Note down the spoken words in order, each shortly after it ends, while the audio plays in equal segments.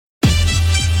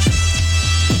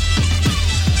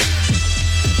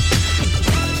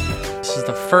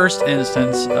first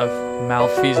instance of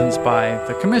malfeasance by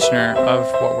the commissioner of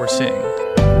what we're seeing.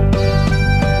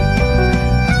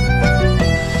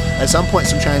 At some point,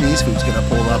 some Chinese food's going to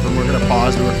pull up, and we're going to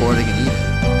pause the recording and eat it.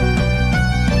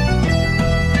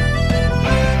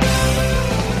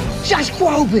 Josh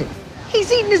Groban! He's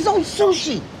eating his own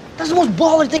sushi! That's the most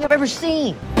baller thing I've ever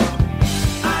seen!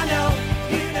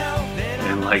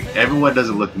 And, like, everyone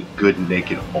doesn't look good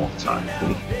naked all the time.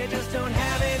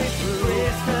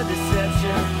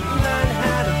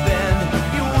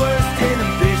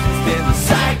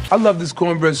 I love this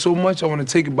cornbread so much, I want to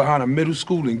take it behind a middle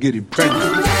school and get it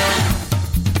pregnant.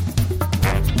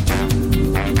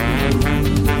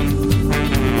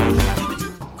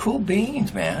 Cool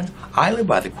beans, man. I live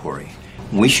by the quarry.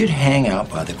 We should hang out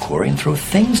by the quarry and throw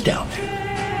things down there.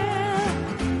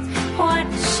 What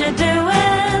you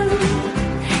doing?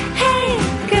 Hey,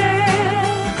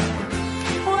 girl.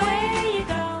 Where you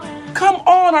going? Come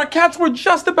on, our cats were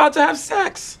just about to have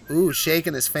sex. Ooh,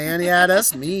 shaking his fanny at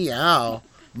us? Meow.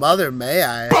 Mother, may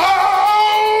I?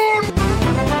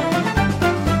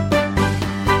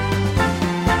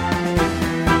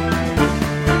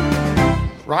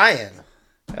 Ryan.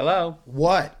 Hello.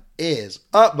 What is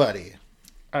up, buddy?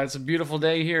 It's a beautiful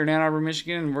day here in Ann Arbor,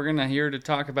 Michigan, and we're here to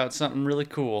talk about something really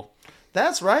cool.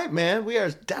 That's right, man. We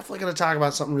are definitely going to talk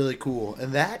about something really cool,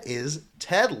 and that is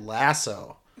Ted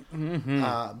Lasso.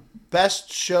 Mm-hmm.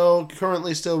 Best show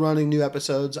currently still running new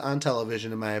episodes on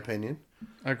television, in my opinion.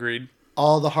 Agreed.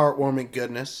 All the heartwarming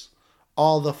goodness,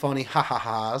 all the funny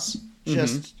ha-ha-has,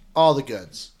 just all the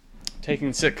goods.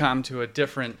 Taking sitcom to a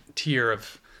different tier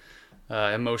of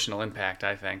emotional impact,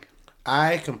 I think.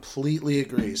 I completely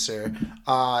agree, sir.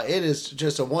 It is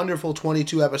just a wonderful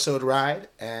 22-episode ride,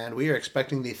 and we are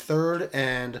expecting the third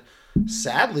and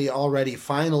sadly already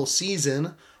final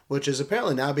season, which is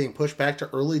apparently now being pushed back to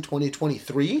early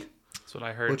 2023. That's what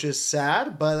I heard. Which is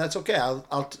sad, but that's okay.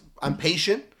 I'm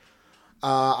patient.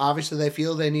 Obviously, they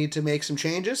feel they need to make some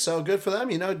changes, so good for them.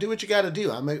 Do what you got to do.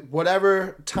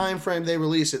 Whatever time frame they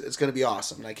release it, it's going to be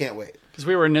awesome, and I can't wait. Because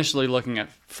we were initially looking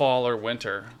at fall or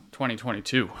winter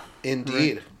 2022.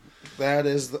 Indeed. Right? That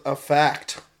is a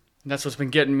fact. That's what's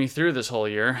been getting me through this whole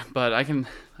year, but I can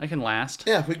last.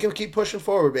 Yeah, we can keep pushing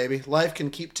forward, baby. Life can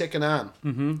keep ticking on.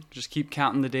 Mm-hmm. Just keep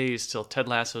counting the days till Ted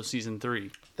Lasso season 3.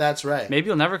 That's right. Maybe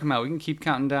it'll never come out. We can keep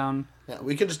counting down. Yeah,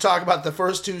 we can just talk about the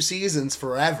first 2 seasons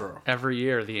forever. Every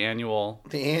year, the annual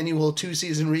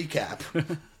 2-season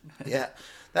recap. Yeah.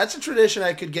 That's a tradition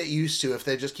I could get used to if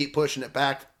they just keep pushing it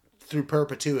back through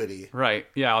perpetuity. Right.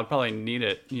 Yeah, I'll probably need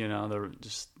it, the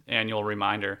just annual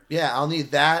reminder. Yeah, I'll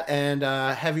need that and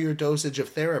a heavier dosage of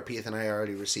therapy than I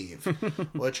already receive.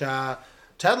 Which,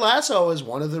 Ted Lasso is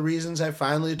one of the reasons I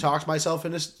finally talked myself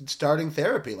into starting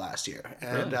therapy last year.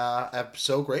 And really? I'm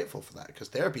so grateful for that because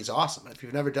therapy is awesome. If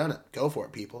you've never done it, go for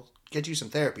it, people. Get you some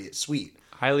therapy. It's sweet.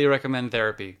 Highly recommend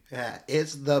therapy. Yeah,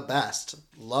 it's the best.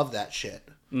 Love that shit.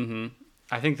 Mm-hmm.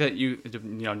 I think that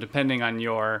depending on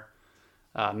your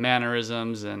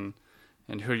mannerisms and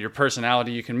who your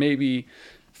personality, you can maybe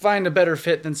find a better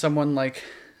fit than someone like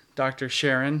Dr.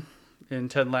 Sharon in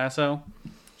Ted Lasso.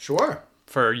 Sure.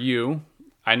 For you,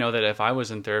 I know that if I was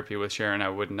in therapy with Sharon, I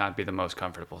would not be the most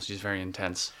comfortable. She's very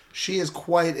intense. She is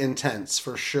quite intense,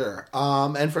 for sure.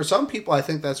 And for some people, I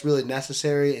think that's really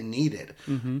necessary and needed.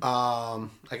 Mm-hmm.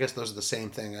 I guess those are the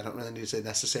same thing. I don't really need to say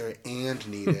necessary and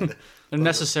needed. They're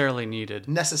necessarily needed.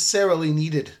 Necessarily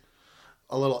needed.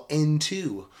 A little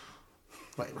N2.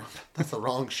 Wait, that's the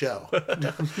wrong show.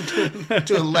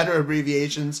 Doing letter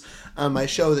abbreviations on my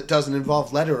show that doesn't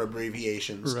involve letter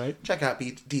abbreviations. Right. Check out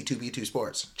D2B2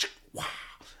 Sports. Wow.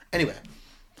 Anyway.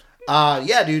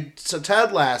 Yeah, dude. So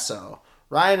Ted Lasso.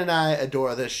 Ryan and I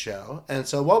adore this show. And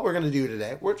so what we're going to do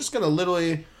today, we're just going to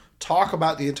literally talk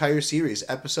about the entire series,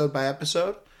 episode by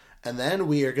episode. And then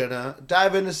we are going to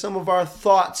dive into some of our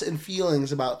thoughts and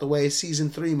feelings about the way season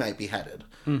 3 might be headed.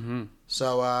 Mm-hmm.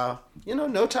 So,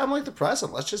 no time like the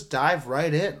present. Let's just dive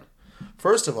right in.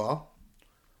 First of all,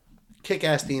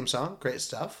 kick-ass theme song. Great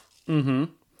stuff. Mm-hmm.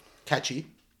 Catchy.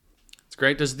 It's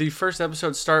great. Does the first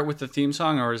episode start with the theme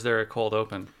song, or is there a cold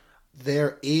open?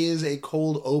 There is a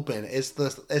cold open. It's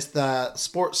the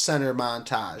Sports Center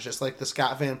montage. It's like the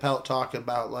Scott Van Pelt talking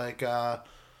about, like...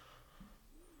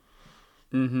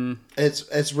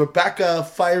 It's Rebecca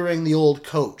firing the old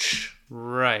coach.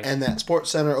 Right. And that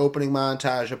Sports Center opening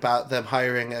montage about them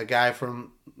hiring a guy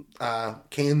from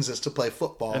Kansas to play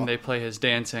football. And they play his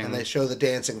dancing. And they show the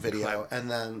dancing video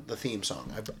and then the theme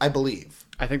song, I believe.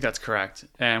 I think that's correct.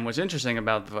 And what's interesting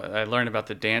about I learned about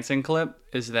the dancing clip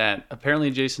is that apparently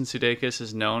Jason Sudeikis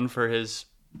is known for his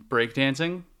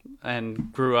breakdancing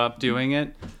and grew up doing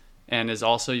it. and is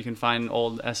also, you can find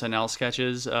old SNL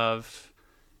sketches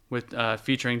with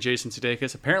featuring Jason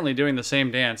Sudeikis apparently doing the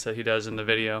same dance that he does in the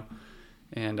video.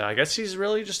 And I guess he's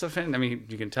really just a fan. I mean,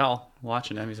 you can tell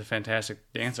watching him, he's a fantastic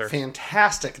dancer.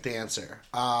 Fantastic dancer.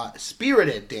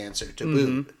 Spirited dancer to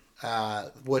boot,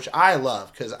 which I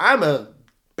love because I'm a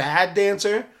bad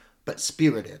dancer, but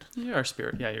spirited. You're a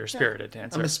spirited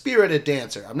dancer. I'm a spirited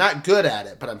dancer. I'm not good at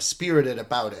it, but I'm spirited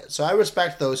about it. So I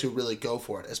respect those who really go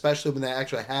for it, especially when they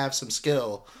actually have some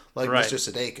skill, like Mr.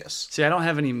 Sudeikis. See, I don't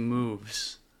have any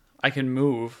moves. I can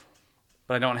move,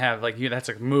 but I don't have, like, that's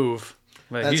a move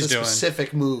that That's he's a doing.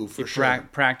 specific move, for sure.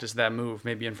 Practice that move,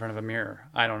 maybe in front of a mirror.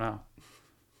 I don't know.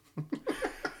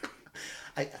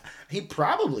 He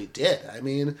probably did. I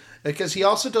mean, because he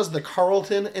also does the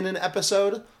Carlton in an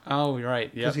episode. Oh, right.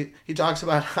 Yeah. He talks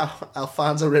about how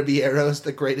Alfonso Ribeiro is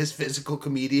the greatest physical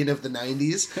comedian of the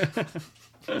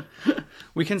 90s.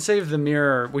 We can save the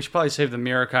mirror. We should probably save the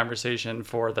mirror conversation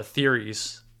for the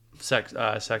theories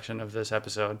section of this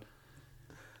episode.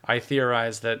 I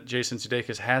theorize that Jason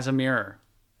Sudeikis has a mirror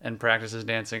and practices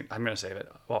dancing. I'm going to save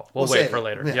it. Well, we'll wait for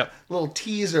later. Yeah. Yep. Little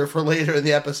teaser for later in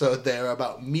the episode there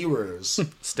about mirrors.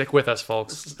 Stick with us,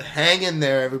 folks. Hang in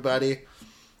there, everybody.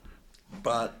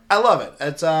 But I love it.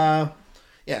 It's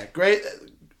great.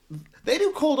 They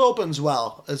do cold opens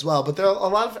as well, but there are a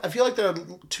lot of, I feel like they're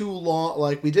too long.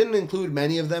 Like, we didn't include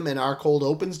many of them in our cold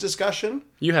opens discussion.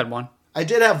 You had one. I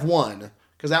did have one,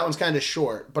 because that one's kind of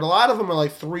short. But a lot of them are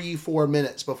like 3-4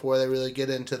 minutes before they really get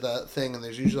into the thing, and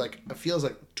there's usually it feels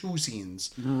like 2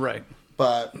 scenes. Right.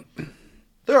 But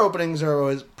their openings are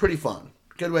always pretty fun.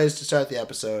 Good ways to start the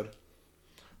episode.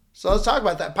 So let's talk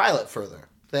about that pilot further.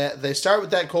 They start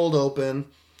with that cold open,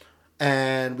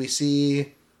 and we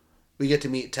get to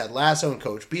meet Ted Lasso and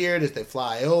Coach Beard as they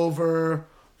fly over.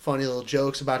 Funny little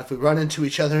jokes about if we run into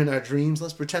each other in our dreams,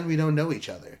 let's pretend we don't know each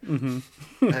other.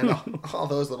 Mm-hmm. And all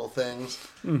those little things.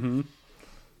 Mm-hmm.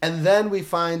 And then we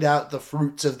find out the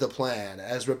fruits of the plan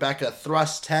as Rebecca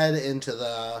thrusts Ted into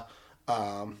the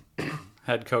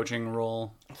head coaching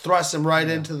role. Thrusts him right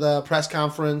into the press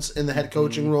conference in the head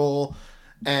coaching role,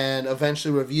 and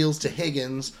eventually reveals to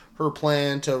Higgins her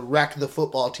plan to wreck the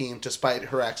football team to spite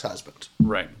her ex-husband.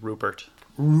 Right, Rupert.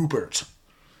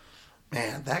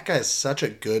 Man, that guy's such a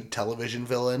good television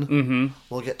villain. Mm-hmm.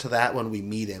 We'll get to that when we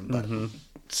meet him, but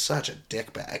such a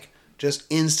dickbag. Just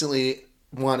instantly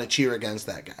want to cheer against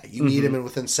that guy. You meet him, and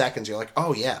within seconds, you're like,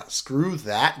 oh yeah, screw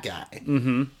that guy.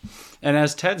 Mm-hmm. And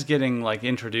as Ted's getting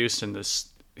introduced in this,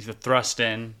 thrust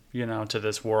in, to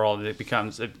this world,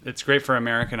 it's great for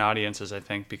American audiences, I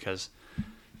think, because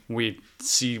we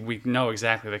know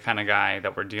exactly the kind of guy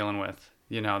that we're dealing with.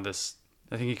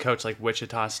 I think he coached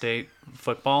Wichita State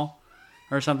football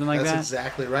or something like that. That's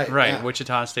exactly right. Right, yeah.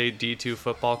 Wichita State D2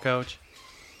 football coach,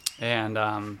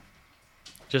 and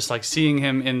just seeing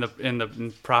him in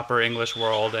the proper English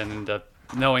world, and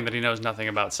knowing that he knows nothing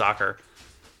about soccer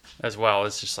as well,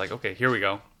 it's just okay, here we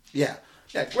go. Yeah,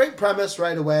 great premise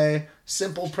right away.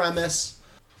 Simple premise.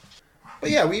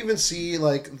 But yeah, we even see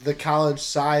the college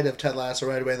side of Ted Lasso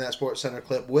right away in that Sports Center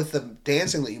clip with the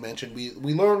dancing that you mentioned.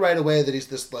 We learn right away that he's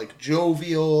this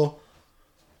jovial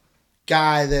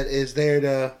guy that is there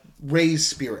to raise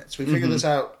spirits. We figure this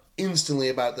out instantly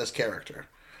about this character.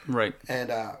 Right.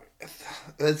 And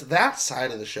it's that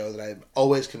side of the show that I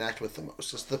always connect with the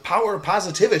most. It's the power of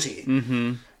positivity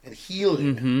and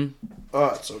healing. Mm-hmm.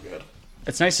 Oh, it's so good.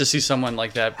 It's nice to see someone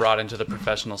like that brought into the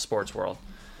professional sports world.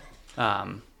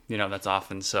 That's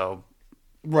often so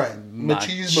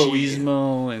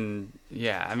machismo,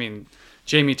 and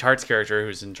Jamie Tartt's character,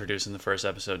 who's introduced in the first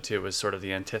episode too, was sort of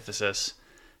the antithesis.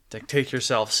 Take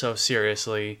yourself so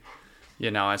seriously,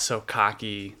 it's so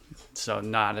cocky, so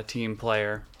not a team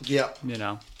player. Yep.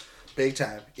 Big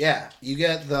time. Yeah, you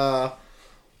get the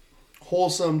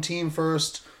wholesome team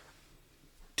first,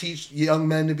 teach young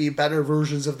men to be better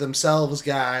versions of themselves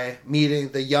guy, meeting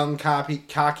the young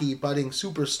cocky budding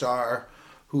superstar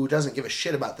who doesn't give a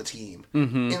shit about the team.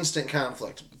 Mm-hmm. Instant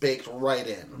conflict baked right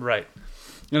in. Right.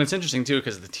 And it's interesting, too,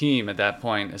 because the team at that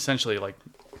point essentially,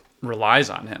 relies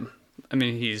on him. I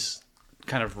mean, he's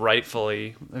kind of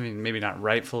rightfully, maybe not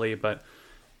rightfully, but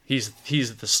he's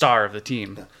the star of the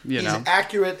team. He's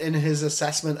accurate in his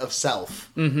assessment of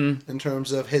self in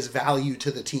terms of his value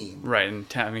to the team. Right,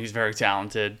 and he's very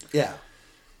talented. Yeah.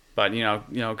 But,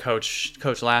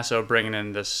 Coach Lasso bringing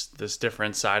in this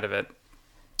different side of it,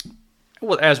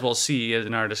 well, as we'll see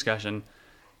in our discussion,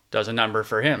 does a number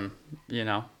for him, in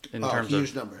terms huge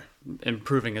of number.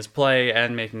 Improving his play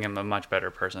and making him a much better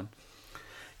person.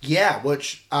 Yeah,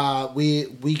 which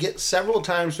we get several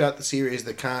times throughout the series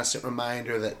the constant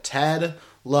reminder that Ted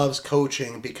loves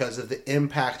coaching because of the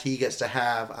impact he gets to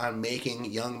have on making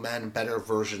young men better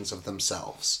versions of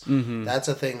themselves. Mm-hmm. That's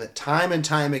a thing that time and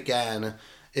time again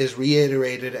is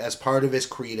reiterated as part of his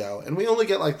credo. And we only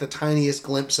get like the tiniest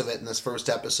glimpse of it in this first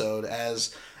episode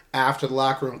as after the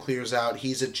locker room clears out,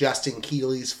 he's adjusting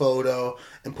Keely's photo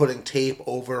and putting tape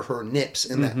over her nips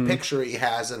in that picture he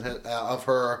has of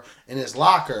her in his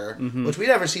locker, which we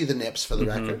never see the nips for the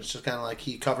record. It's just kind of like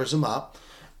he covers them up.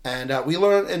 And we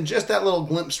learn in just that little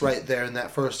glimpse right there in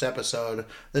that first episode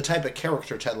the type of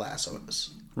character Ted Lasso is.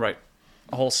 Right.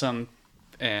 Wholesome,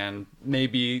 and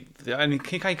maybe, I mean,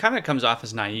 he kind of comes off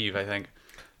as naive, I think.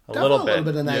 A little bit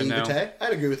of naivete.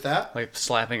 I'd agree with that. Like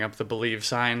slapping up the believe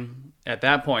sign at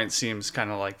that point seems kind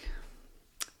of like,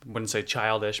 I wouldn't say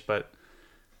childish, but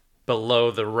below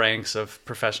the ranks of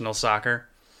professional soccer.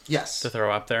 Yes. To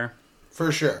throw up there.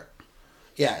 For sure.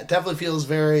 Yeah, it definitely feels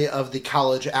very of the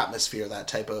college atmosphere, that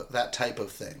type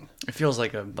of thing. It feels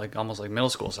like almost like middle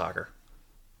school soccer,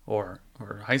 or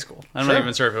high school. I'm not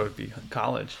even sure if it would be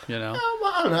college. You know,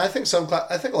 well, I don't know. I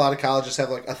think a lot of colleges have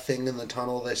like a thing in the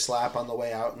tunnel they slap on the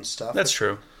way out and stuff. That's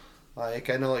true. Like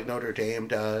I know, like Notre Dame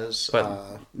does. But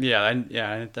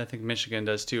I think Michigan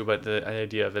does too. But the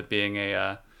idea of it being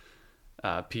a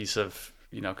piece of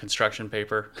construction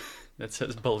paper that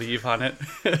says "Believe" on it.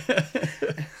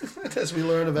 As we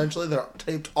learn eventually, they're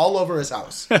taped all over his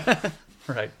house.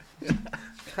 Right.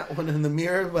 Got one in the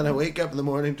mirror when I wake up in the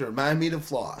morning to remind me to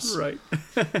floss. Right.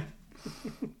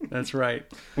 That's right.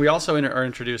 We also are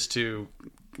introduced to,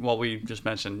 well, we just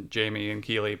mentioned Jamie and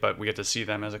Keely, but we get to see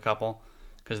them as a couple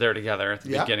because they're together at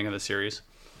the beginning of the series,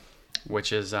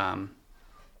 which is, I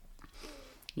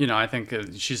think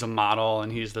she's a model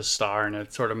and he's the star, and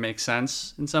it sort of makes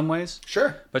sense in some ways.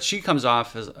 Sure. But she comes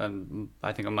off as,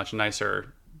 I think, a much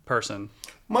nicer person.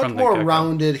 Much more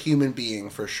rounded human being,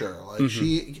 for sure. Like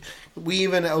we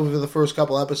even over the first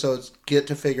couple episodes get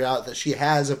to figure out that she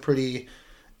has a pretty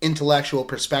intellectual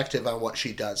perspective on what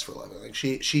she does for a living. Like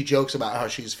she jokes about how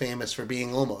she's famous for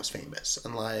being almost famous,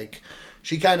 and like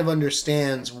she kind of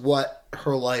understands what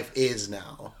her life is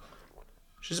now.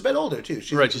 She's a bit older too.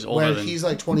 She's older. When he's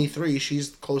like 23,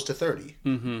 she's close to 30.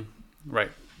 Mm-hmm.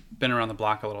 Right. Been around the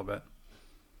block a little bit.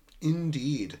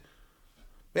 Indeed.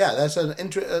 Yeah, that's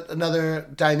another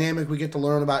dynamic we get to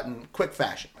learn about in quick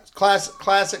fashion. It's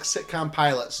classic sitcom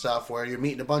pilot stuff where you're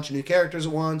meeting a bunch of new characters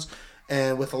at once,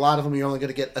 and with a lot of them, you're only going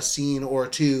to get a scene or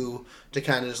two to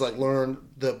kind of just like learn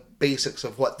the basics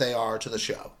of what they are to the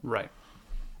show. Right.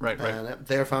 And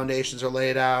their foundations are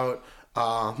laid out.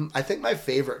 I think my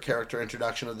favorite character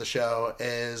introduction of the show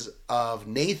is of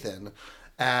Nathan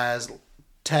as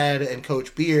Ted and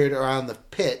Coach Beard are on the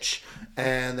pitch,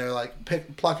 and they're like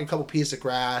pluck a couple pieces of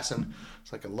grass, and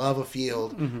it's like a love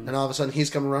field, and all of a sudden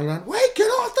he's coming running on, wait, get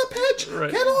off the pitch,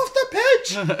 get off the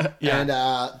pitch.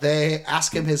 And they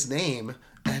ask him his name,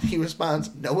 and he responds,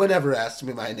 no one ever asked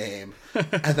me my name.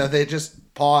 And then they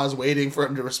just pause waiting for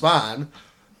him to respond,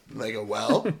 and they go,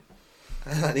 well,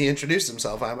 and then he introduced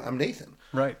himself, I'm Nathan.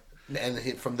 Right.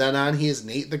 And from then on, he is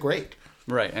Nate the Great.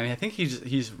 Right, and I think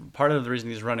he's part of the reason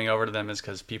he's running over to them is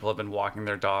because people have been walking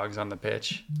their dogs on the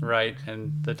pitch, right?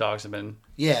 And the dogs have been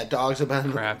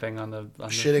crapping on the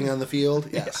shitting on the field.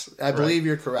 Yes, yeah, I believe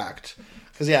you're correct.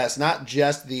 Because it's not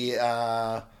just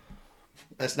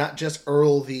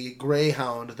Earl the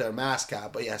Greyhound, their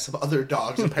mascot, but some other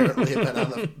dogs apparently have been on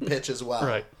the pitch as well.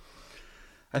 Right.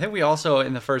 I think we also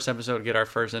in the first episode get our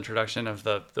first introduction of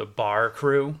the bar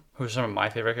crew, who are some of my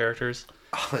favorite characters.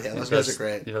 Oh yeah, those guys are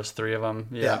great. Those three of them.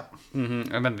 Yeah.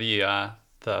 Mm-hmm. And then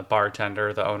the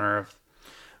bartender, the owner of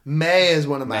May is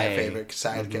one of my favorite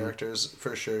side characters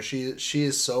for sure. She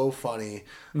is so funny.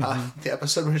 The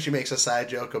episode where she makes a side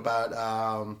joke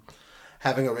about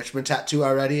having a Richmond tattoo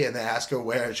already, and they ask her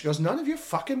where, and she goes, "None of your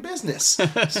fucking business."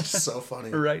 It's just so funny.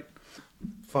 Right.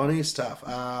 Funny stuff.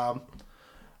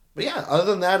 But yeah,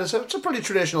 other than that, it's a pretty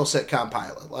traditional sitcom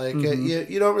pilot. Like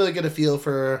you don't really get a feel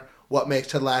for what makes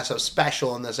Ted Lasso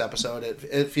special in this episode.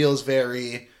 It feels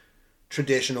very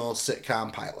traditional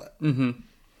sitcom pilot. Mm-hmm.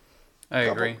 I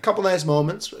agree. Couple nice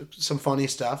moments, some funny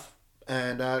stuff,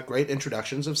 and great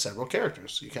introductions of several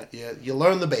characters. You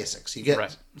learn the basics. You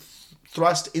get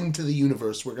thrust into the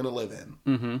universe we're going to live in.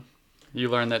 Mm-hmm. You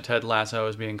learn that Ted Lasso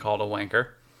is being called a wanker.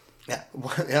 Yeah.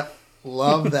 Yeah.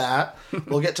 Love that.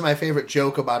 We'll get to my favorite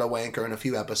joke about a wanker in a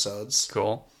few episodes.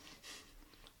 Cool.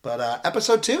 But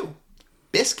episode 2,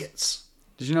 Biscuits.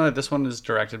 Did you know that this one is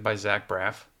directed by Zach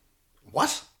Braff?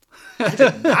 What? I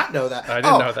did not know that. I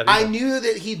didn't know that I either. knew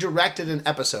that he directed an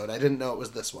episode. I didn't know it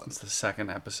was this one. It's the second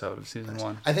episode of season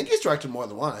 1. I think he's directed more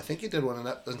than one. I think he did one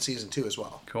in season 2 as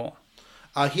well. Cool.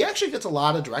 He actually gets a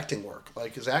lot of directing work.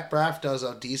 Like, Zach Braff does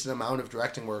a decent amount of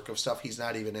directing work of stuff he's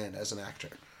not even in as an actor,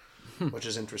 which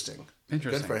is interesting.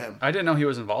 Interesting. Good for him. I didn't know he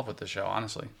was involved with the show,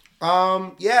 honestly.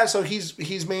 Yeah, so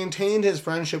he's maintained his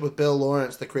friendship with Bill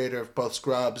Lawrence, the creator of both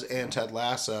Scrubs and Ted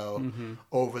Lasso,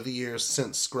 over the years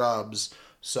since Scrubs.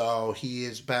 So he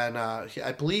has been,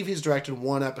 I believe he's directed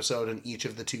one episode in each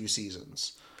of the 2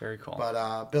 seasons. Very cool.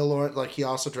 But Bill Lawrence, like, he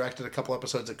also directed a couple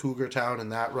episodes of Cougar Town in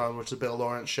that run, which is a Bill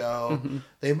Lawrence show.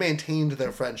 They've maintained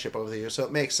their friendship over the years, so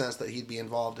it makes sense that he'd be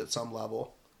involved at some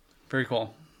level. Very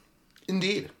cool.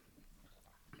 Indeed.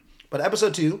 But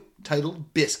episode 2,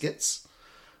 titled Biscuits,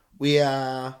 we,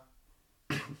 after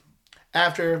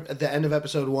at the end of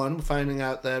episode 1, finding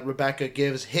out that Rebecca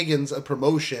gives Higgins a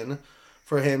promotion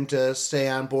for him to stay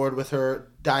on board with her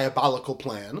diabolical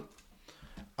plan.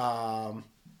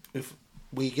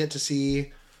 We get to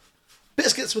see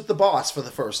Biscuits with the boss for the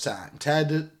first time.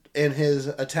 Ted, in his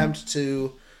attempt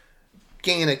to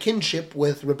gain a kinship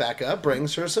with Rebecca,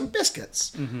 brings her some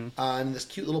biscuits in this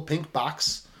cute little pink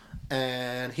box.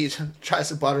 And he tries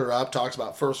to butter her up, talks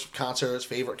about first concerts,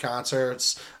 favorite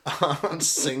concerts,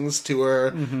 sings to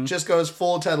her, just goes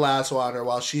full Ted Lasso on her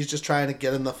while she's just trying to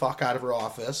get him the fuck out of her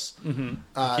office.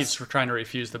 He's trying to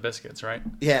refuse the biscuits, right?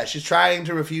 Yeah, she's trying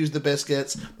to refuse the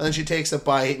biscuits, but then she takes a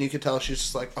bite, and you can tell she's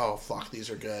just like, oh, fuck, these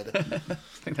are good. I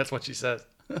think that's what she says.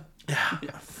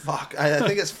 Yeah, fuck. I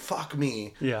think it's fuck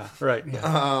me. Yeah, right.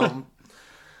 Yeah.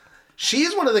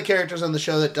 She's one of the characters on the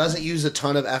show that doesn't use a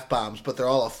ton of F-bombs, but they're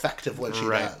all effective when she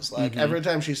Right. does. Like, every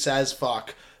time she says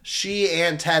fuck, she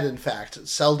and Ted, in fact,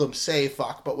 seldom say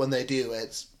fuck, but when they do,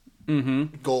 it's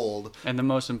gold. And the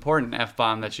most important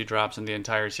F-bomb that she drops in the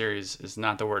entire series is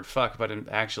not the word fuck, but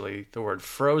actually the word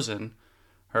frozen,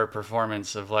 her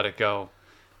performance of Let It Go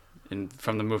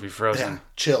from the movie Frozen. Yeah,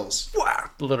 chills.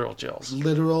 Literal chills.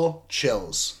 Literal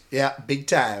chills. Yeah, big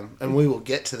time. And we will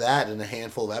get to that in a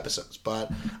handful of episodes.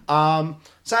 But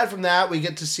aside from that, we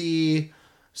get to see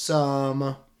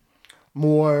some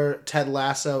more Ted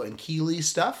Lasso and Keeley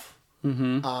stuff.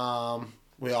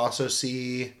 We also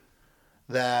see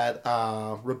that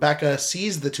Rebecca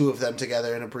sees the two of them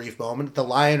together in a brief moment, the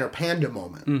lion or panda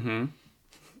moment.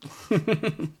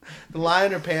 The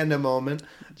lion or panda moment.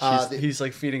 He's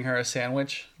like feeding her a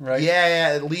sandwich, right?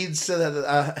 Yeah, it leads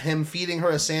to him feeding her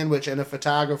a sandwich and a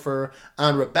photographer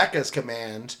on Rebecca's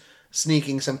command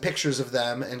sneaking some pictures of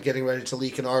them and getting ready to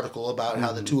leak an article about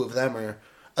how the two of them are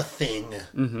a thing.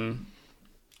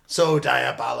 So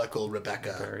diabolical,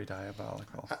 Rebecca. Very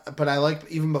diabolical. But I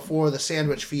like, even before the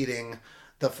sandwich feeding,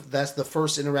 that's the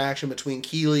first interaction between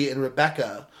Keeley and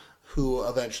Rebecca, who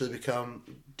eventually become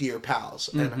dear pals.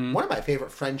 And one of my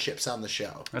favorite friendships on the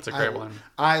show. That's a great one.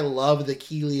 I love the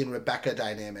Keeley and Rebecca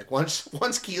dynamic.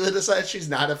 Once Keeley decides she's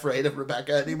not afraid of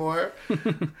Rebecca anymore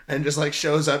and just like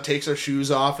shows up, takes her shoes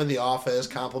off in the office,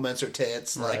 compliments her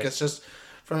tits. Like, Right. it's just,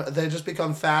 they just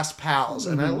become fast pals.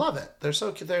 And I love it. They're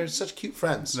such cute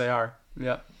friends. They are.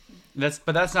 Yep.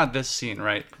 But that's not this scene,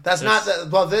 right? That's not the,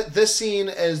 well. This scene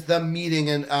is them meeting,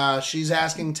 and she's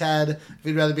asking Ted if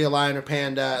he'd rather be a lion or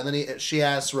panda, and then she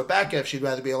asks Rebecca if she'd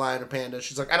rather be a lion or panda.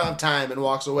 She's like, "I don't have time," and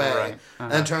walks away. Right.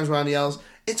 And then turns around and yells,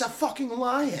 "It's a fucking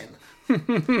lion!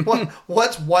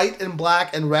 What's white and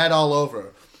black and red all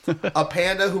over? A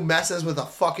panda who messes with a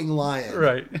fucking lion."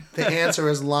 Right. The answer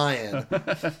is lion.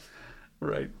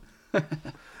 Right.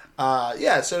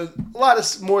 Yeah. So a lot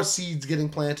of more seeds getting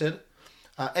planted.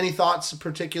 Any thoughts in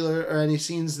particular or any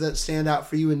scenes that stand out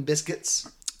for you in Biscuits?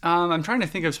 I'm trying to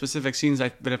think of specific scenes,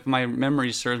 but if my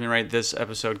memory serves me right, this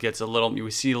episode gets we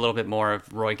see a little bit more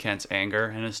of Roy Kent's anger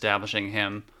and establishing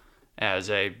him as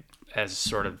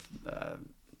sort of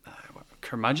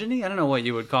curmudgeon-y? I don't know what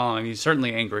you would call him. He's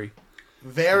certainly angry.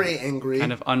 Very angry.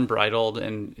 Kind of unbridled,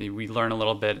 and we learn a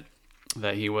little bit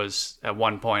that he was at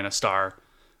one point a star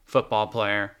football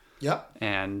player. Yep.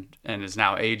 And is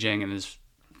now aging and is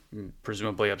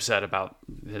presumably upset about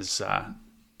his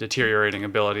deteriorating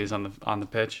abilities on the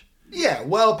pitch. Yeah,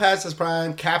 well past his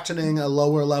prime, captaining a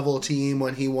lower level team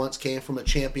when he once came from a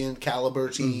champion caliber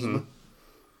team.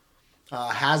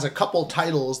 Has a couple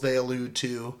titles they allude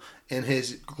to in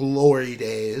his glory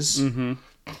days.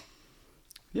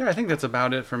 Yeah, I think that's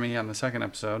about it for me on the second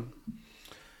episode.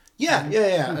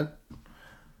 Yeah.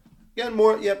 Again,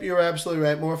 more. Yep, you're absolutely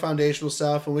right. More foundational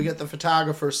stuff, and we get the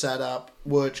photographer set up,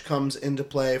 which comes into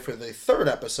play for the third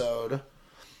episode.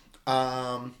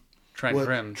 Trent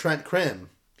Grimm. Trent Grimm,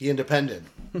 the Independent.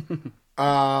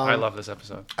 I love this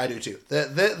episode. I do too.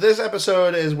 This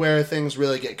episode is where things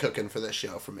really get cooking for this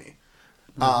show for me.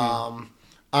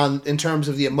 In terms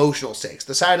of the emotional stakes.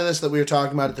 The side of this that we were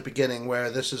talking about at the beginning, where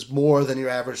this is more than your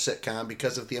average sitcom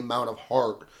because of the amount of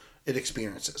heart it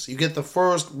experiences. You get the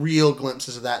first real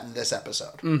glimpses of that in this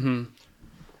episode. Mm-hmm.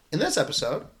 In this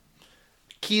episode,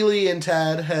 Keely and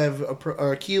Ted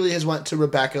Keely has went to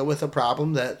Rebecca with a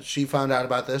problem that she found out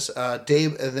about this.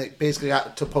 Dave, they basically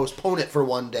got to postpone it for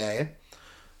one day.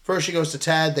 First she goes to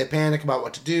Ted. They panic about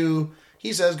what to do.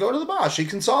 He says, go to the boss. She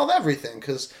can solve everything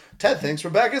because Ted thinks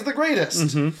Rebecca's the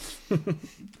greatest. Mm-hmm.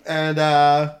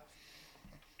 And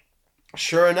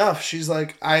sure enough, she's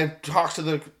like, I talked to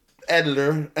the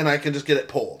editor and I can just get it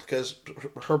pulled because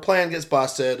her plan gets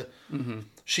busted. Mm-hmm.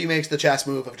 She makes the chess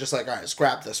move of just like, all right,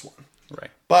 scrap this one.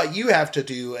 Right. But you have to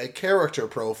do a character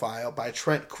profile by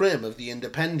Trent Krim of The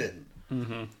Independent.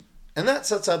 Mm-hmm. And that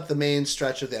sets up the main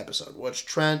stretch of the episode, which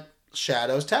Trent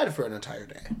shadows Ted for an entire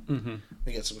day. Mm-hmm.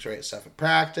 We get some great stuff at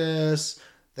practice.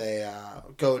 They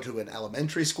go to an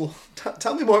elementary school.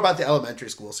 Tell me more about the elementary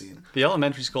school scene. The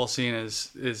elementary school scene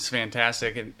is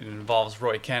fantastic. It involves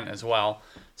Roy Kent as well.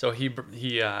 So he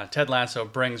Ted Lasso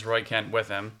brings Roy Kent with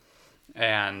him,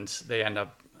 and they end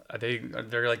up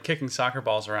they're like kicking soccer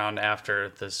balls around after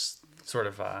this sort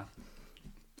of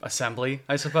assembly,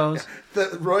 I suppose.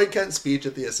 The Roy Kent speech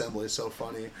at the assembly is so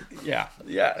funny. Yeah,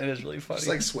 it is really funny. Just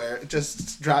like swear, it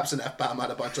just drops an F-bomb on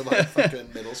a bunch of like fucking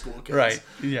middle school kids. Right.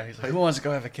 Yeah, he's like, who wants to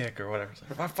go have a kick or whatever?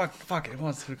 He's like, fuck it. Who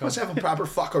wants to go? Let's have a proper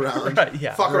fuck around. Right,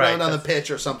 yeah. Fuck around on the pitch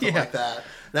or something like that.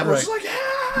 And everyone's just like, yeah.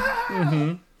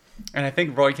 Mm-hmm. And I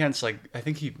think Roy Kent's like, I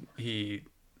think he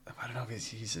I don't know,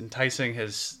 he's enticing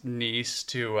his niece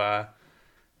to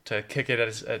kick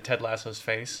it at Ted Lasso's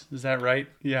face. Is that right?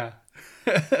 Yeah.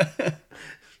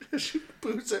 She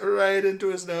boots it right into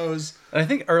his nose. And I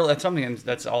think early, something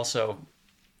that's also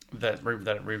I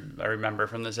remember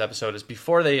from this episode is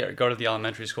before they go to the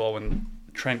elementary school, when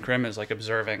Trent Krim is like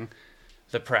observing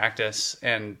the practice,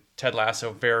 and Ted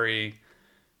Lasso very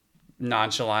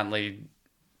nonchalantly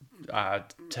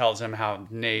tells him how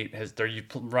Nate they're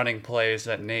running plays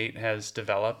that Nate has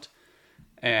developed,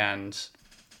 and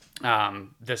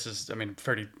this is, I mean,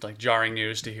 pretty like jarring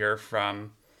news to hear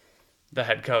from the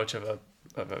head coach of a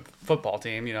football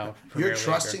team, you know. You're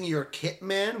trusting your kit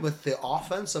man with the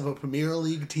offense of a Premier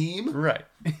League team, right?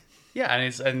 Yeah,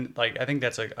 and I think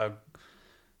that's a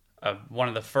one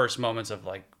of the first moments of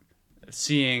like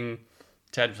seeing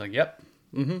Ted like, yep,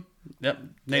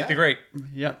 Nate the Great,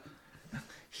 yep.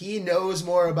 He knows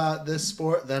more about this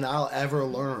sport than I'll ever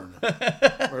learn,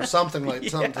 or something to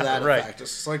that effect.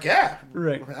 It's just like,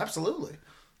 right, absolutely.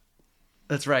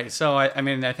 That's right. So I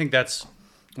mean, I think that's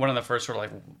one of the first sort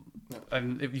of like,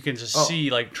 and you can just see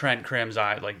like Trent Krim's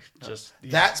eye, like just.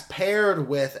 That's paired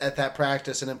with at that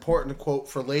practice an important quote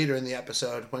for later in the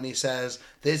episode when he says,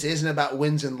 "This isn't about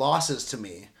wins and losses to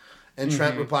me." And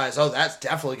Trent replies, "Oh, that's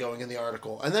definitely going in the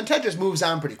article." And then Ted just moves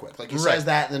on pretty quick. Like he says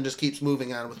that and then just keeps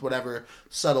moving on with whatever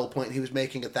subtle point he was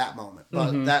making at that moment.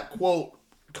 But that quote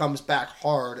comes back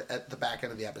hard at the back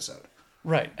end of the episode.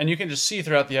 Right. And you can just see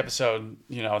throughout the episode,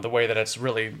 you know, the way that it's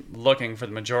really looking for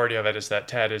the majority of it is that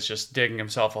Ted is just digging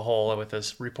himself a hole with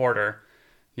this reporter,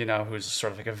 you know, who's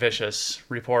sort of like a vicious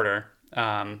reporter,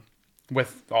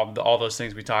 with all those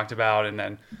things we talked about, and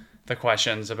then the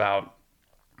questions about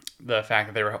the fact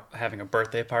that they were having a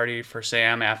birthday party for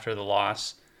Sam after the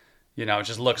loss. You know, it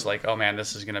just looks like, oh man,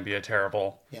 this is going to be a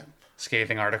terrible,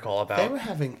 scathing article about... They were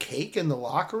having cake in the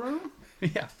locker room?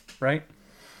 Yeah, right?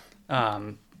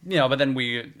 You know, but then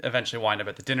we eventually wind up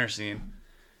at the dinner scene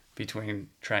between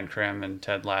Trent Krim and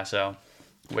Ted Lasso,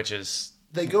 which is...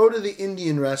 They go to the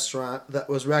Indian restaurant that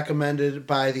was recommended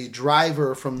by the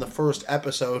driver from the first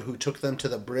episode who took them to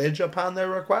the bridge upon their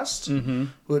request, who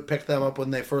had picked them up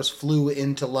when they first flew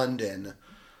into London.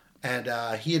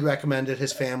 And he had recommended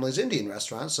his family's Indian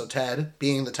restaurant. So Ted,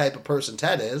 being the type of person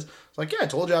Ted is, was like, yeah, I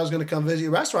told you I was going to come visit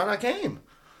your restaurant. I came.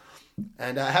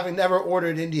 And having never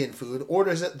ordered Indian food,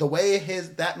 orders it the way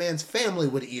that man's family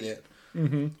would eat it.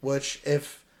 Which,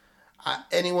 if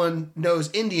anyone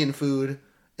knows Indian food,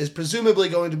 is presumably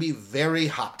going to be very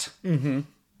hot.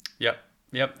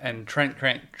 Yep. And Trent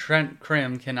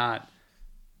Krim cannot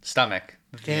stomach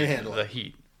handle the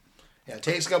heat. Yeah,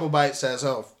 takes a couple bites, says,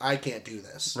 oh, I can't do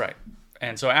this. Right.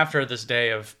 And so after this day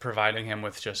of providing him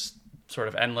with just sort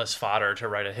of endless fodder to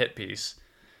write a hit piece,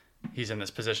 he's in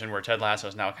this position where Ted Lasso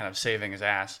is now kind of saving his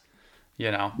ass. You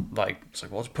know, like, it's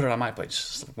like, well, just put it on my plate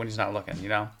just when he's not looking, you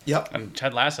know? Yep. And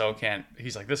Ted Lasso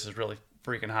he's like, this is really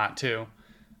freaking hot too.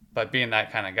 But being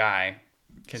that kind of guy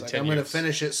continues. Like, I'm going to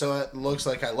finish it so it looks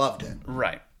like I loved it.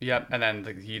 Right. Yep. And then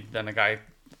the guy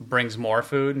brings more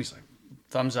food, and he's like,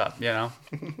 thumbs up, you know?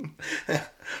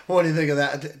 What do you think of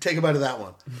that? Take a bite of that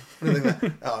one. What do you think of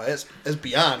that? Oh, it's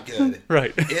beyond good.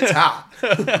 Right. It's hot.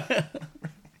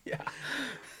 Yeah.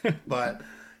 But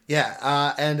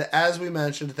yeah, and as we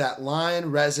mentioned, that line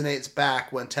resonates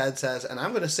back when Ted says, and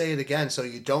I'm going to say it again so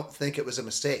you don't think it was a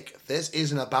mistake. This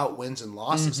isn't about wins and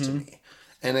losses to me.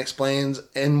 And explains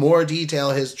in more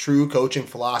detail his true coaching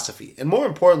philosophy. And more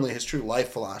importantly, his true life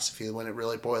philosophy when it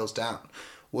really boils down.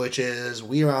 Which is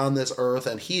we are on this earth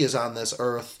and he is on this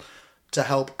earth to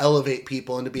help elevate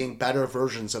people into being better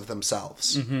versions of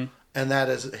themselves. And that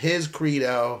is his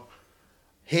credo,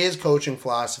 his coaching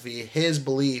philosophy, his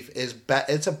belief is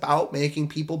it's about making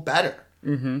people better,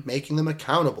 making them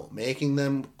accountable, making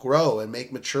them grow and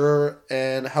make mature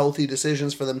and healthy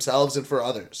decisions for themselves and for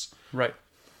others. Right.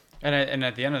 And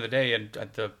at the end of the day,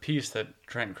 at the piece that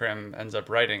Trent Krim ends up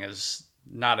writing is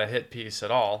not a hit piece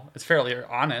at all. It's fairly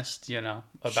honest, you know,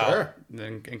 about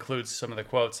includes some of the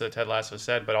quotes that Ted Lasso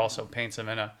said, but also paints him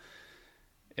in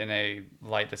a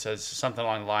light that says something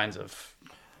along the lines of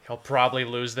he'll probably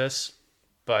lose this,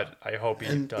 but I hope he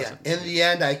doesn't. Yeah, in the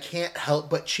end, I can't help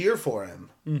but cheer for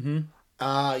him.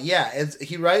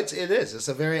 He writes, it's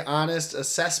a very honest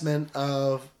assessment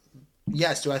of,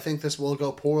 yes, do I think this will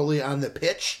go poorly on the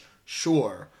pitch?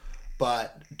 Sure.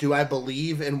 But do I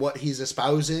believe in what he's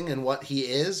espousing and what he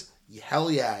is?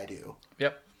 Hell yeah, I do.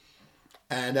 Yep.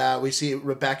 And we see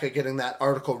Rebecca getting that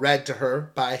article read to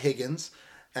her by Higgins.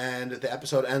 And the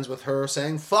episode ends with her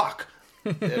saying, fuck,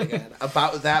 again,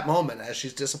 about that moment as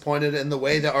she's disappointed in the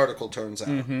way the article turns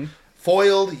out.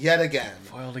 Foiled yet again.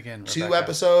 Foiled again, Rebecca. 2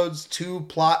 episodes, 2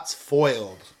 plots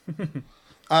foiled.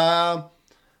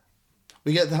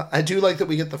 I do like that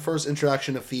we get the first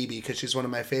introduction of Phoebe because she's one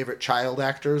of my favorite child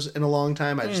actors in a long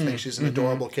time. I just think she's an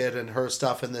adorable kid, and her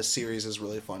stuff in this series is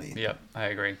really funny. Yep, I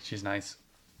agree. She's nice.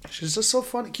 She's just so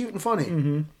funny, cute and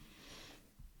funny.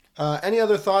 Any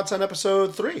other thoughts on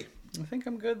episode 3? I think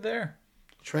I'm good there.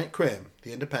 Trent Krim,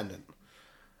 The Independent.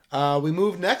 We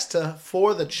move next to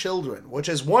For the Children, which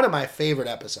is one of my favorite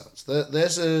episodes.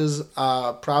 This is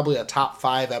probably a top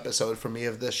 5 episode for me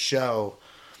of this show.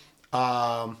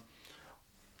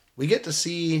 We get to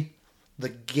see the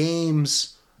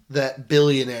games that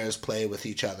billionaires play with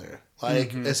each other.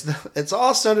 Like it's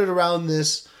all centered around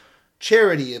this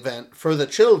charity event for the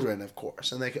children, of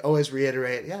course. And they always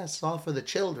reiterate, yeah, it's all for the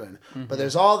children. But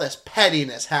there's all this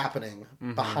pettiness happening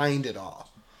behind it all.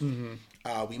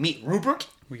 We meet Rupert.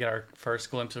 We get our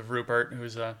first glimpse of Rupert,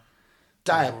 who's a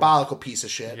diabolical piece of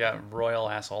shit. Yeah, royal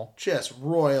asshole. Just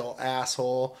royal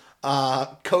asshole.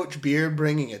 Coach Beard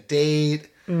bringing a date.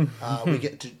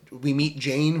 We meet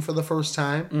Jane for the first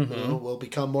time, who will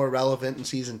become more relevant in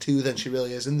season 2 than she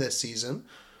really is in this season.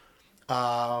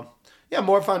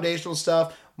 More foundational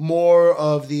stuff. More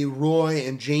of the Roy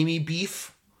and Jamie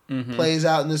beef plays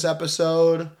out in this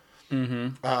episode.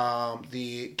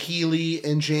 The Keely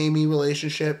and Jamie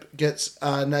relationship gets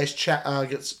a nice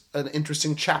gets an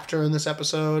interesting chapter in this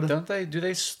episode. Don't they? Do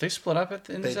they split up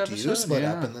in this episode? They do split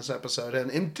up in this episode.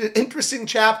 An interesting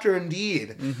chapter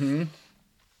indeed.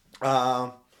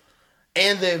 And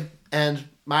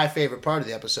my favorite part of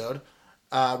the episode,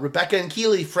 Rebecca and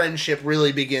Keely friendship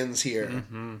really begins here.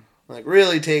 Like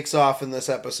really takes off in this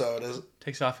episode.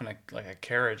 Takes off in a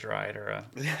carriage ride or a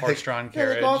horse-drawn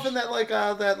carriage. They go off in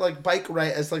that bike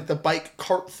ride as like the bike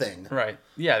cart thing. Right.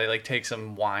 Yeah, they take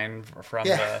some wine from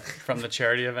the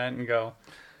charity event and go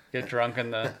get drunk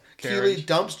in the carriage. Keely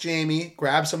dumps Jamie,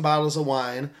 grabs some bottles of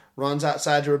wine, runs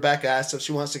outside to Rebecca, asks if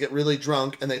she wants to get really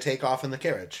drunk, and they take off in the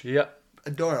carriage. Yep.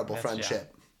 Adorable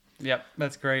friendship. Yeah. Yep,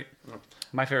 that's great.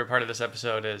 My favorite part of this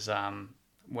episode is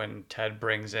when Ted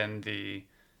brings in the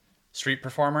street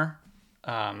performer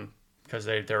because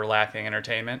they're lacking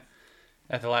entertainment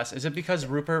at the last. Is it because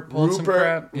Rupert pulled some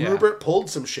crap? Yeah. Rupert pulled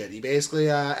some shit. He basically,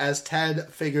 as Ted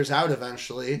figures out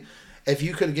eventually, if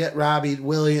you could get Robbie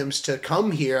Williams to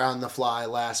come here on the fly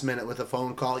last minute with a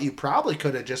phone call, you probably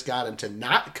could have just got him to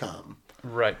not come.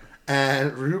 Right.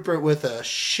 And Rupert, with a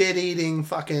shit-eating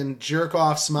fucking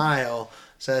jerk-off smile,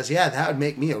 says, yeah, that would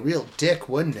make me a real dick,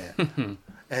 wouldn't it?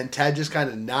 And Ted just kind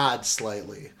of nods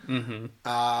slightly.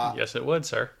 Yes, it would,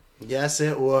 sir. Yes,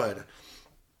 it would.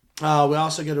 We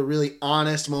also get a really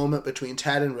honest moment between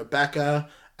Ted and Rebecca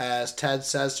as Ted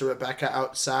says to Rebecca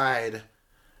outside,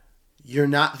 you're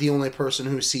not the only person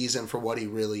who sees him for what he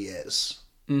really is.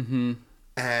 And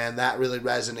that really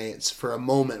resonates for a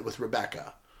moment with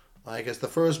Rebecca. Like, it's the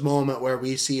first moment where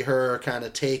we see her kind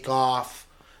of take off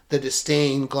the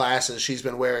disdain glasses she's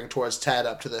been wearing towards Ted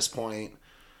up to this point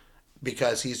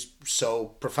because he's so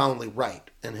profoundly right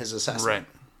in his assessment.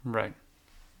 Right.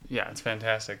 Yeah, it's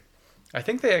fantastic. I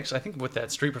think with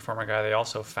that street performer guy, they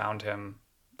also found him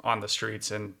on the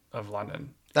streets of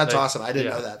London. That's awesome. I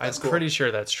didn't know that. That's I'm cool. pretty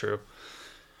sure that's true.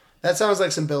 That sounds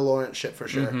like some Bill Lawrence shit for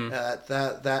sure.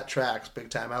 That tracks big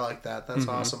time. I like that. That's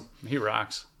awesome. He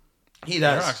rocks. He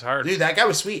does. He rocks hard. Dude, that guy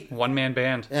was sweet. One-man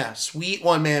band. Yeah, sweet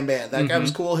one-man band. That guy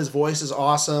was cool. His voice is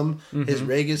awesome. His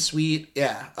rig is sweet.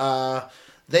 Yeah.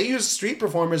 They use street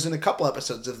performers in a couple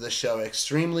episodes of this show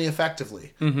extremely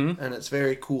effectively. And it's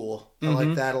very cool. I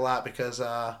like that a lot because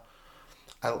I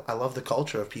love the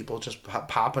culture of people just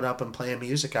popping up and playing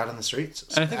music out in the streets.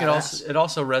 It's And I think badass. it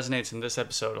also resonates in this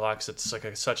episode a lot because it's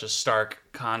like such a stark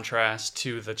contrast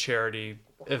to the charity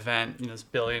event, this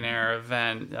billionaire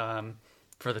event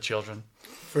for the children.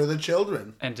 For the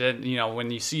children. And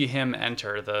when you see him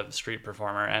enter, the street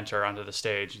performer enter onto the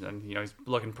stage, and he's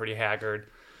looking pretty haggard.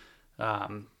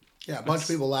 Yeah, a bunch of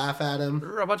people laugh at him.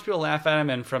 A bunch of people laugh at him,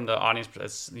 and from the audience,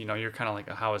 it's, you're kind of like,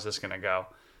 how is this going to go?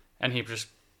 And he just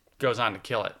goes on to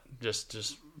kill it.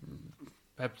 Just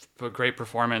have a great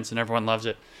performance, and everyone loves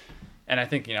it. And I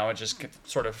think, it just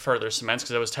sort of further cements,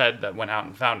 because it was Ted that went out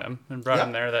and found him and brought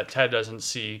him there, that Ted doesn't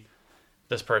see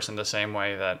this person the same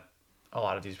way that a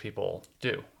lot of these people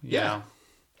do. You know?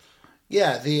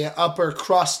 Yeah, the upper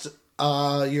crust,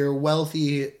 your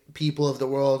wealthy people of the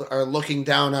world are looking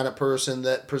down on a person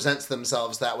that presents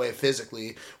themselves that way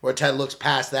physically, where Ted looks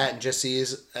past that and just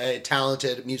sees a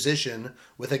talented musician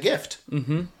with a gift.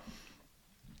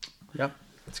 Yep,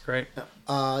 it's great.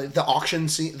 The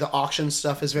auction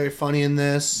stuff is very funny in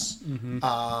this.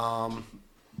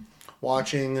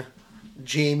 Watching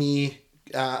Jamie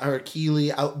or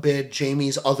Keely outbid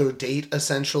Jamie's other date,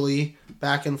 essentially,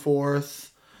 back and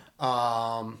forth.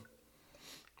 The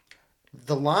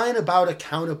line about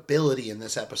accountability in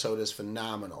this episode is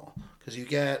phenomenal. Because you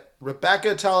get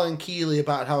Rebecca telling Keely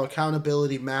about how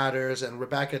accountability matters, and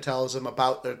Rebecca tells her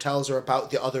about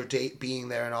the other date being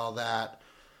there and all that.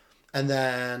 And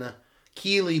then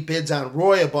Keely bids on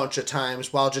Roy a bunch of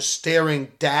times while just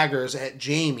staring daggers at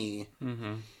Jamie.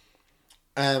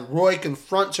 And Roy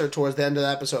confronts her towards the end of the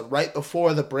episode, right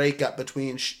before the breakup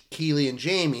between Keely and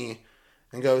Jamie,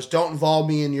 and goes, "Don't involve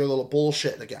me in your little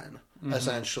bullshit again,"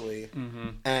 essentially.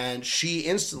 And she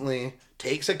instantly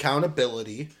takes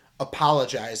accountability,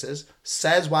 apologizes,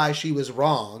 says why she was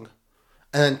wrong,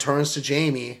 and then turns to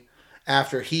Jamie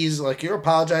after he's like, "You're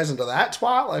apologizing to that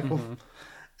twat?" Like,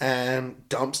 and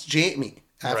dumps Jamie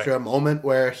after a moment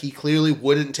where he clearly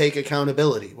wouldn't take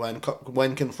accountability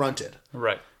when confronted.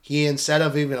 Right. He, instead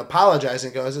of even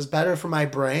apologizing, goes, "It's better for my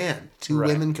brand. Two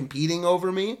women competing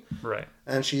over me." Right.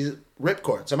 And she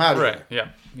ripcords. I'm out of here. Yeah.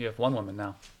 You have one woman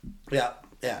now. Yeah.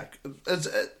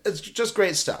 It's just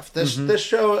great stuff. This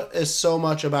show is so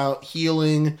much about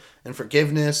healing and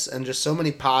forgiveness and just so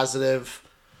many positive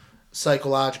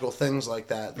psychological things like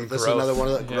that. This is another one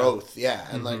of the growth. Yeah.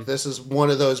 And like this is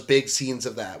one of those big scenes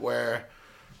of that where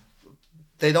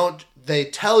they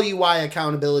tell you why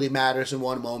accountability matters in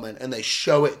one moment and they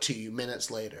show it to you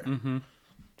minutes later.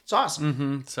 It's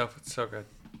awesome. So good.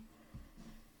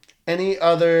 Any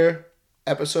other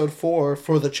episode 4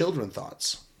 for the children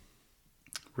thoughts?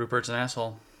 Rupert's an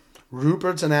asshole.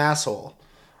 Rupert's an asshole.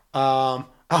 Are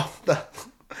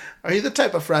you the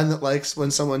type of friend that likes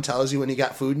when someone tells you when you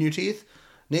got food in your teeth?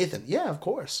 Nathan, yeah, of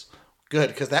course. Good,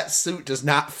 because that suit does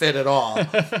not fit at all.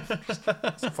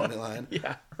 It's a funny line.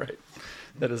 Yeah, right.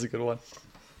 That is a good one.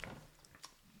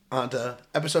 On to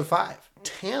episode 5,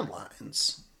 tan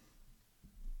lines.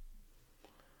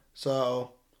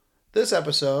 So, this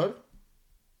episode,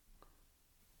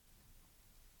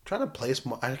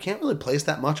 I can't really place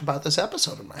that much about this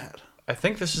episode in my head. I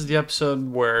think this is the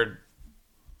episode where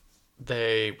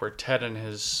Ted and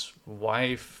his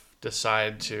wife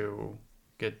decide to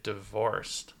get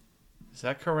divorced. Is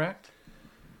that correct?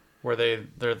 Where they're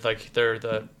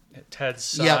the Ted's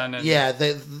son.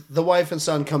 The wife and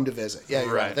son come to visit. Yeah,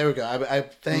 you're right. Right. There we go. I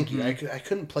thank you. I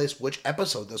couldn't place which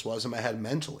episode this was in my head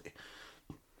mentally.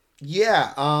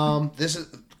 Yeah, this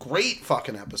is a great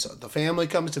fucking episode. The family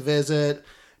comes to visit.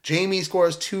 Jamie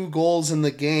scores 2 goals in the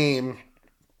game.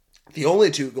 The only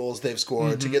 2 goals they've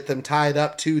scored to get them tied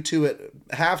up 2-2 at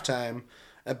halftime.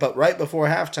 But right before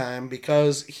halftime,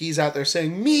 because he's out there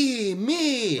saying,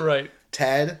 me, Right.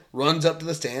 Ted runs up to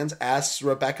the stands, asks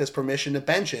Rebecca's permission to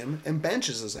bench him, and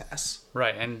benches his ass.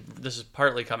 Right, and this is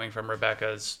partly coming from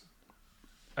Rebecca's.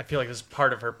 I feel like this is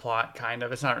part of her plot, kind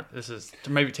of. It's not. This is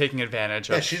maybe taking advantage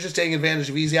of. Yeah, she's just taking advantage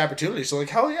of easy opportunities. So like,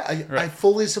 hell yeah, I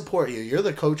fully support you. You're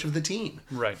the coach of the team.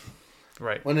 Right.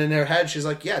 When in her head, she's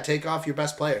like, yeah, take off your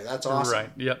best player. That's awesome. Right.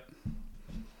 Yep.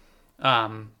 I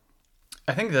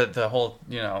think that the whole,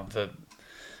 the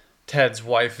Ted's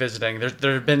wife visiting.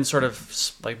 There have been sort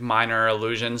of like minor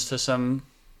allusions to some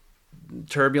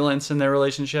turbulence in their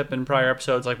relationship in prior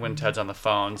episodes, like when Ted's on the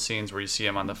phone, scenes where you see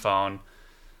him on the phone,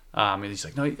 and he's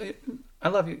like, "No, I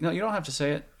love you. No, you don't have to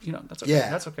say it. That's okay. Yeah.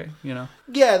 That's okay.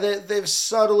 Yeah, they've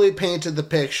subtly painted the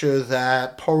picture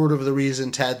that part of the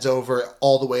reason Ted's over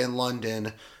all the way in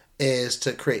London is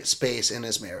to create space in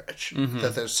his marriage.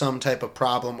 That there's some type of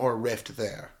problem or rift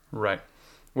there. Right.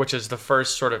 Which is the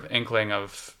first sort of inkling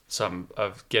of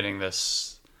getting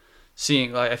this,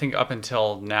 seeing, like, I think up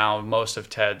until now, most of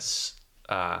Ted's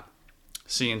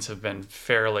scenes have been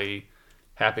fairly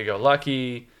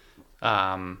happy-go-lucky.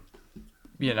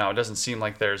 It doesn't seem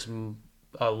like there's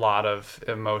a lot of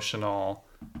emotional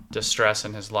distress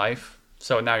in his life.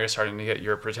 So now you're starting to get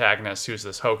your protagonist, who's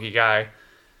this hokey guy,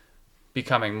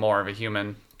 becoming more of a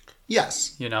human.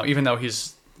 Yes. Even though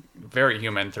he's very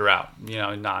human throughout,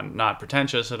 not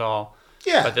pretentious at all.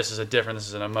 Yeah. But this is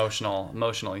an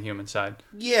emotionally human side.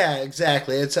 Yeah,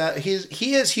 exactly. It's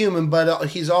he is human, but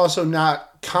he's also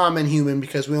not common human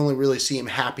because we only really see him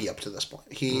happy up to this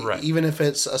point. Even if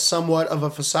it's a somewhat of a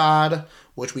facade,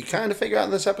 which we kind of figure out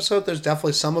in this episode, there's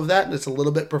definitely some of that, and it's a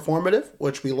little bit performative,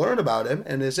 which we learn about him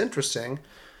and is interesting.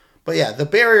 But yeah, the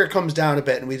barrier comes down a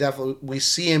bit, and we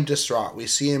see him distraught. We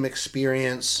see him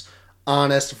experience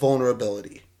honest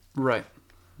vulnerability. Right.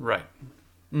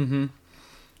 Mm-hmm.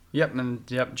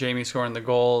 Yep, Jamie scoring the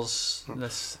goals.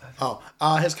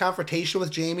 His confrontation with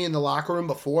Jamie in the locker room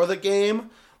before the game,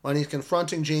 when he's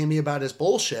confronting Jamie about his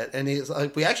bullshit, and he's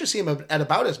like, we actually see him at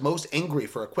about his most angry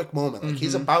for a quick moment. Like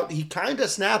he kind of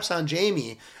snaps on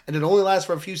Jamie, and it only lasts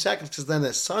for a few seconds because then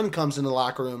his son comes in the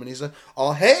locker room and he's like,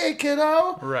 "Oh, hey,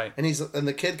 kiddo!" Right. And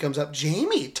the kid comes up,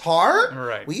 "Jamie, Tart,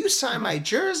 right? Will you sign my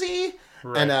jersey?"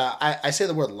 Right. And I say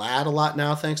the word lad a lot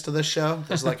now thanks to this show.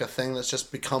 There's like a thing that's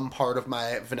just become part of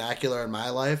my vernacular in my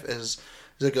life is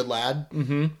a good lad.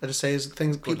 Mm-hmm. I just say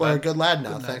things. People are a good lad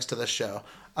now thanks to this show.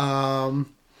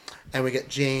 And we get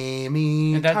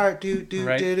Jamie Tart do do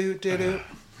right. do do do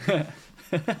do.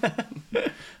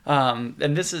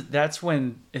 And is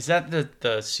that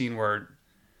the scene where,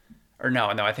 or no,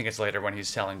 I think it's later when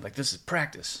he's telling, like, this is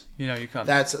practice. You come.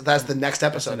 That's the next episode.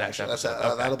 That's the next actually. episode.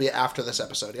 Okay. That'll be after this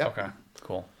episode. Yep. Okay.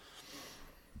 Cool.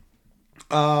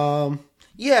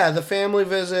 Yeah, the family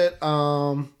visit.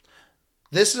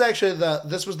 This is actually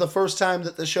this was the first time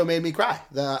that the show made me cry.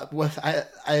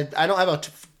 I don't have a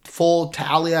full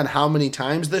tally on how many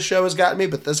times this show has gotten me,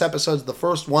 but this episode's the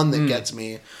first one that gets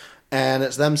me, and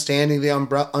it's them standing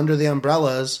under the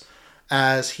umbrellas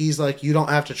as he's like, "You don't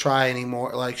have to try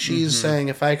anymore." Like she's saying,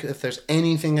 if there's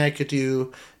anything I could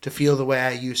do to feel the way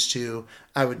I used to,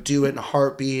 I would do it in a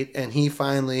heartbeat. And he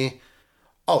finally,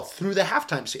 through the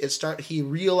halftime, he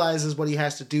realizes what he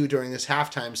has to do during this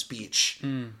halftime speech,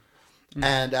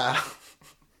 and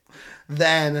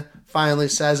then finally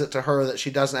says it to her that she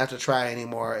doesn't have to try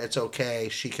anymore. It's okay.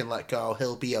 She can let go.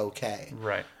 He'll be okay.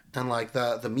 Right. And like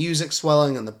the music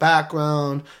swelling in the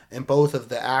background, and both of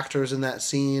the actors in that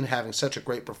scene having such a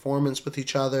great performance with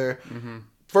each other. Mm-hmm.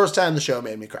 First time the show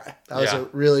made me cry. That was a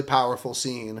really powerful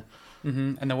scene.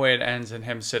 Mm-hmm. And the way it ends in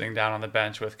him sitting down on the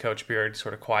bench with Coach Beard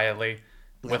sort of quietly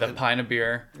with a pint of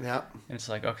beer. Yeah. And it's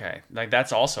like, okay, like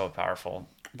that's also powerful.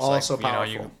 It's also like,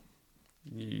 powerful.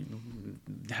 You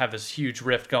have this huge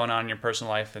rift going on in your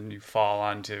personal life, and you fall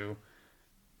onto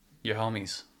your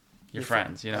homies, your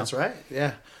friends, That's right.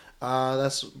 Yeah.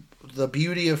 That's the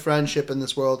beauty of friendship in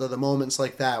this world, are the moments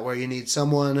like that where you need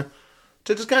someone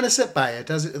to just kind of sit by it.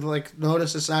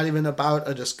 Notice it's not even about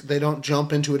they don't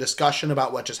jump into a discussion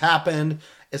about what just happened.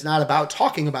 It's not about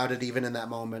talking about it even in that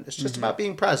moment. It's just about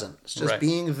being present. It's just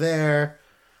being there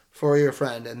for your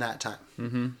friend in that time.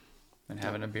 Mm-hmm. And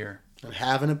having a beer.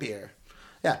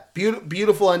 Yeah.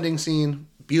 Beautiful ending scene.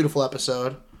 Beautiful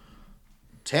episode.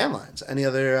 Tan lines. Any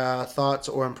other thoughts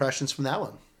or impressions from that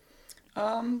one?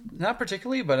 Not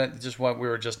particularly, but just what we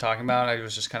were just talking about. I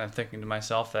was just kind of thinking to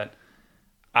myself that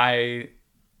I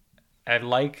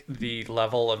like the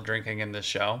level of drinking in this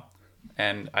show,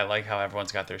 and I like how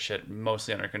everyone's got their shit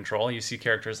mostly under control. You see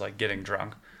characters like getting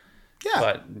drunk,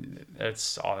 but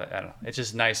it's all, I don't know. It's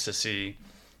just nice to see.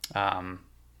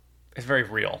 It's very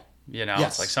real, Yes.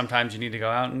 It's like sometimes you need to go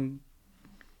out and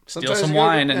steal some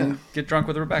wine and get drunk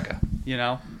with Rebecca.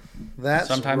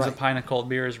 Sometimes a pint of cold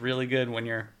beer is really good when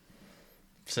you're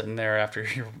sitting there after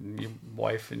your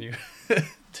wife and you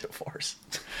divorce.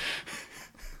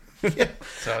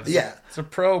 So it's a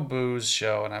pro booze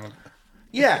show, and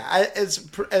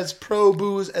it's pro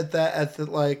booze at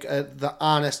the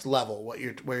honest level. What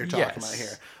you're talking about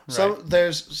here.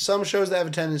 There's some shows that have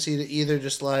a tendency to either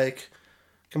just like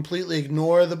completely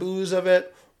ignore the booze of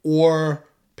it, or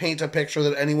paint a picture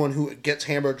that anyone who gets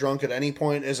hammered drunk at any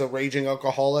point is a raging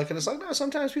alcoholic. And it's like, no,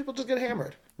 sometimes people just get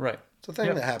hammered. Right. It's a thing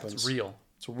Yep. that happens. It's real.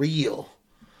 It's real.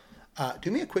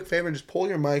 Do me a quick favor and just pull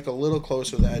your mic a little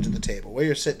closer to the edge of the table. Where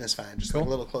you're sitting is fine. Just like a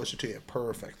little closer to you.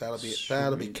 Perfect.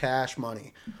 That'll be cash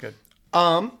money. Good.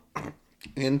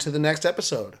 Into the next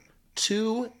episode.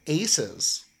 2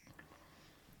 aces.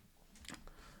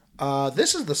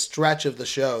 This is the stretch of the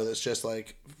show that's just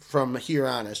like, from here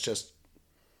on, it's just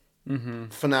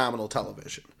phenomenal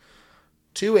television.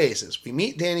 2 aces. We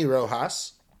meet Danny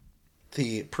Rojas,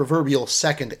 the proverbial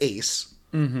second ace.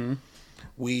 Mm-hmm.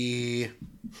 We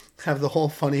have the whole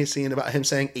funny scene about him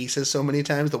saying aces so many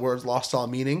times, the word's lost all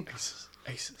meaning.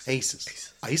 Aces.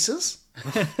 ISIS?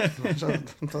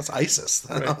 That's ISIS.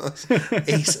 Right.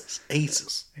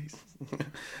 Aces.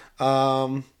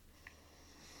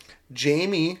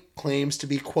 Jamie claims to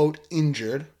be, quote,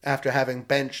 injured after having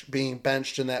being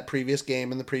benched in that previous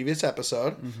game in the previous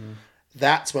episode. Mm-hmm.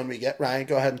 That's when we get Ryan.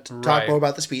 Go ahead and talk more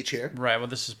about the speech here. Right. Well,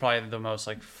 this is probably the most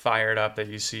like fired up that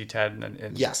you see Ted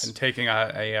and taking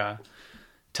a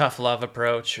tough love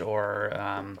approach or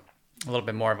a little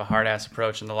bit more of a hard ass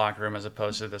approach in the locker room as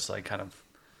opposed to this like kind of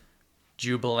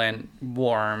jubilant,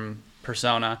 warm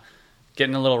persona.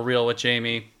 Getting a little real with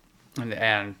Jamie,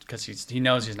 and because he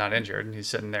knows he's not injured and he's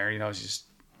sitting there, he knows he's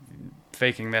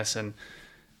faking this, and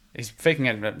he's faking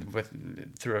it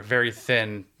through a very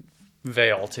thin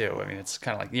veil too. I mean, it's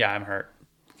kind of like, yeah, I'm hurt,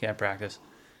 can't practice.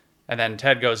 And then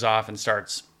Ted goes off and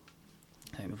starts,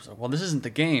 and was like, well, this isn't the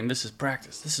game, this is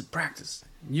practice.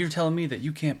 You're telling me that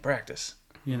you can't practice,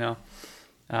 you know?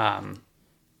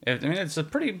 It's a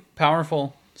pretty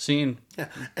powerful scene. Yeah,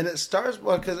 and it starts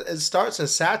because it starts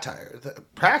as satire. The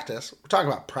practice, we're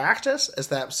talking about practice as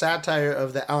that satire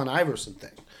of the Allen Iverson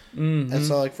thing. Mm-hmm. And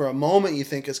so, like, for a moment, you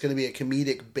think it's going to be a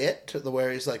comedic bit to the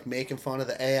where he's like making fun of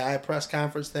the AI press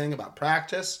conference thing about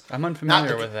practice. I'm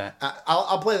unfamiliar with that.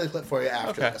 I'll play the clip for you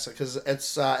after this because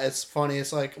it's funny.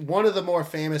 It's like one of the more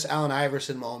famous Allen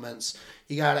Iverson moments.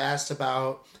 He got asked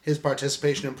about his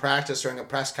participation in practice during a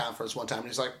press conference one time, and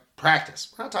he's like,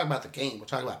 "Practice. We're not talking about the game. We're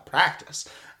talking about practice."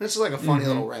 And it's just like a funny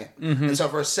little rant. Mm-hmm. And so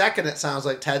for a second, it sounds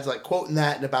like Ted's like quoting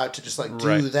that and about to just like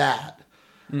do that.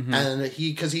 Mm-hmm. And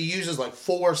because he uses like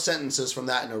 4 sentences from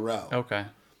that in a row. Okay.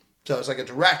 So it's like a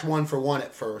direct 1-for-1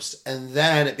 at first. And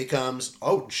then it becomes,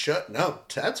 oh, shit, no,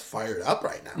 Ted's fired up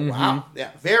right now. Mm-hmm. Wow.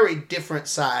 Yeah. Very different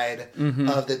side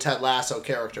of the Ted Lasso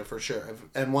character for sure.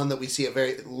 And one that we see a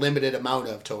very limited amount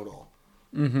of total.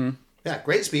 Mm-hmm. Yeah.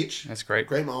 Great speech. That's great.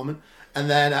 Great moment. And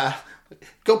then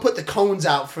go put the cones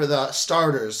out for the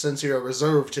starters since you're a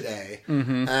reserve today.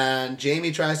 Mm-hmm. And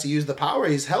Jamie tries to use the power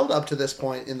he's held up to this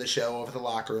point in the show over the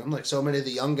locker room. Like so many of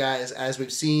the young guys, as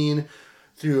we've seen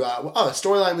through a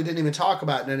storyline we didn't even talk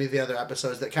about in any of the other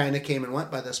episodes that kind of came and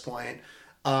went by this point.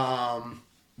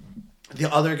 The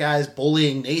other guys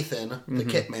bullying Nathan, the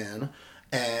Kit Man,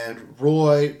 and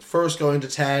Roy first going to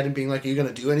Ted and being like, are you going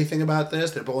to do anything about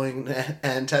this? They're bullying,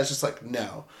 and Ted's just like,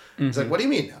 no. He's like, what do you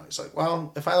mean no? He's like,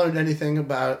 well, if I learned anything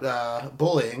about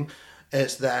bullying,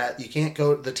 it's that you can't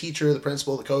go, the teacher, the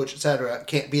principal, the coach, etc.,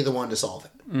 can't be the one to solve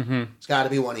it. Mm-hmm. It's got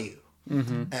to be one of you.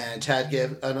 Mm-hmm. And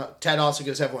Ted also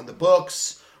gives everyone the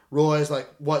books. Roy's like,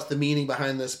 what's the meaning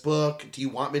behind this book? Do you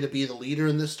want me to be the leader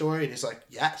in this story? And he's like,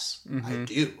 yes, I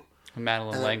do.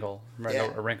 Madeline Langle,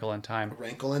 A Wrinkle in Time. A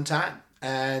Wrinkle in Time.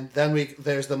 And then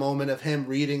there's the moment of him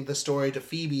reading the story to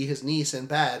Phoebe, his niece, in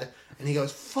bed, and he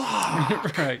goes,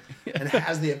 fuck! Right. And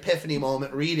has the epiphany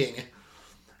moment reading,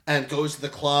 and goes to the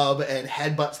club and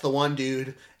headbutts the one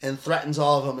dude and threatens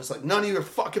all of them. It's like, none of you are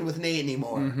fucking with Nate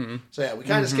anymore. Mm-hmm. So yeah, we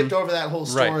kind of skipped over that whole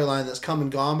storyline that's come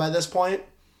and gone by this point,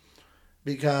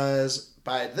 because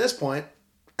by this point,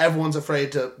 everyone's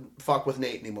afraid to fuck with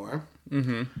Nate anymore.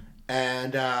 Mm-hmm.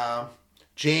 And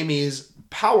Jamie's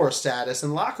power status in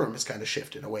the locker room has kind of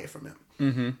shifted away from him.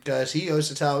 Because he goes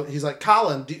to he's like,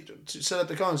 Colin, set up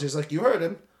the cones. He's like, you heard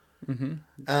him. Mm-hmm.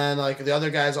 And like the other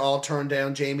guys all turn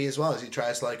down Jamie as well as he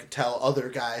tries to like tell other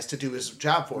guys to do his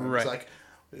job for him. Right. It's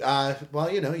like,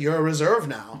 well, you know, you're a reserve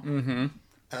now. Mm-hmm.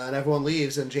 And everyone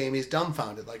leaves and Jamie's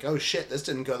dumbfounded. Like, oh shit, this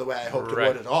didn't go the way I hoped it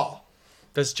would at all.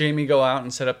 Does Jamie go out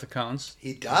and set up the cones?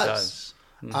 He does.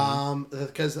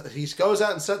 Because he goes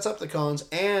out and sets up the cones,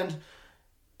 and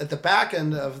at the back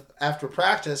end of after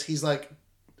practice, he's like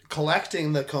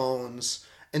collecting the cones,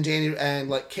 and Danny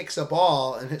like kicks a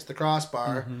ball and hits the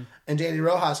crossbar, and Danny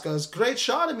Rojas goes, "Great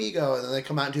shot, amigo!" And then they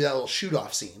come out and do that little shoot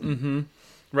off scene. Mm-hmm.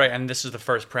 Right, and this is the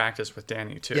first practice with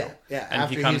Danny too. Yeah. And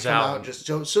after he comes out just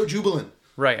so jubilant.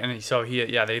 Right, and so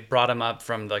they brought him up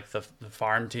from like the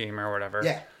farm team or whatever.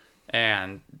 Yeah.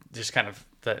 And just kind of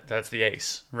that's the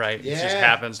ace, right? Yeah. It just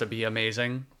happens to be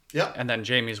amazing. Yep. And then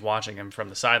Jamie's watching him from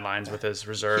the sidelines with his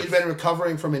reserve. He'd been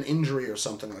recovering from an injury or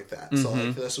something like that. So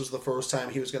like this was the first time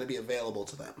he was going to be available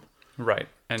to them. Right.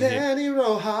 And Danny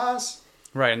Rojas.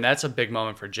 right, and that's a big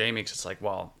moment for Jamie because it's like,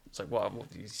 well,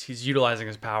 he's utilizing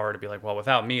his power to be like, well,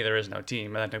 without me, there is no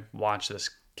team. And then to watch this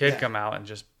kid come out and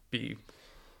just be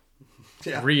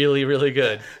really, really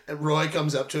good. And Roy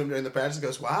comes up to him during the practice and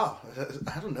goes, wow,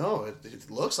 I don't know. It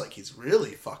looks like he's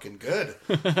really fucking good.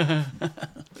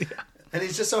 And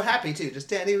he's just so happy, too. Just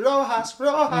Danny Rojas,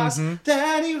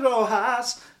 Danny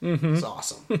Rojas. It's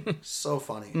awesome. So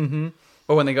funny.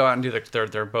 But when they go out and do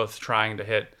they're both trying to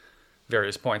hit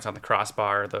various points on the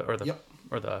crossbar or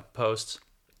the posts.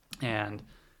 And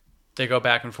they go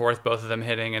back and forth, both of them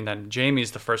hitting, and then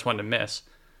Jamie's the first one to miss.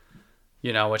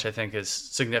 You know, which I think is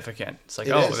significant. It's like,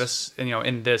 this, you know,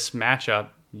 in this matchup,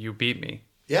 you beat me.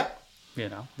 Yep. You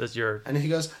know, that's your. And he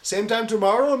goes, same time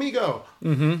tomorrow, amigo.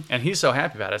 And he's so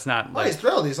happy about it. It's not like. He's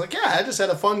thrilled. He's like, yeah, I just had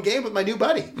a fun game with my new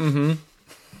buddy.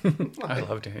 I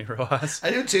love Danny Rojas.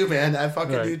 I do too, man. I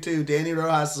fucking do too. Danny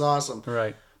Rojas is awesome.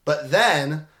 Right. But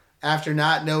then, after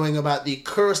not knowing about the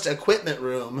cursed equipment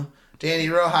room, Danny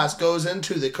Rojas goes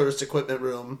into the cursed equipment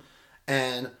room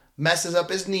and messes up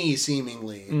his knee,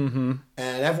 seemingly. And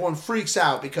everyone freaks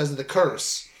out because of the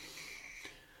curse.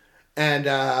 And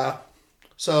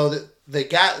so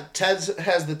Ted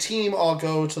has the team all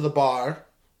go to the bar,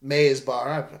 May's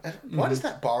bar. What is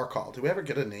that bar called? Do we ever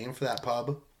get a name for that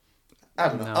pub? I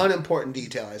don't know. Unimportant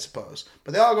detail, I suppose.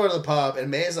 But they all go to the pub,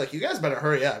 and May's like, you guys better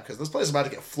hurry up, because this place is about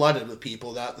to get flooded with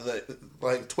people.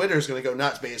 Like, Twitter's going to go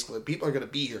nuts, basically. People are going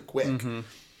to be here quick.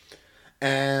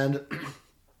 And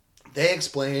they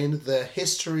explained the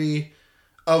history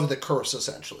of the curse,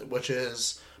 essentially, which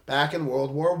is back in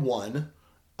World War I,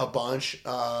 a bunch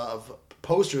of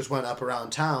posters went up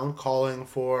around town calling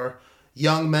for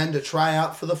young men to try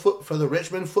out for the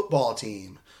Richmond football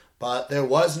team. But there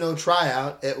was no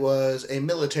tryout. It was a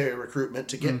military recruitment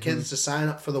to get kids to sign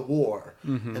up for the war.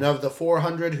 And of the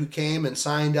 400 who came and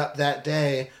signed up that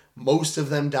day, most of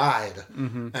them died.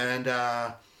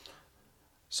 And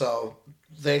so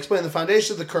they explain the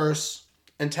foundation of the curse,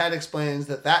 and Ted explains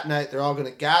that night they're all going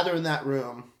to gather in that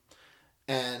room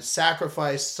and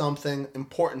sacrifice something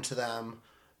important to them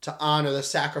to honor the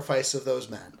sacrifice of those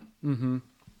men.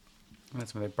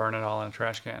 That's when they burn it all in a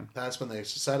trash can. That's when they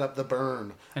set up the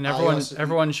burn. And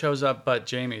everyone shows up but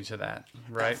Jamie to that,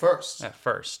 right? At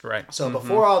first, right. So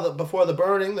before the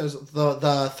burning, there's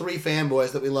the three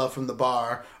fanboys that we love from the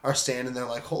bar are standing there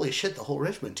like, holy shit, the whole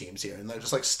Richmond team's here. And they're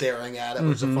just like staring at it,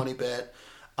 which is a funny bit.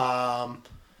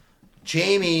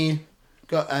 Jamie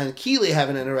and Keeley have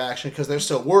an interaction because they're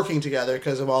still working together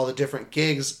because of all the different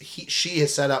gigs she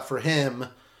has set up for him.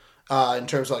 In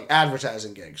terms of like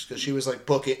advertising gigs, because she was like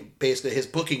basically his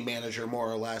booking manager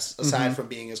more or less, aside from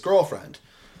being his girlfriend.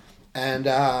 And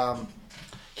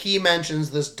he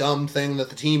mentions this dumb thing that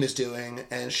the team is doing,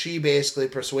 and she basically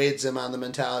persuades him on the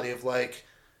mentality of like,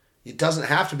 it doesn't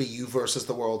have to be you versus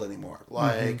the world anymore.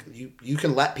 Like you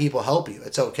can let people help you.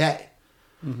 It's okay.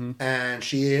 And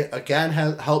she again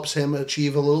helps him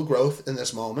achieve a little growth in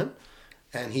this moment,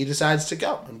 and he decides to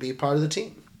go and be part of the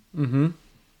team.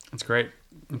 That's great.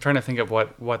 I'm trying to think of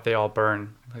what they all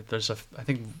burn. Like I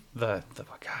think I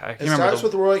can't remember. Starts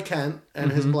with Roy Kent and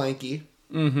his blankie.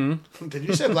 Did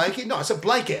you say blankie? No, I said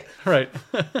blanket. Right.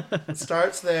 It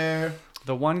starts there.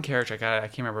 The one character I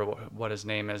can't remember what his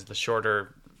name is. The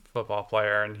shorter football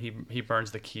player, and he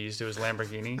burns the keys to his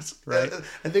Lamborghini. Right.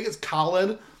 I think it's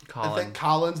Colin. I think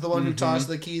Colin's the one who tossed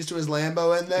the keys to his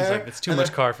Lambo in there. He's like, it's too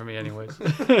much car for me anyways.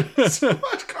 It's too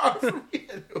much car for me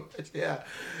anyways.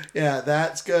 Yeah,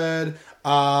 that's good.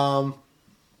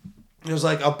 There's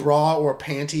like a bra or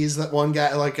panties that one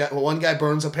guy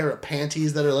burns a pair of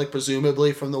panties that are like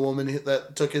presumably from the woman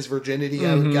that took his virginity,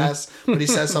 I would guess, but he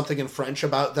says something in French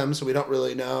about them, so we don't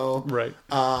really know. Right.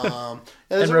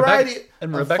 There's a variety.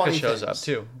 Rebecca shows up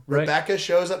too. Right? Rebecca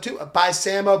shows up too by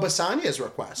Sam Obasanya's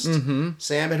request.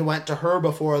 Sam had went to her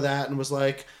before that and was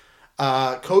like,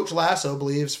 Coach Lasso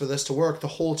believes for this to work, the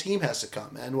whole team has to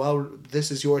come. And, well,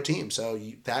 this is your team, so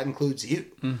that includes you.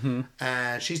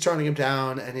 And she's turning him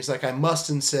down, and he's like, I must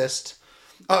insist.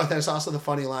 Oh, there's also the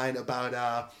funny line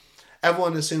about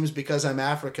everyone assumes because I'm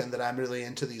African that I'm really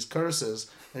into these curses.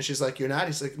 And she's like, you're not?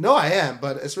 He's like, no, I am,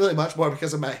 but it's really much more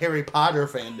because of my Harry Potter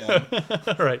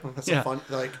fandom. Right. That's a fun,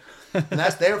 and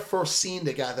that's their first scene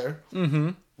together,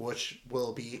 which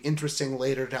will be interesting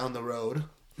later down the road.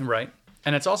 Right.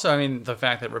 And it's also, I mean, the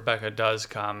fact that Rebecca does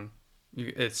come,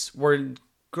 we're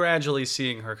gradually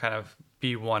seeing her kind of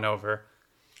be won over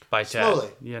by Ted. Slowly.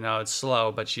 You know, it's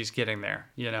slow, but she's getting there,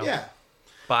 you know. Yeah.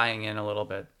 Buying in a little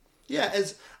bit. Yeah,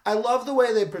 I love the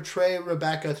way they portray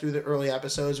Rebecca through the early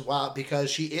episodes, because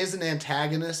she is an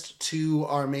antagonist to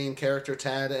our main character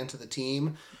Ted and to the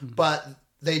team, but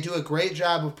they do a great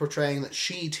job of portraying that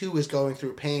she too is going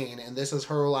through pain, and this is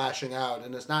her lashing out,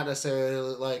 and it's not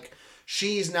necessarily like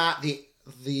she's not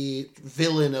the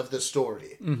villain of the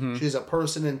story. She's a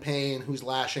person in pain who's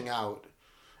lashing out,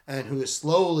 and who is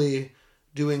slowly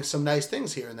doing some nice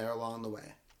things here and there along the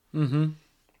way.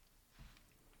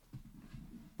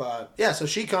 But yeah, so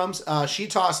she comes. She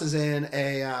tosses in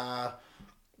a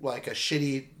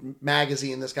shitty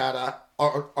magazine that's got a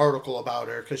article about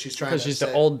her because she's trying to. Because she's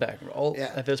the old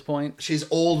at this point. She's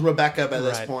old Rebecca by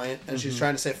this point, and she's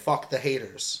trying to say "fuck the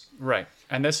haters." Right,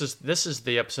 and this is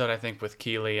the episode I think with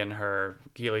Keely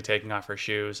taking off her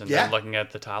shoes and then looking at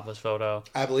the topless photo.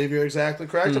 I believe you're exactly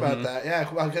correct about that. Yeah,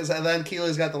 because then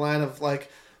Keely's got the line of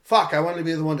like, "Fuck, I wanted to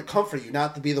be the one to comfort you,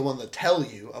 not to be the one to tell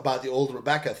you about the old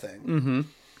Rebecca thing."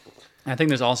 I think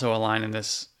there's also a line in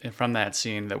this from that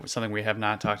scene that was something we have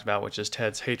not talked about, which is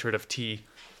Ted's hatred of tea,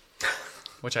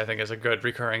 which I think is a good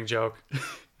recurring joke.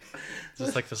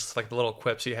 Just like this, like the little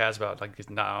quips he has about like,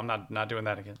 no, I'm not doing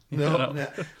that again. No.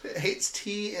 Hates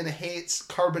tea and hates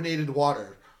carbonated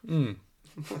water. Like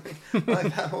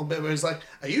that whole bit where it's like,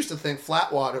 I used to think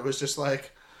flat water was just like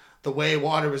the way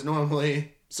water was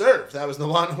normally served. That was the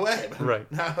one way. But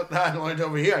right. Now I learned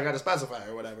over here, I got to specify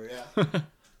or whatever. Yeah.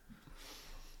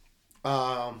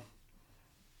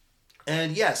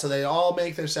 And yeah, so they all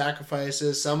make their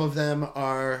sacrifices. Some of them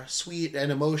are sweet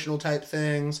and emotional type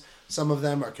things. Some of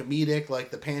them are comedic, like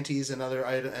the panties and other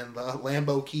items, and the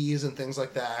Lambo keys and things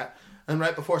like that. And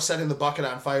right before setting the bucket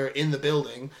on fire in the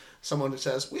building, someone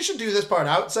says, "We should do this part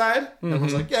outside."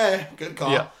 Everyone's like, "Yeah, good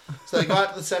call." Yeah. So they go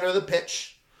out to the center of the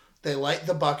pitch. They light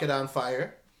the bucket on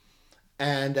fire,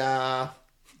 and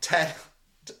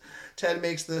Ted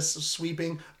makes this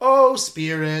sweeping, "Oh,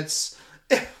 spirits,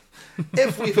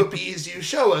 if we've appeased you,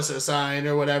 show us a sign,"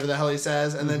 or whatever the hell he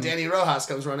says. And then Danny Rojas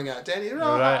comes running out. Danny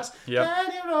Rojas. Right. Yep.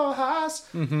 Danny Rojas.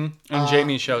 And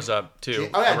Jamie shows up, too.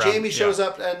 Jamie shows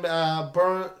up, and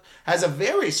Burn has a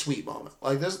very sweet moment.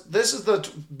 Like, this is the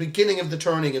beginning of the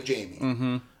turning of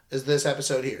Jamie, is this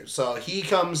episode here. So he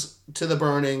comes to the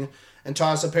burning and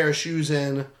tosses a pair of shoes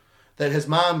in that his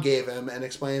mom gave him, and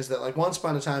explains that, like, once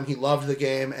upon a time he loved the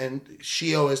game, and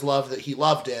she always loved that he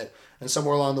loved it, and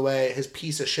somewhere along the way his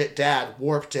piece of shit dad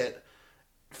warped it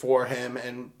for him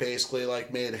and basically,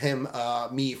 like, made him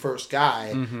me first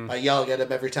guy by yelling at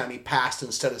him every time he passed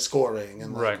instead of scoring,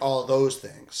 and like all of those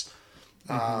things.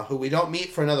 Who we don't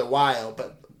meet for another while,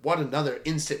 but what another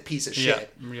instant piece of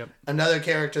shit. Yep. Another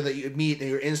character that you meet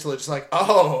and you're instantly just like,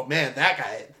 oh man,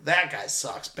 that guy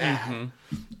sucks bad.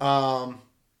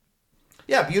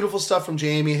 Yeah, beautiful stuff from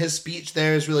Jamie. His speech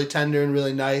there is really tender and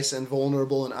really nice and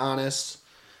vulnerable and honest,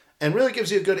 and really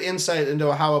gives you a good insight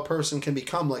into how a person can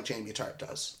become like Jamie Tart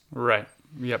does. Right.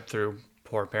 Yep, through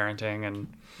poor parenting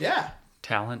and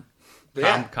talent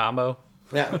combo.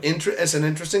 Yeah, it's an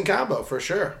interesting combo for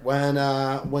sure. When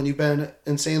you've been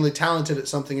insanely talented at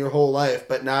something your whole life,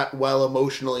 but not well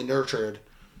emotionally nurtured,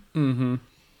 things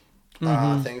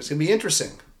can be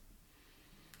interesting.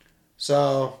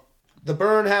 So the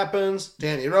burn happens.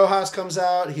 Danny Rojas comes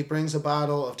out. He brings a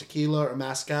bottle of tequila or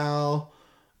mezcal.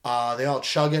 They all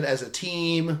chug it as a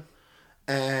team,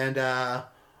 and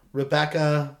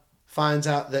Rebecca finds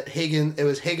out that it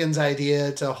was Higgins'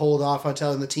 idea to hold off on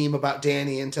telling the team about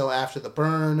Danny until after the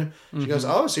burn. She goes,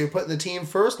 "Oh, so you're putting the team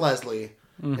first, Leslie?"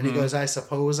 And he goes, "I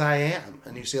suppose I am."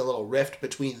 And you see a little rift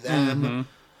between them.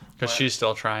 Because she's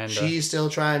still trying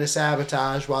to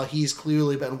sabotage while he's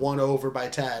clearly been won over by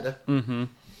Ted. And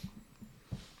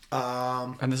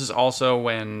this is also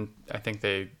when I think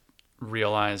they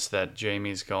realize that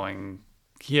Jamie's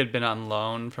he had been on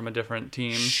loan from a different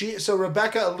team. So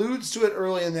Rebecca alludes to it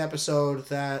early in the episode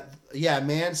that,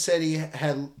 Man City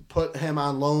had put him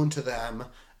on loan to them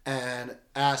and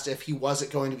asked if he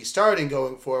wasn't going to be starting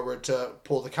going forward to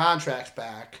pull the contracts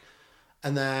back.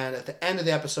 And then at the end of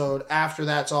the episode, after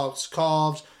that's all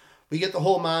solved, we get the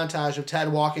whole montage of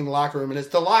Ted walking the locker room, and it's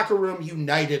the locker room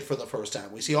united for the first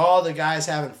time. We see all the guys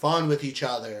having fun with each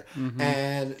other,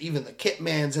 and even the kit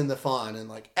man's in the fun, and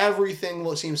like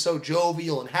everything seems so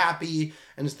jovial and happy,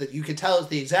 and it's that you can tell it's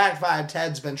the exact vibe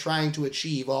Ted's been trying to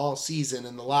achieve all season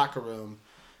in the locker room.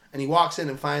 And he walks in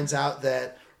and finds out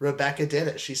that Rebecca did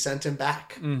it. She sent him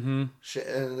back.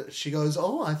 She goes,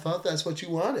 "Oh, I thought that's what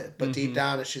you wanted." But deep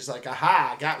down, she's like,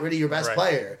 "Aha, got rid of your best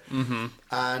player."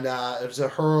 And it was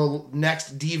her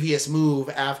next devious move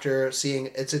after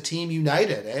seeing it's a team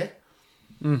united, eh?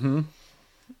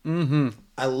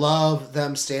 I love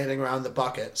them standing around the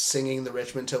bucket singing the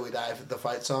Richmond Till We Die the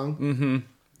fight song.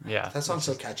 Yeah. That song's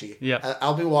so catchy. Yeah.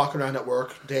 I'll be walking around at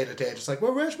work day to day, just like,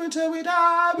 we're Richmond till we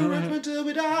die, we're Richmond till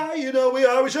we die, you know we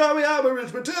are, we're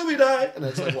Richmond till we die. And I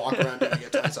just like walk around doing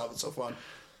it to myself. It's so fun.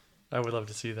 I would love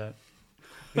to see that.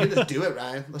 We can just do it,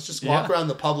 Ryan. Let's just walk around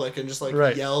the public and just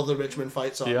like yell the Richmond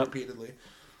fight song repeatedly.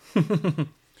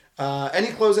 Any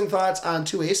closing thoughts on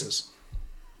Two Aces?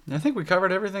 I think we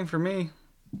covered everything for me.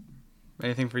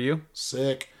 Anything for you?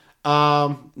 Sick.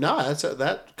 No,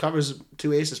 that covers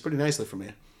Two Aces pretty nicely for me.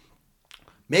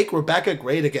 Make Rebecca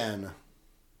great again.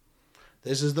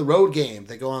 This is the road game.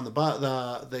 They go on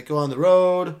the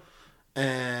road,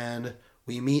 and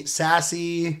we meet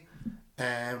Sassy,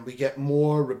 and we get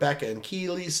more Rebecca and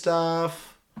Keely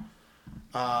stuff.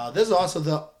 This is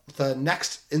also the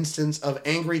next instance of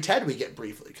angry Ted we get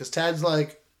briefly, because Ted's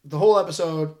like, the whole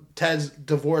episode, Ted's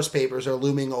divorce papers are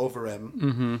looming over him.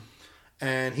 Mm-hmm.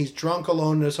 And he's drunk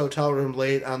alone in his hotel room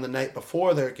late on the night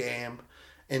before their game,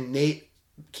 and Nate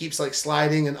keeps like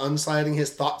sliding and unsliding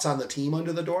his thoughts on the team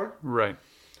under the door. Right.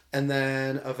 And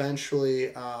then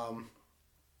eventually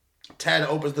Ted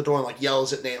opens the door and like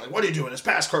yells at Nate, like, what are you doing? It's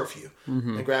past curfew.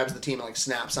 Mm-hmm. And grabs the team and like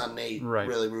snaps on Nate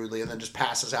really rudely, and then just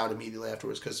passes out immediately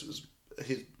afterwards because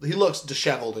he looks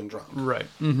disheveled and drunk. Right.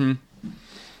 Mm-hmm.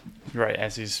 Right,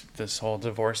 as this whole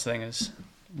divorce thing is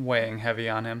weighing heavy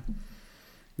on him.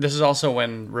 This is also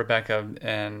when Rebecca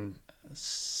and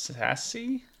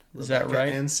Sassy, is that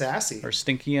right? And Sassy. Or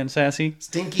Stinky and Sassy?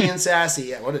 Stinky and Sassy,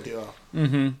 yeah, what a duo.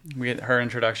 Mm-hmm. We get her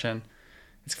introduction.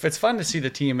 It's fun to see the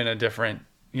team in a different,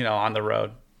 on the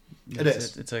road.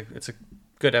 It's a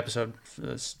good episode for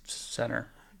this center.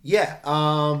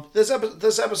 Yeah, this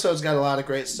episode's got a lot of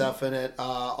great stuff in it.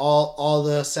 All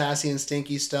the Sassy and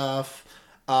Stinky stuff.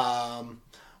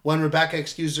 When Rebecca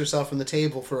excused herself from the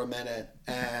table for a minute,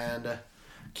 and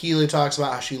Keely talks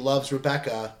about how she loves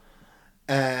Rebecca,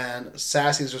 and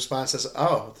Sassy's response is,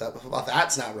 "Oh,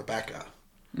 that's not Rebecca."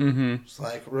 Mm-hmm. It's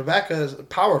like, Rebecca's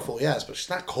powerful, yes, but she's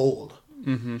not cold.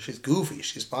 Mm-hmm. She's goofy.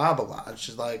 She's blah blah blah.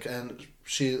 She's like, and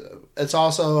it's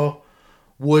also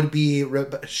would be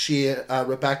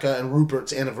Rebecca and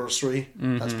Rupert's anniversary.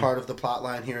 Mm-hmm. That's part of the plot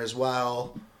line here as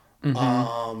well.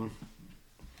 Mm-hmm.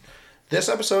 This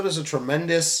episode is a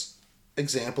tremendous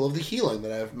example of the healing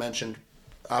that I've mentioned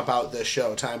about this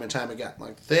show time and time again.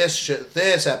 Like,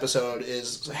 this episode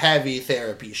is heavy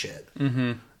therapy shit.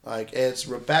 Mm-hmm. Like, it's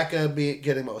Rebecca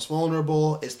getting most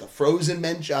vulnerable. It's the Frozen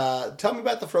tell me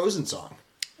about the Frozen song.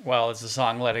 Well, it's the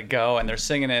song "Let It Go," and they're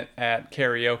singing it at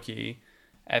karaoke.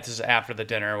 This is after the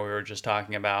dinner we were just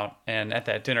talking about, and at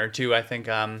that dinner too, I think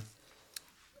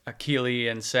Keely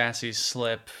and Sassy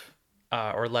slip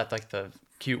or let like the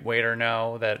cute waiter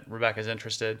know that Rebecca's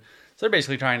interested. So they're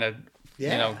basically trying to,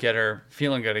 get her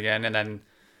feeling good again. And then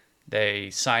they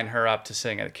sign her up to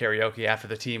sing at karaoke after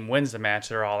the team wins the match.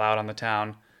 They're all out on the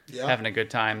town, having a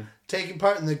good time. Taking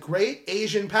part in the great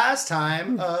Asian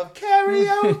pastime of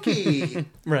karaoke.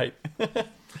 Right.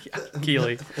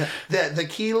 Keely. The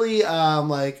Keely,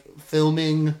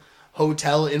 filming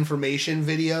hotel information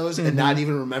videos and not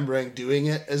even remembering doing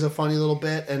it is a funny little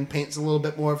bit, and paints a little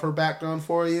bit more of her background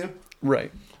for you.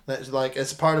 Right. That's like,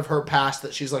 it's part of her past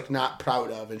that she's like not proud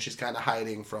of and she's kind of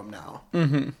hiding from now.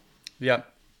 Mm-hmm.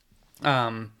 Yep.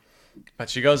 But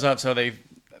she goes up, so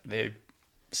they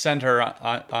send her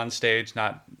on stage.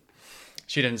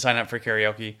 She didn't sign up for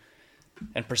karaoke,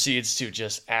 and proceeds to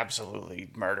just absolutely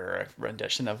murder a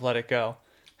rendition of "Let It Go."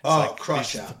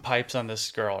 Crush The pipes on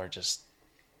this girl are just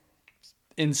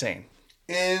insane.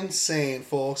 Insane,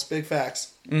 folks. Big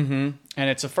facts. Mm-hmm. And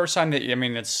it's the first time that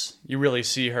you really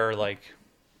see her, like,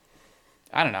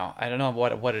 I don't know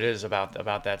what it is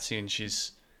about that scene.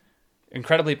 She's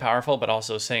incredibly powerful, but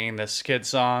also singing this kid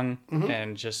song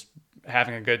and just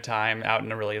having a good time out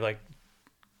in a really like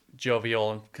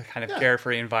jovial and kind of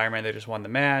carefree environment. They just won the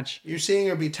match. You're seeing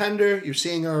her be tender. You're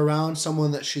seeing her around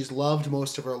someone that she's loved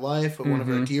most of her life, or one of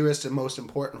her dearest and most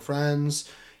important friends.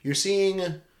 You're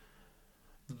seeing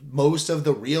most of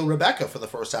the real Rebecca for the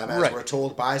first time, as we're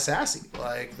told by Sassy.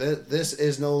 Like, this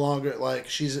is no longer like,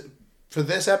 for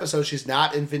this episode, she's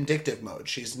not in vindictive mode.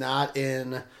 She's not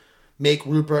in make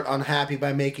Rupert unhappy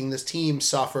by making this team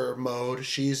suffer mode.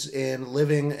 She's in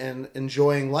living and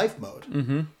enjoying life mode.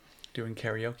 Mm-hmm. Doing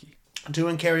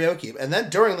karaoke. And then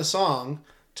during the song,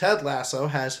 Ted Lasso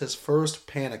has his first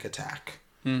panic attack.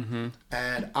 Mm-hmm.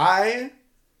 And I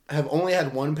have only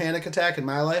had one panic attack in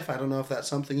my life. I don't know if that's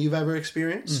something you've ever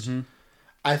experienced. Mm-hmm.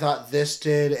 I thought this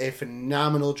did a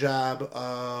phenomenal job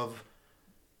of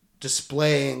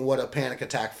displaying what a panic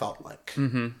attack felt like.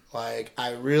 Mm-hmm. Like,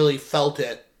 I really felt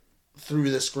it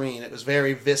through the screen. It was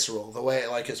very visceral. The way,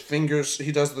 like, his fingers,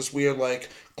 he does this weird, like,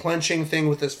 clenching thing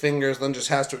with his fingers, then just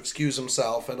has to excuse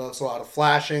himself, and it's a lot of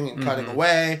flashing and cutting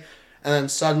away, and then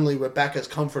suddenly Rebecca's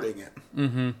comforting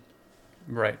him.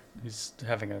 Right. He's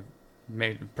having a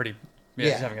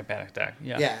he's having a panic attack.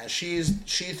 Yeah. Yeah, she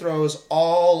throws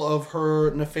all of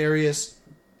her nefarious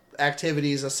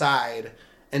activities aside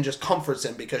and just comforts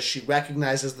him because she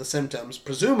recognizes the symptoms,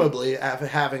 presumably after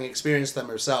having experienced them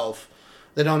herself.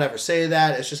 They don't ever say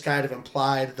that. It's just kind of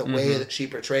implied the way that she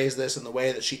portrays this and the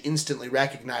way that she instantly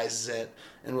recognizes it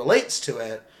and relates to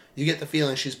it. You get the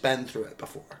feeling she's been through it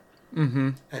before.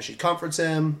 And she comforts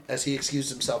him as he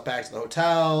excuses himself back to the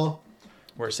hotel.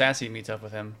 Where Sassy meets up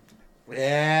with him.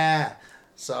 Yeah.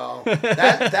 So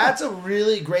that's a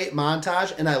really great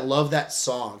montage, and I love that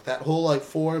song. That whole like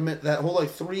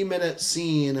 3-minute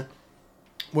scene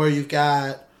where you've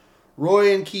got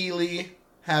Roy and Keely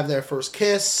have their first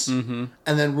kiss, and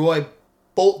then Roy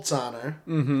bolts on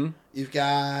her. You've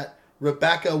got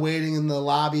Rebecca waiting in the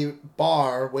lobby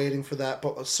bar, waiting for that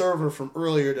server from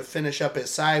earlier to finish up his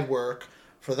side work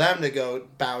for them to go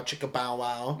bow chicka bow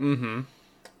wow.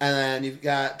 And then you've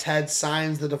got Ted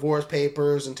signs the divorce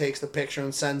papers and takes the picture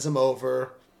and sends them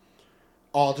over.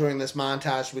 All during this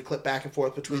montage, we clip back and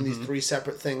forth between these 3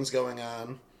 separate things going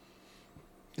on.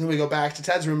 Then we go back to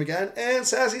Ted's room again, and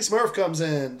Sassy Smurf comes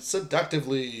in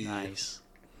seductively. Nice.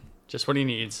 Just what he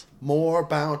needs. More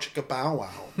bow chicka bow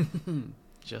wow.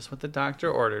 Just what the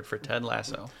doctor ordered for Ted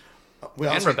Lasso.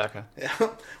 And Rebecca.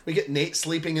 We get Nate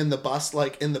sleeping in the bus,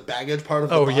 like in the baggage part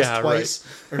of the bus twice.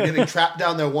 Right. Or getting trapped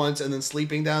down there once and then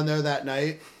sleeping down there that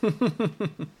night.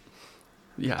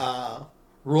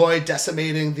 Roy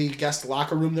decimating the guest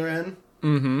locker room they're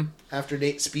in. After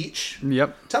Nate's speech.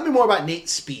 Yep. Tell me more about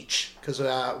Nate's speech. Because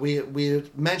we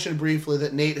mentioned briefly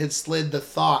that Nate had slid the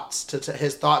thoughts,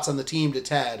 his thoughts on the team to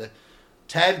Ted.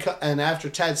 And after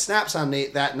Ted snaps on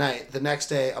Nate that night, the next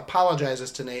day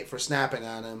apologizes to Nate for snapping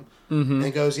on him,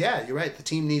 and goes, "Yeah, you're right. The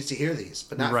team needs to hear these,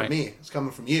 but not from me. It's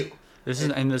coming from you."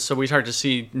 So we start to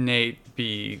see Nate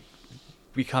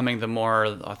becoming the more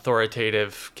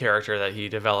authoritative character that he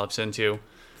develops into.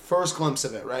 First glimpse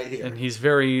of it right here, and he's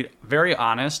very, very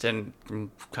honest and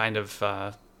kind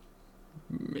of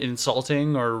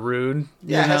insulting or rude.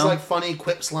 Yeah, it has like funny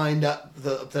quips lined up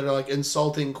that are like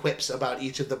insulting quips about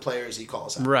each of the players he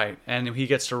calls out. Right, and he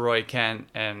gets to Roy Kent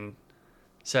and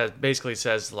basically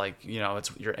says like,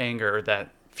 it's your anger that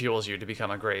fuels you to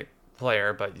become a great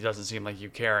player, but it doesn't seem like you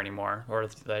care anymore or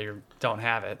that you don't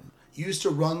have it. You used to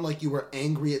run like you were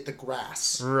angry at the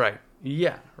grass. Right.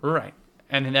 Yeah. Right.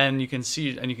 And then you can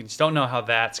see, and you just don't know how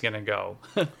that's gonna go,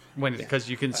 because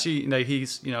you can see,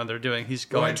 he's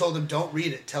going. I told him, don't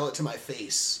read it, tell it to my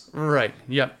face. Right.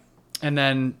 Yep. And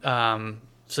then,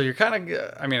 so you're kind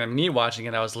of, me watching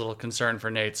it, I was a little concerned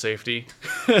for Nate's safety.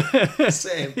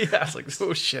 Same. Yeah, I was like,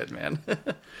 oh shit, man.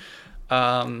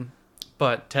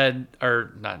 But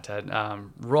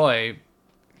Roy.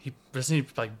 Doesn't he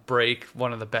like break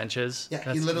one of the benches?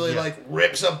 Yeah, he literally like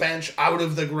rips a bench out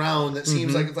of the ground that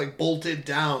seems like it's like bolted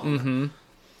down.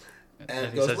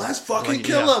 And goes, "Let's fucking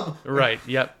kill him!" Right.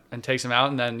 Yep. And takes him out,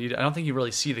 and then I don't think you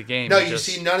really see the game. No, you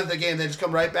see none of the game. They just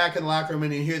come right back in the locker room,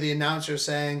 and you hear the announcer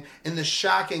saying, "In the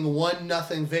shocking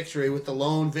 1-0 victory with the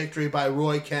lone victory by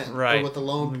Roy Kent, right? Or with the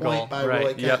lone point by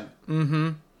Roy Kent."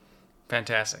 Yep.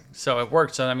 Fantastic. So it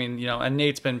worked. So and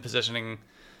Nate's been positioning.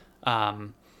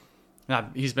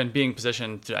 He's been being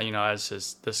positioned,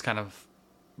 as this kind of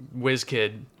whiz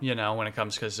kid, when it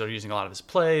comes, because they're using a lot of his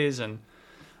plays, and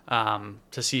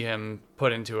to see him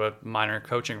put into a minor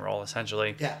coaching role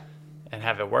essentially, and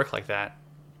have it work like that,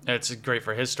 it's great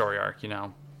for his story arc.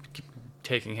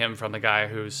 Taking him from the guy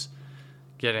who's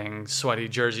getting sweaty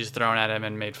jerseys thrown at him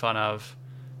and made fun of,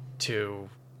 to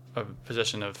a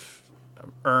position of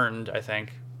earned, I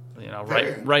think,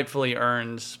 rightfully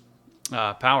earned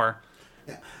power.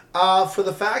 Yeah. For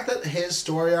the fact that his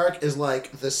story arc is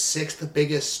like the 6th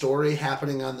biggest story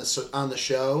happening on the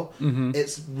show,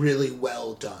 it's really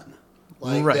well done.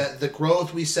 Like the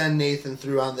growth we send Nathan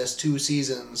through on this 2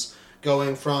 seasons,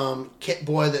 going from Kit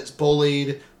Boy that's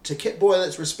bullied to Kit Boy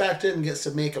that's respected and gets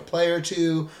to make a play or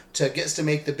two, to gets to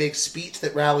make the big speech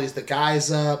that rallies the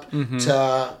guys up,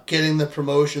 to getting the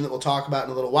promotion that we'll talk about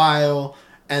in a little while,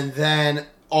 and then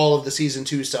all of the season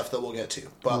 2 stuff that we'll get to.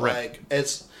 But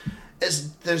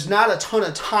there's not a ton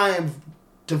of time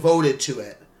devoted to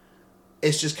it.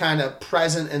 It's just kind of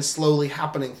present and slowly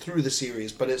happening through the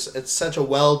series. But it's such a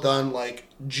well done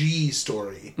G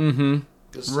story.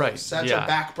 It's such a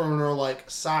back burner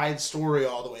side story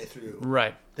all the way through.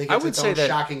 Right. They get its own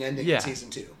shocking ending in season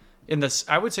 2.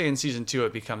 I would say in season 2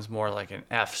 it becomes more like an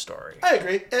F story. I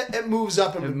agree. It moves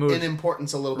up in moves-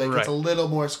 importance a little bit. It gets a Right. little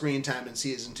more screen time in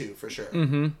season 2 for sure.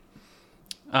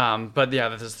 But yeah,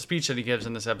 the speech that he gives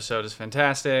in this episode is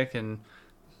fantastic, and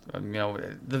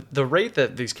the rate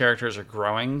that these characters are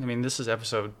growing. I mean, this is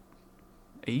episode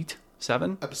 8,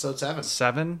 7, Episode 7.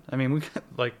 7. I mean, we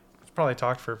probably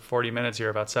talked for 40 minutes here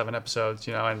about 7 episodes,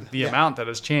 and the amount that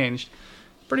has changed,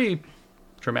 pretty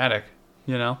dramatic,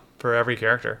 for every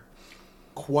character.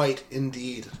 Quite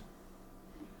indeed.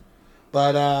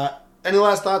 But any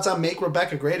last thoughts on Make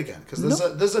Rebecca Great Again? Because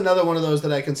this is another one of those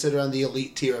that I consider on the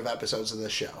elite tier of episodes of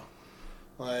this show.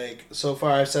 Like, so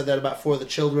far I've said that about For the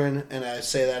Children, and I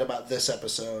say that about this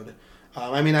episode.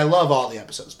 I mean, I love all the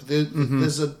episodes, but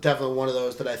this is definitely one of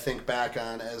those that I think back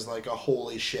on as like a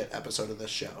holy shit episode of this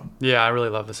show. Yeah, I really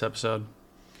love this episode.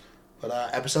 But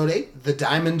episode 8, The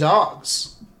Diamond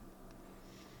Dogs.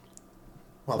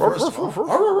 Well, first of all,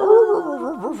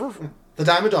 the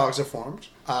Diamond Dogs are formed.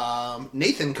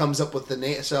 Nathan comes up with the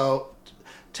name. So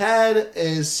Ted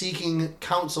is seeking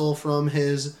counsel from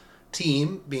his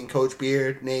team, being Coach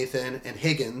Beard, Nathan, and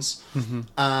Higgins,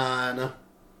 on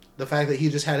the fact that he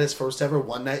just had his first ever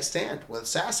one-night stand with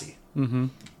Sassy.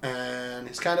 And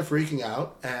he's kind of freaking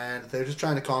out, and they're just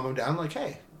trying to calm him down, like,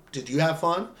 hey, did you have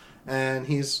fun? And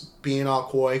he's being all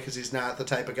coy because he's not the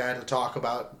type of guy to talk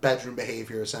about bedroom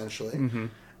behavior, essentially.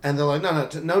 And they're like,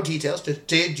 no details. Just,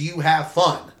 did you have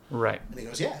fun? Right. And he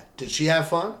goes, yeah. Did she have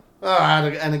fun?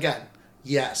 And again,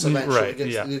 yes. Eventually Right,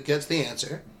 gets the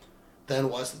answer.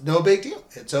 Then no big deal.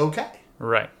 It's okay.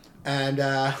 Right.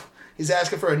 And he's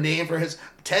asking for a name for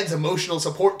Ted's emotional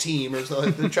support team, or so.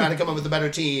 They're trying to come up with a better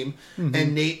team.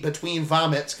 And Nate, between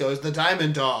vomits, goes, the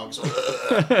Diamond Dogs. And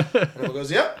everyone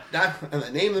goes, yep. And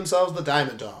they name themselves the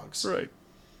Diamond Dogs. Right.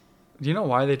 Do you know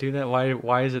why they do that?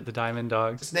 Why is it the Diamond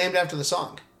Dogs? It's named after the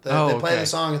song. They play the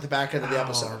song at the back end of the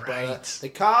episode. Right. But, they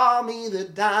call me the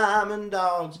Diamond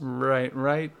Dogs. Right.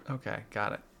 Okay,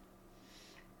 got it.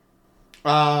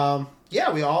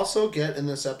 Yeah, we also get in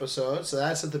this episode, so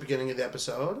that's at the beginning of the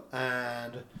episode,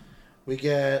 and we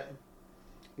get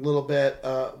a little bit,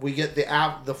 we get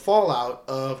the fallout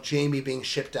of Jamie being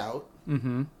shipped out.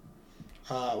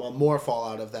 Well, more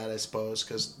fallout of that, I suppose,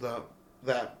 because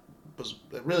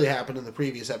it really happened in the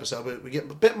previous episode, but we get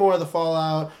a bit more of the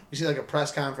fallout. We see like a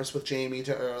press conference with Jamie,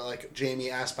 or like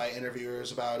Jamie asked by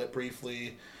interviewers about it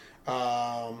briefly.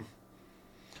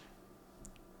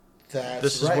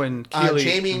 This is when Keely,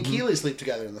 Jamie and Keely sleep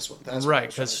together in this one. That's right,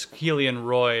 because Keely and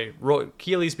Roy,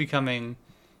 Keely's becoming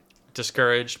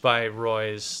discouraged by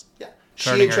Roy's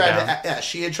turning her down.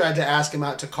 She had tried to ask him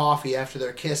out to coffee after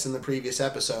their kiss in the previous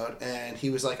episode, and he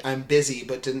was like, I'm busy,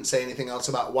 but didn't say anything else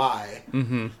about why.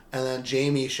 And then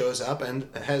Jamie shows up and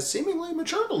has seemingly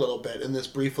matured a little bit in this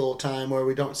brief little time where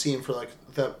we don't see him for like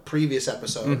the previous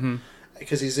episode.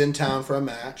 Because he's in town for a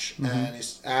match, and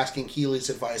he's asking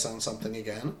Keely's advice on something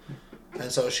again.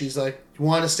 And so she's like, you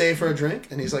want to stay for a drink?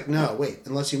 And he's like, no, wait,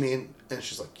 unless you mean... And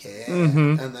she's like, yeah.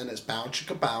 And then it's bow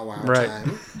chicka bow wow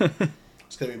time.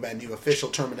 It's going to be my new official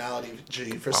terminology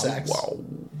for sex. Bow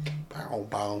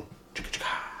bow chicka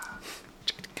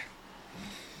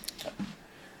chicka.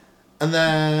 And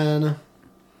then...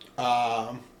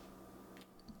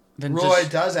 Roy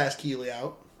does ask Keely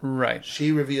out. Right.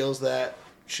 She reveals that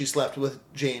she slept with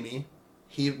Jamie.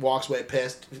 He walks away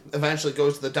pissed. Eventually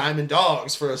goes to the Diamond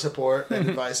Dogs for support and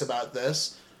advice about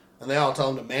this. And they all tell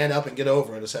him to man up and get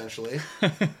over it, essentially.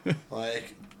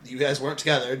 Like, you guys weren't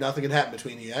together. Nothing had happened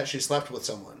between you yet. She slept with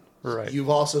someone. Right. You've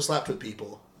also slept with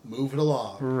people. Move it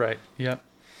along. Right. Yep.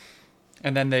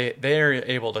 And then they're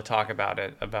able to talk about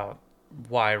it, about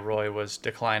why Roy was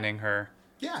declining her.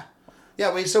 Yeah.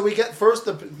 Yeah, so we get first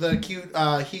the cute...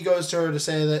 he goes to her to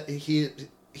say that he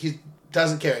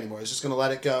doesn't care anymore. He's just going to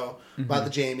let it go about the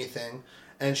Jamie thing.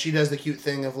 And she does the cute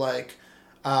thing of like...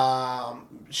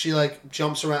 she like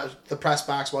jumps around the press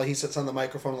box while he sits on the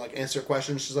microphone and like answer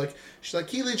questions. She's like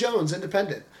Keely Jones,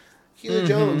 independent. Keely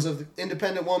Jones of the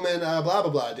Independent Woman, blah blah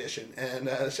blah edition. And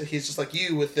he's just like,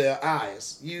 you with the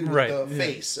eyes, you with the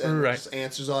face, and just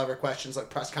answers all of her questions like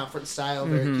press conference style.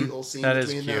 Very cute little scene that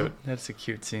between is cute. them. That's a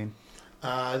cute scene.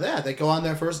 They go on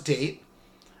their first date.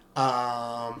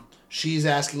 She's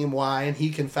asking him why, and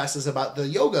he confesses about the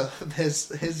yoga,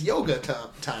 his yoga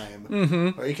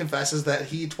time. Where he confesses that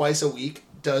he twice a week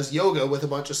does yoga with a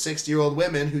bunch of 60-year-old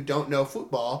women who don't know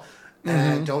football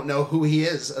and don't know who he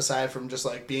is, aside from just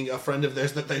like being a friend of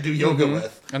theirs that they do yoga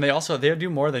with. And they do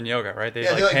more than yoga, right? They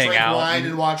like hang drink out wine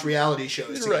and watch reality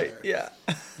shows together. Right, yeah.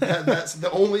 That's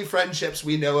the only friendships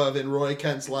we know of in Roy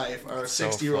Kent's life are So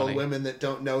 60-year-old funny. women that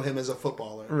don't know him as a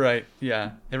footballer. Right,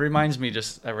 yeah. It reminds me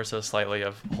just ever so slightly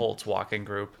of Holt's walking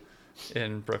group.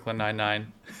 in Brooklyn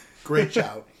Nine-Nine. Great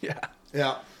shout. Yeah.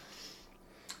 Yeah.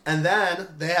 And then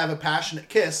they have a passionate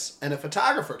kiss, and a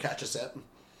photographer catches it.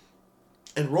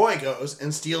 And Roy goes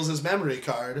and steals his memory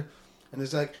card. And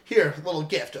is like, here, a little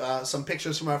gift, some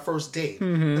pictures from our first date.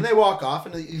 Mm-hmm. And they walk off,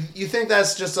 and you think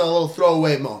that's just a little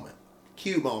throwaway moment.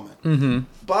 Cute moment. Mm-hmm.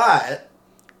 But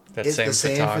That it's the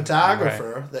same right.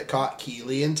 photographer that caught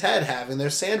Keely and Ted having their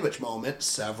sandwich moment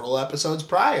several episodes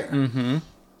prior. Mm-hmm.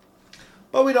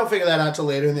 But we don't figure that out till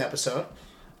later in the episode.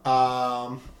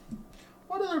 What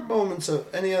other moments of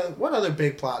what other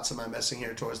big plots am I missing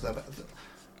here towards the?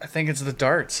 I think it's the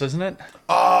darts, isn't it?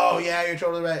 Oh yeah, you're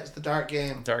totally right. It's the dart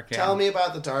game. Dart game. Tell me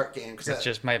about the dart game. It's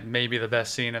just maybe the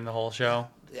best scene in the whole show.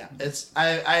 Yeah, it's.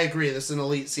 I agree. This is an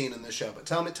elite scene in the show. But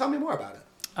tell me more about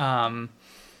it.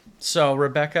 So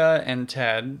Rebecca and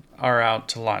Ted are out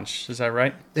to lunch. Is that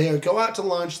right? They go out to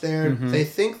lunch there. Mm-hmm. They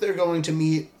think they're going to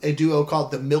meet a duo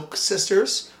called the Milk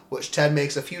Sisters, which Ted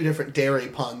makes a few different dairy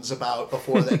puns about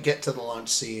before they get to the lunch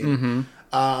scene.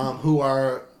 Mm-hmm. Who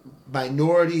are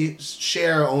minority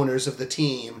share owners of the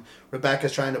team.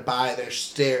 Rebecca's trying to buy their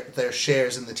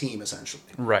shares in the team, essentially.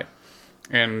 Right.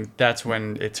 And that's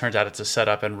when it turns out it's a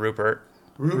setup, and Rupert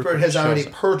has already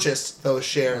shows up. purchased those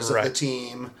shares of the Right.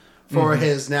 team for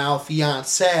his now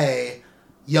fiancée,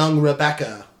 young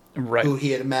Rebecca, Right. who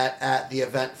he had met at the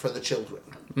event for the children.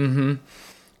 Mm-hmm.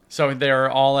 So they're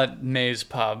all at May's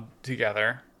pub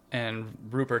together, and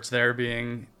Rupert's there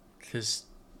being his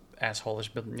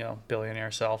asshole-ish,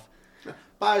 billionaire self.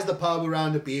 Buys the pub a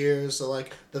round of beers, so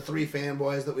like the three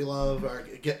fanboys that we love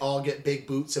get big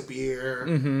boots of beer.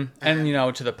 Mm-hmm.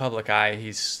 And to the public eye,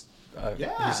 he's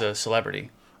a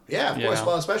celebrity. Yeah, of course. know?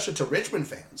 Well, especially to Richmond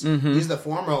fans. Mm-hmm. He's the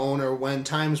former owner when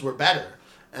times were better.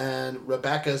 And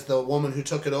Rebecca's the woman who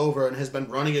took it over and has been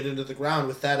running it into the ground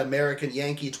with that American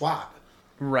Yankee twat.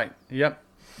 Right. Yep.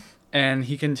 And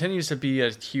he continues to be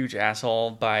a huge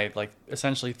asshole by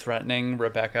essentially threatening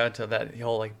Rebecca to that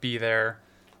he'll be there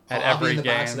at I'll be every in the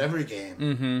game. box at every game.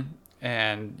 Mm-hmm.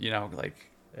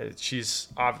 And she's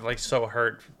so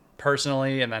hurt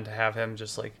personally, and then to have him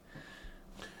just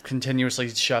continuously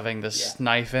shoving this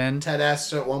knife in. Ted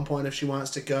asks her at one point if she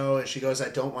wants to go, and she goes, I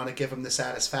don't want to give him the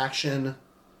satisfaction.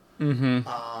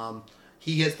 Mm-hmm.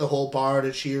 He gets the whole bar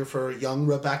to cheer for young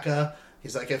Rebecca.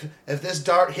 He's like, if this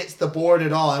dart hits the board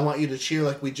at all, I want you to cheer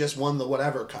like we just won the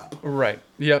whatever cup. Right.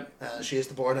 Yep. She hits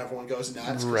the board and everyone goes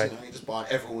nuts. Right. He just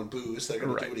bought everyone booze. They're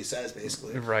going to do what he says,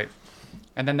 basically. Right.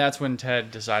 And then that's when Ted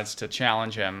decides to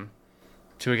challenge him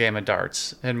to a game of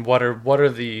darts. And what's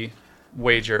the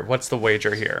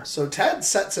wager here? So Ted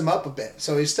sets him up a bit.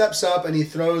 So he steps up and he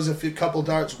throws a couple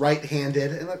darts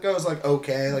right-handed, and it goes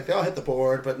okay. They all hit the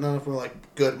board, but none of them are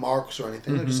good marks or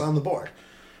anything. They're just on the board.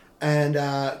 And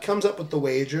comes up with the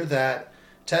wager that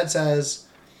Ted says,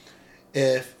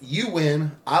 if you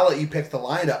win, I'll let you pick the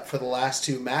lineup for the last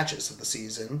two matches of the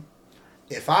season.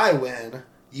 If I win,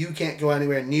 you can't go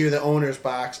anywhere near the owner's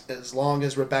box as long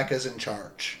as Rebecca's in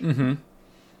charge. Mm-hmm.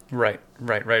 Right.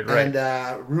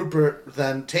 And Rupert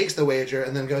then takes the wager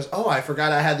and then goes, oh, I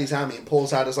forgot I had these on me, and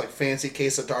pulls out his fancy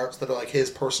case of darts that are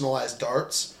his personalized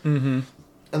darts. Mm-hmm.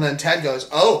 And then Ted goes,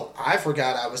 oh, I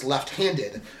forgot I was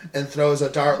left-handed, and throws a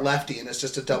dart lefty, and it's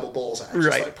just a double bullseye.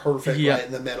 Right. Just perfect right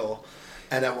in the middle.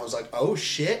 And everyone's like, oh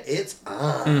shit, it's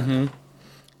on. Mm-hmm.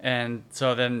 And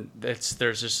so then there's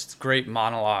this great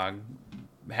monologue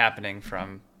happening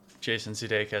from Jason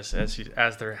Sudeikis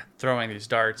as they're throwing these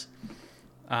darts.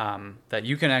 That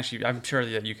you can actually, I'm sure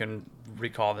that you can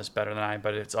recall this better than I,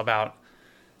 but it's about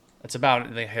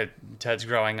Ted's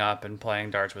growing up and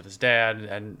playing darts with his dad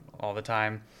and all the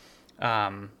time.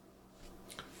 From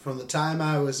the time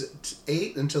I was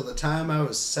 8 until the time I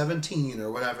was 17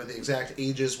 or whatever the exact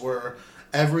ages were,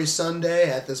 every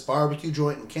Sunday at this barbecue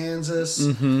joint in Kansas,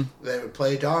 they would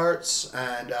play darts,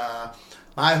 and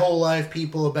my whole life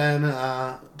people have been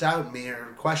doubting me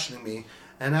or questioning me,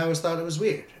 and I always thought it was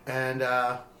weird. And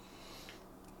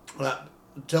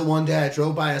until one day I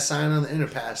drove by a sign on the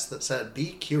Interpass that said,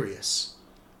 be curious.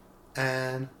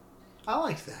 And I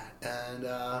like that. And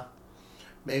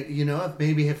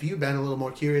maybe if you'd been a little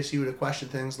more curious, you would have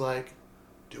questioned things like,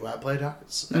 do I play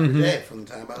darts every day from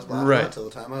the time I was blah, blah, till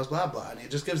the time I was blah, blah. And he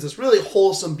just gives this really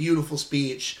wholesome, beautiful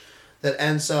speech that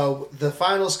ends. So the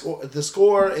final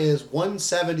score is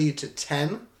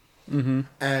 170-10. Mm-hmm.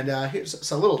 And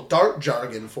here's a little dart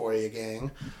jargon for you,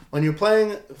 gang. When you're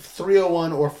playing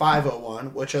 301 or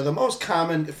 501, which are the most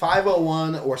common,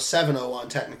 501 or 701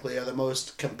 technically are the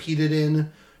most competed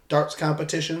in darts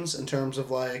competitions in terms of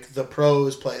the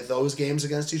pros play those games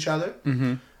against each other.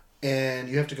 Mm-hmm. And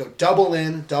you have to go double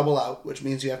in, double out, which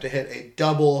means you have to hit a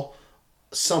double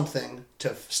something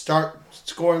to start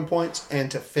scoring points and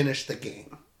to finish the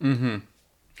game. Mm-hmm.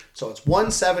 So it's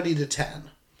 170 to 10.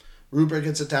 Rupert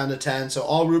gets it down to 10, so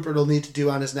all Rupert will need to do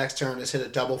on his next turn is hit a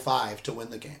double 5 to win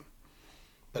the game.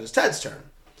 But it's Ted's turn.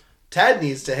 Ted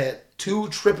needs to hit 2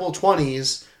 triple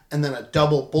 20s and then a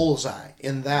double bullseye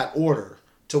in that order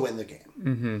to win the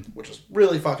game, which is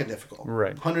really fucking difficult.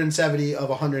 Right. 170 of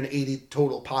 180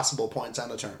 total possible points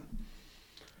on a turn.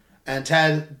 And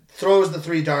Ted throws the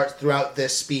 3 darts throughout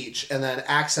this speech and then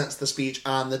accents the speech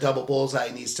on the double bullseye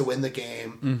he needs to win the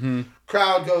game. Mm-hmm.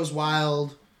 Crowd goes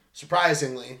wild,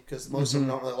 surprisingly, because most of them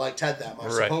don't really like Ted that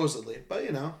much, supposedly. But,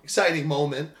 exciting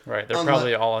moment. Right. They're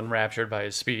probably all enraptured by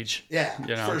his speech.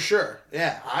 Yeah, for sure.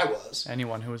 Yeah, I was.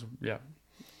 Anyone who was,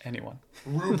 anyone.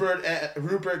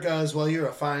 Rupert goes, well, you're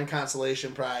a fine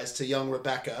consolation prize to young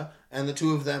Rebecca, and the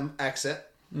two of them exit.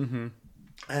 Mm-hmm.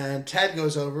 And Ted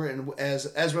goes over, and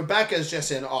as Rebecca is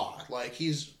just in awe, like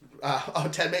he's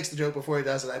Ted makes the joke before he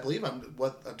does it. I believe I'm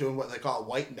doing what they call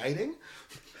white knighting,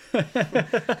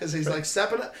 because he's like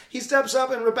he steps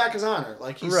up in Rebecca's honor,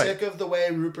 like he's sick of the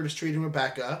way Rupert is treating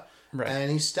Rebecca,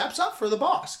 and he steps up for the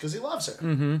boss because he loves her.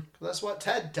 Mm-hmm. That's what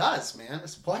Ted does, man.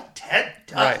 That's what Ted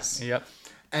does. Right. Yep.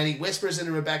 And he whispers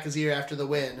into Rebecca's ear after the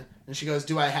win, and she goes,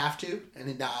 "Do I have to?" And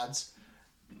he nods.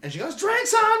 And she goes,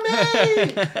 "Drinks on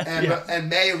me!" and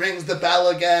May rings the bell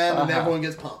again, and everyone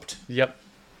gets pumped. Yep.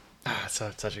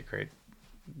 Such a great...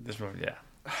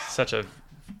 Such a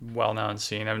well-known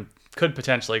scene. I mean, could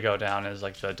potentially go down as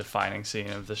like the defining scene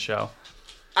of the show.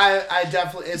 I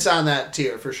definitely... It's on that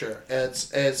tier, for sure.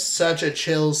 It's such a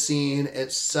chill scene.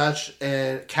 It's such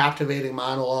a captivating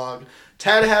monologue.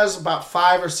 Ted has about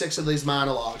 5 or 6 of these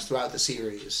monologues throughout the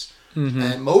series. Mm-hmm.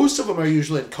 And most of them are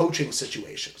usually in coaching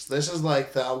situations. This is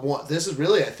like the one. This is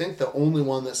really, I think, the only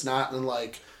one that's not in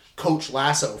like Coach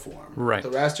Lasso form. Right. The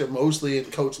rest are mostly in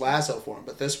Coach Lasso form,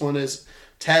 but this one is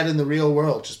Ted in the real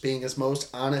world, just being his most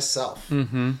honest self.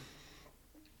 Mm-hmm.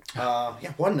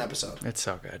 What an episode! It's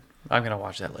so good. I'm gonna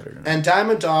watch that later tonight. And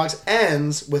Diamond Dogs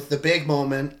ends with the big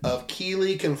moment of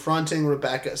Keeley confronting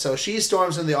Rebecca. So she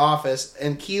storms in the office,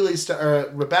 and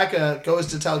Rebecca goes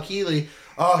to tell Keeley,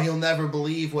 "Oh, you'll never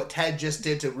believe what Ted just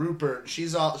did to Rupert."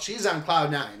 She's on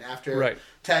cloud 9 after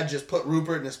Ted just put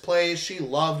Rupert in his place. She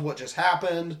loved what just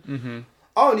happened. Mm-hmm.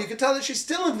 Oh, and you can tell that she's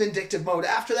still in vindictive mode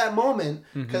after that moment,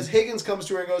 because Higgins comes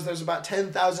to her and goes, "There's about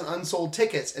 10,000 unsold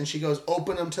tickets," and she goes,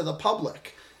 "Open them to the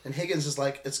public." And Higgins is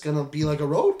like, "It's gonna be like a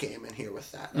road game in here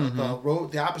with that.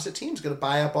 The opposite team's gonna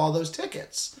buy up all those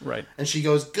tickets." Right. And she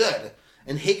goes, "Good."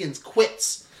 And Higgins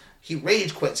quits. He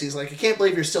rage quits. He's like, "I can't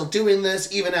believe you're still doing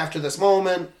this, even after this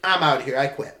moment. I'm out of here. I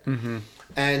quit." Mm-hmm.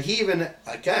 And he even,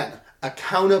 again,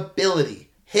 accountability.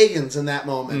 Higgins in that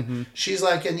moment. Mm-hmm. She's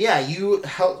like, "And yeah, you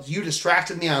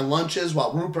distracted me on lunches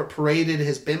while Rupert paraded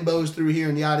his bimbos through here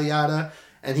and yada yada."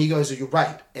 And he goes, "You're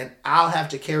right. And I'll have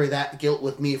to carry that guilt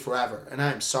with me forever. And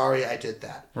I'm sorry I did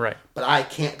that. Right. But I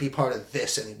can't be part of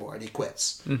this anymore." And he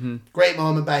quits. Mm-hmm. Great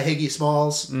moment by Higgy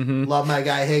Smalls. Mm-hmm. Love my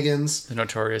guy Higgins. The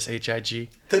notorious H.I.G.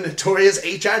 The notorious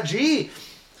H.I.G.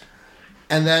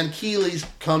 And then Keeley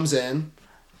comes in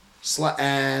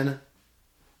and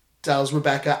tells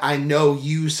Rebecca, "I know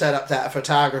you set up that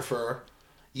photographer.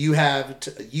 You have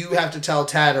to tell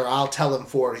Ted, or I'll tell him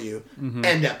for you." Mm-hmm.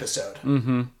 End episode.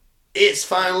 Mm-hmm. It's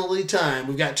finally time.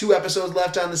 We've got 2 episodes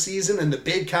left on the season, and the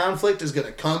big conflict is going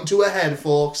to come to a head,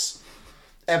 folks.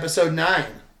 Episode 9,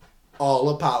 All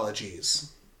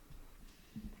Apologies.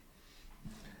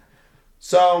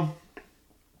 So,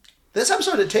 this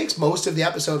episode, it takes most of the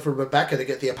episode for Rebecca to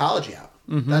get the apology out.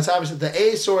 Mm-hmm. That's obviously the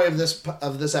A story of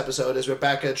this episode is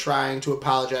Rebecca trying to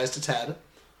apologize to Ted,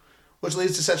 which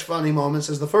leads to such funny moments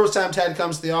as the first time Ted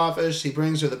comes to the office, he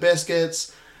brings her the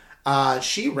biscuits.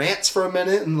 She rants for a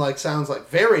minute and sounds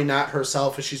very not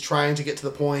herself as she's trying to get to the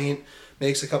point,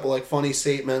 makes a couple funny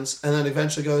statements, and then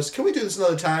eventually goes, "Can we do this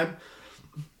another time?"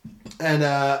 And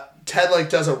Ted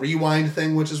does a rewind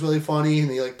thing, which is really funny,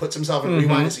 and he puts himself in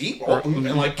rewind as he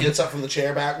and gets up from the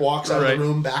chair back, walks out of the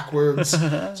room backwards.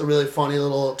 It's a really funny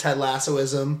little Ted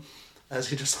Lassoism as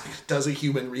he just does a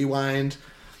human rewind.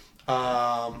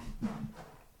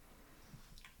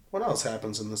 What else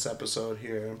happens in this episode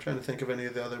here? I'm trying to think of any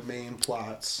of the other main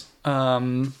plots.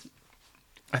 I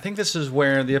think this is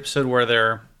where the episode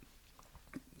where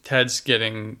Ted's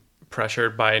getting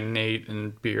pressured by Nate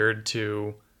and Beard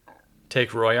to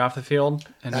take Roy off the field,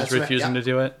 and he's refusing to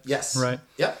do it. Yes. Right.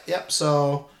 Yep.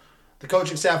 So the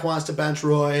coaching staff wants to bench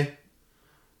Roy.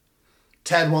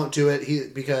 Ted won't do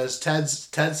it because Ted's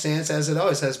stance, as it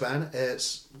always has been,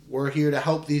 is we're here to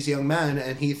help these young men,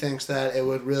 and he thinks that it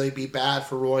would really be bad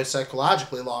for Roy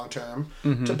psychologically long term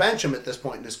to bench him at this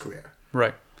point in his career.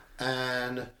 Right.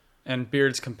 And And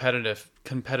Beard's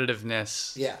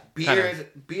competitiveness. Yeah, kind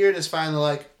Beard is finally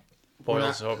like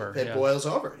boils over. It yeah. boils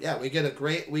over. Yeah, we get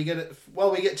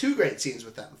two great scenes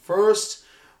with them. First,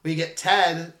 we get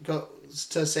Ted goes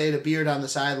to say to Beard on the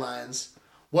sidelines,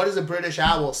 "What does a British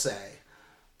owl say?"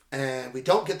 And we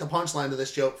don't get the punchline to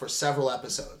this joke for several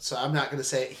episodes, so I'm not going to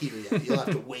say it here yet. You'll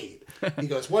have to wait. He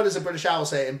goes, "What does a British owl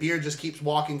say?" And Beard just keeps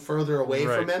walking further away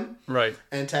from him. Right.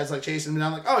 And Ted's like chasing him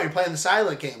down, like, "Oh, you're playing the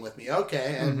silent game with me.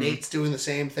 Okay." And Nate's doing the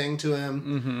same thing to him.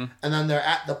 Mm-hmm. And then they're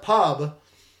at the pub,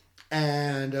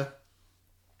 and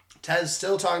Ted's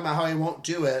still talking about how he won't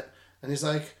do it. And he's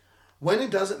like, "Winning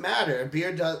doesn't matter." And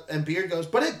Beard goes,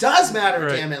 "But it does matter,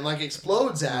 damn it!" And like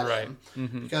explodes at him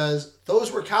because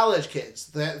those were college kids.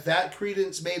 That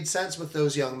credence made sense with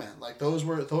those young men. Like those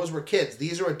were kids.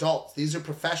 These are adults. These are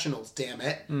professionals. Damn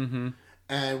it! Mm-hmm.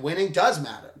 And winning does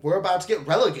matter. We're about to get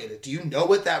relegated. Do you know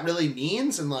what that really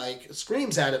means? And like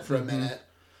screams at it for a minute.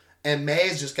 And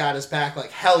May's just got his back.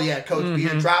 Like, hell yeah, Coach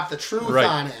Beard dropped the truth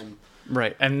on him.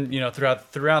 Right. And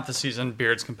throughout the season,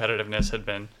 Beard's competitiveness had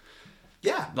been.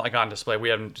 Yeah. Like on display. We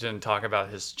didn't talk about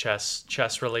his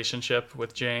chess relationship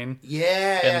with Jane.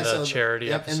 Yeah. In the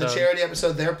charity episode. In the charity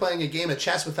episode, they're playing a game of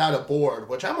chess without a board,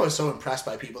 which I'm always so impressed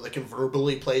by people that can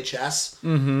verbally play chess.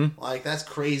 Mm-hmm. Like, that's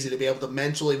crazy to be able to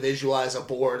mentally visualize a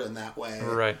board in that way.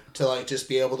 Right. To, like, just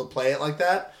be able to play it like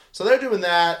that. So they're doing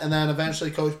that, and then eventually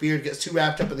Coach Beard gets too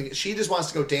wrapped up in the... She just wants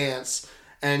to go dance,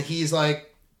 and he's like...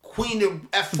 Queen of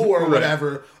F4 or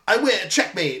whatever. I win,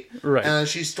 checkmate. Right. And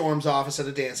she storms off instead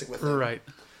of dancing with him. Right.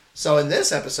 So in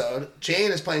this episode,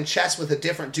 Jane is playing chess with a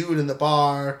different dude in the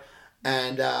bar,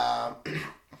 and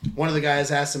one of the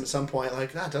guys asks him at some point,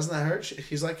 like, doesn't that hurt?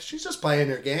 He's like, she's just playing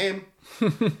her game.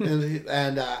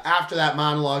 and after that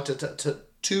monologue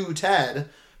to Ted,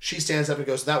 she stands up and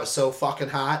goes, "That was so fucking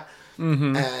hot."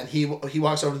 Mm-hmm. And he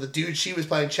walks over to the dude she was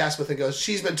playing chess with and goes,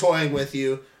 "She's been toying with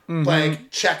you." Playing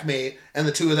checkmate, and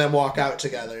the two of them walk out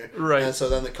together. Right. And so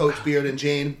then the Coach Beard and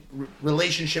Jane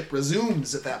relationship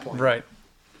resumes at that point. Right.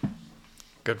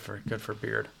 Good for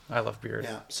Beard. I love Beard.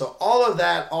 Yeah. So all of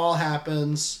that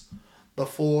happens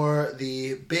before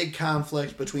the big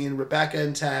conflict between Rebecca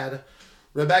and Ted.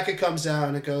 Rebecca comes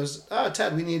down and goes, "Oh,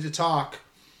 Ted, we need to talk."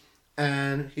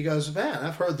 And he goes, "Man,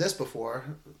 I've heard this before."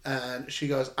 And she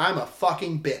goes, "I'm a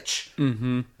fucking bitch."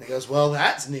 Mm-hmm. And he goes, "Well,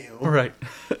 that's new." Right.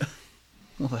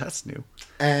 Well, that's new.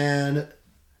 And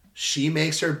she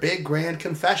makes her big grand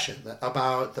confession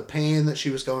about the pain that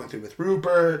she was going through with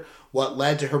Rupert, what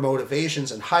led to her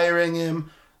motivations in hiring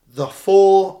him, the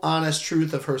full, honest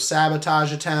truth of her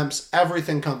sabotage attempts.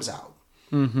 Everything comes out.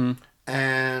 Mm-hmm.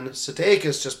 And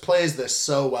Sudeikis just plays this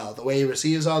so well. The way he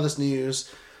receives all this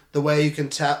news, the way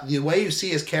you see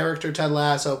his character, Ted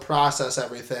Lasso, process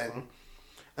everything.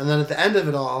 And then at the end of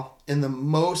it all, in the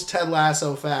most Ted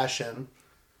Lasso fashion...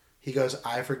 He goes,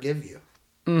 "I forgive you."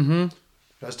 Mm-hmm.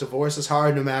 Because divorce is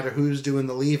hard no matter who's doing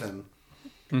the leaving.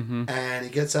 Mm-hmm. And he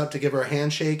gets up to give her a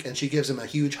handshake, and she gives him a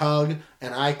huge hug,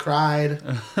 and I cried.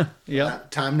 Yeah.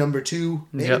 Time number 2.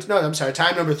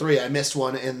 Time number 3. I missed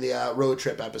one in the road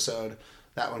trip episode.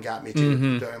 That one got me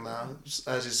too. During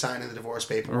as he's signing the divorce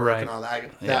paperwork and all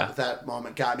that. That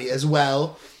moment got me as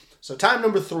well. So time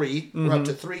number 3. We're up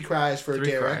to 3 cries for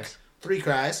Derrick. 3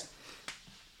 cries.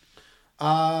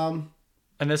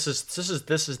 And this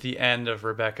is the end of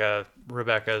Rebecca's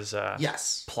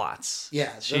plots.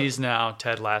 Yeah, she's now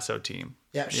Ted Lasso team.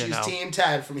 Yeah, she's Team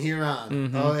Ted from here on.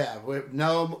 Mm-hmm. Oh yeah,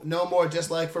 no more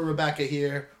dislike for Rebecca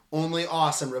here. Only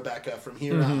awesome Rebecca from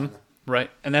here on. Right,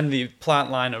 and then the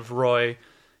plot line of Roy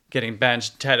getting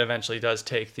benched. Ted eventually does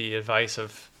take the advice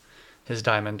of his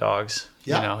Diamond Dogs.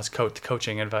 Yeah. His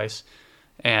coaching advice,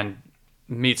 and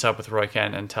meets up with Roy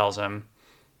Kent and tells him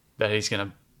that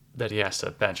he has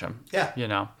to bench him. Yeah.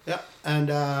 Yeah. And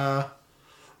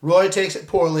Roy takes it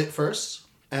poorly at first.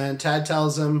 And Ted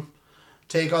tells him,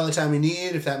 take all the time you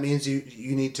need. If that means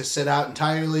you need to sit out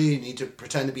entirely, you need to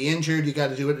pretend to be injured, you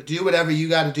got to do whatever you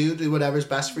got to do whatever's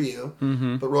best for you.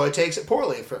 Mm-hmm. But Roy takes it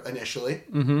poorly initially.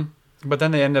 Mm-hmm. But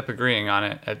then they end up agreeing on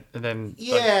it. And then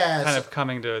kind of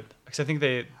coming to... Because I think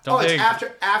they...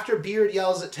 after Beard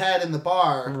yells at Ted in the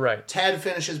bar. Right. Ted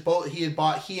finishes both... He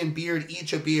and Beard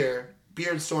each a beer.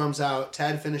 Beard storms out.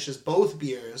 Ted finishes both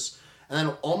beers, and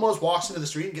then almost walks into the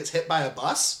street and gets hit by a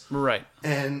bus. Right.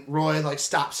 And Roy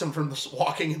stops him from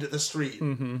walking into the street.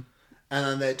 Mm-hmm. And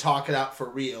then they talk it out for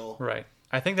real. Right.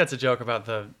 I think that's a joke about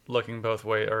the looking both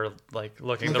way or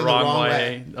looking the wrong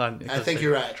way. I think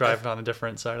you're right. Drive on a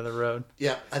different side of the road.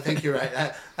 Yeah, I think you're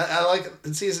right. I like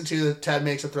in season 2 that Ted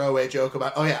makes a throwaway joke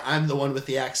about, oh yeah, I'm the one with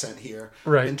the accent here.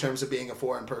 Right. In terms of being a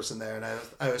foreign person there, and I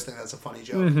always think that's a funny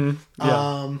joke. Mm-hmm.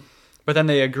 Yeah. But then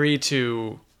they agree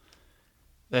to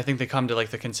I think they come to like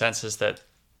the consensus that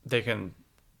they can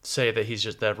say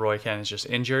that Roy Kent is just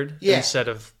injured instead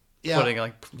of putting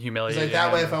like humiliating. It's like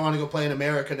that way. If I want to go play in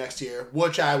America next year,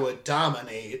 which I would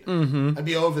dominate, I'd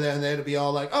be over there and they'd be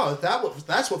all like, "Oh,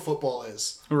 that's what football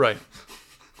is." Right.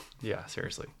 Yeah,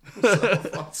 seriously.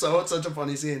 So it's such a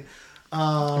funny scene.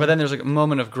 But then there's like a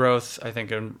moment of growth, I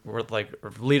think, in like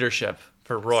leadership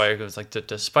for Roy. It was like,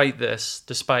 despite the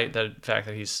fact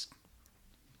that he's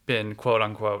been quote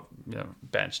unquote,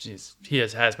 benched, he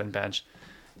has been benched,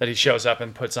 that he shows up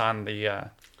and puts on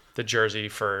the jersey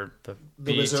for the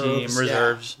B team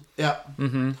reserves. Yeah.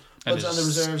 Mm-hmm. Puts on the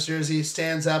reserves jersey,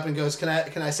 stands up and goes, "Can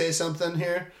I say something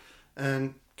here?"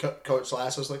 And Coach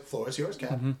Lasso's like, "Floor is yours,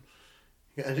 Cap."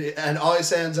 And all he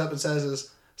stands up and says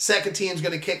is, "Second team's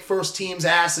going to kick first team's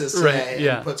asses today." Right,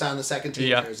 yeah. And puts on the second team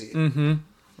jersey. Mm-hmm.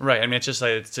 Right. I mean, it's just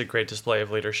like, it's a great display of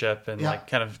leadership and like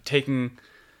kind of taking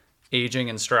aging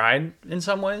in stride in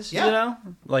some ways,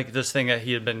 like this thing that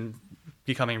he had been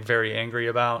becoming very angry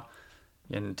about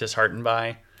and disheartened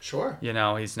by. Sure.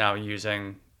 He's now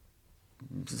kind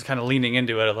of leaning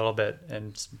into it a little bit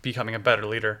and becoming a better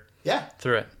leader. Yeah.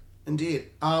 Through it. Indeed.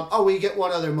 We get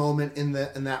one other moment in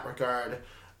that regard.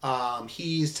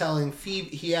 He's telling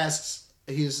Phoebe.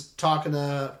 He's talking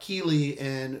to Keeley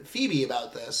and Phoebe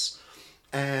about this,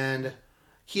 and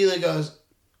Keeley goes,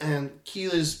 and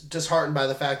Keeley's disheartened by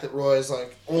the fact that Roy's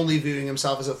like only viewing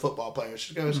himself as a football player.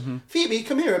 She goes, "Phoebe,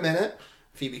 come here a minute."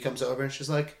 Phoebe comes over and she's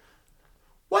like,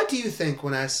 "What do you think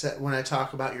when I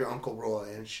talk about your Uncle Roy?"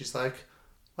 And she's like,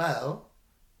 "Well,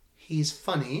 he's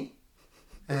funny.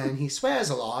 And he swears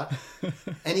a lot,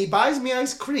 and he buys me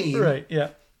ice cream. Right,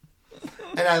 yeah.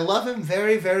 And I love him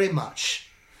very, very much."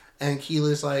 And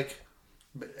Keely's like,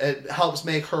 it helps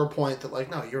make her point that,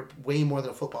 like, no, you're way more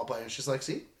than a football player. And she's like,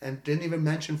 see? And didn't even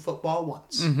mention football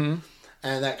once. Mm-hmm.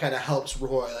 And that kind of helps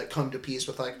Roy, like, come to peace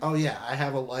with, like, oh, yeah, I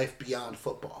have a life beyond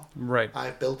football. Right.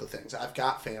 I've built the things. I've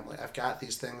got family. I've got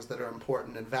these things that are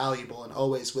important and valuable and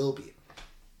always will be.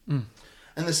 Mm.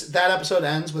 And that episode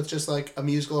ends with just like a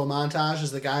musical montage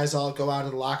as the guys all go out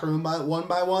of the locker room one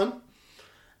by one.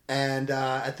 And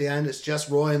at the end, it's just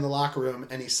Roy in the locker room,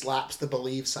 and he slaps the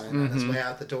Believe sign on his way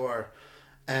out the door.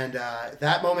 And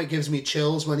that moment gives me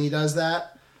chills when he does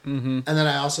that. Mm-hmm. And then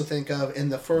I also think of, in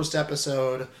the first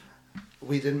episode,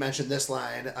 we didn't mention this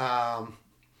line.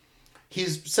 He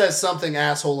says something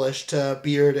asshole-ish to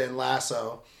Beard and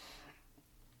Lasso.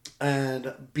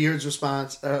 And Beard's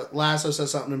response, Lasso says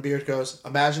something, and Beard goes,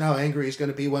 "Imagine how angry he's going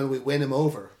to be when we win him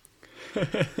over."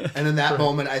 And in that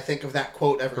moment, I think of that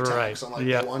quote every time. Right. So I'm like,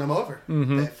 they won him over.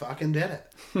 Mm-hmm. They fucking did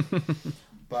it.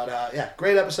 But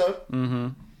great episode. Mm-hmm.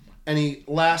 Any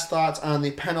last thoughts on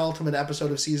the penultimate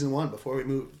episode of season 1 before we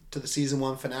move to the season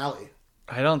 1 finale?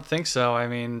 I don't think so. I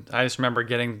mean, I just remember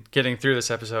getting through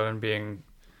this episode and being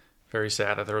very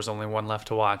sad that there was only one left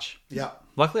to watch. Yeah.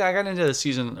 Luckily, I got into the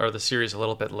series a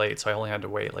little bit late, so I only had to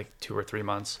wait like 2 or 3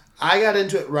 months. I got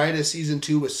into it right as season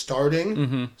 2 was starting.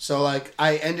 Mm-hmm. So like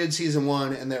I ended season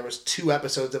 1 and there was 2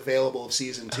 episodes available of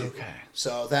season 2. Okay.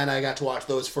 So then I got to watch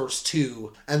those first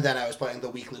 2, and then I was playing the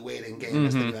weekly waiting game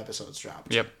as the new episodes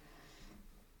dropped. Yep.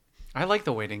 I like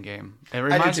the waiting game. It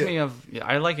reminds me of...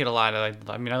 I like it a lot.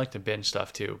 I mean, I like to binge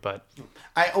stuff too, but...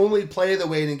 I only play the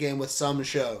waiting game with some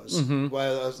shows. Mm-hmm. Where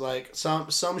I was like,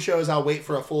 some shows I'll wait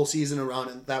for a full season to run,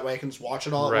 and that way I can just watch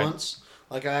it all at once.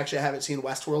 Like, I actually haven't seen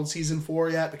Westworld season 4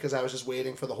 yet, because I was just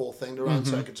waiting for the whole thing to run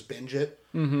so I could just binge it.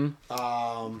 Mm-hmm.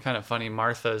 Kind of funny,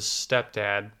 Martha's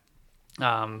stepdad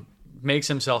makes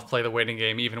himself play the waiting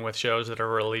game even with shows that are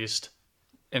released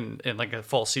in like a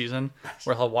full season,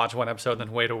 where he'll watch one episode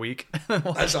then wait a week.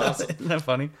 That's awesome. Isn't that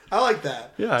funny? I like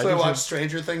that. Yeah. So I watched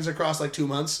Stranger Things across like 2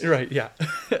 months. Right. Yeah.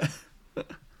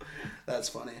 That's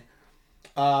funny.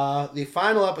 The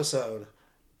final episode,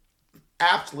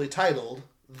 aptly titled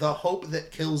 "The Hope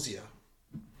That Kills You,"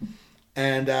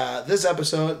 and this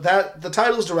episode, the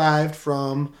title's derived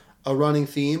from a running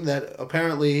theme that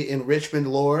apparently in Richmond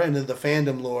lore and in the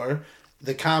fandom lore,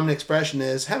 the common expression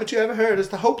is, "Haven't you ever heard? It's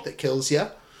the hope that kills you."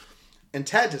 And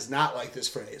Ted does not like this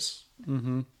phrase.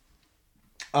 Mm-hmm.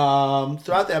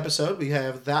 Throughout the episode, we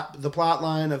have the plot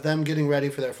line of them getting ready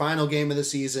for their final game of the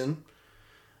season,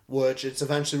 which it's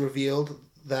eventually revealed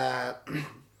that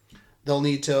they'll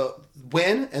need to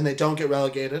win and they don't get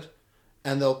relegated,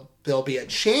 and there'll be a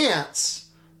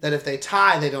chance that if they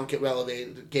tie, they don't get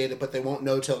relegated, but they won't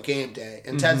know till game day.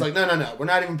 And Ted's like, no, we're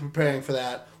not even preparing for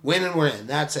that. Win and we're in.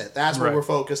 That's it. That's what we're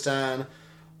focused on.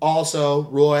 Also,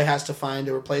 Roy has to find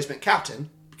a replacement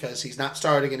captain because he's not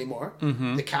starting anymore.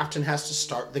 Mm-hmm. The captain has to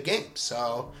start the game.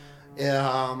 So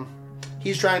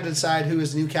he's trying to decide who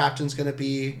his new captain's going to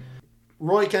be.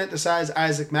 Roy Kent decides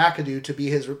Isaac McAdoo to be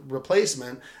his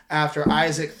replacement after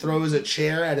Isaac throws a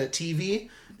chair at a TV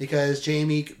because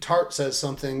Jamie Tart says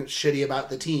something shitty about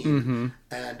the team.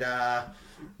 And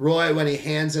Roy, when he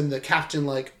hands him the captain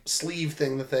like sleeve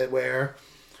thing that they wear,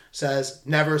 says,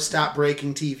 "Never stop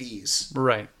breaking TVs."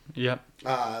 Right. Yep.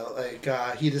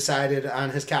 He decided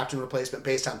on his captain replacement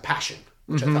based on passion,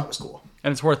 which I thought was cool.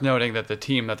 And it's worth noting that the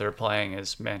team that they're playing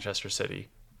is Manchester City,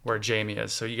 where Jamie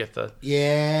is. So you get the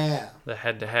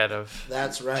head-to-head of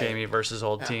that's right. Jamie versus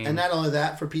old team. And not only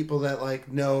that, for people that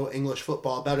like know English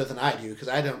football better than I do, because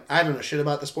I don't know shit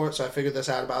about the sport, so I figured this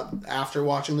out about after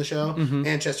watching the show.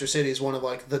 Manchester City is one of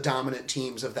like the dominant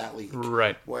teams of that league,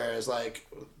 right? Whereas like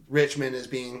Richmond is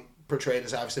being portrayed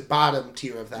as obviously bottom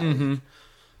tier of that league.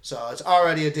 So it's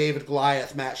already a David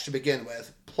Goliath match to begin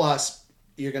with. Plus,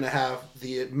 you're going to have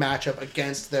the matchup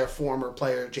against their former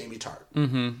player, Jamie Tart.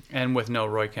 And with no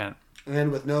Roy Kent.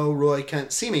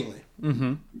 Seemingly.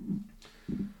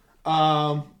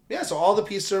 So all the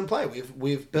pieces are in play.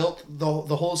 We've built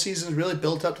the whole season is really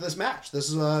built up to this match. This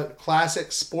is a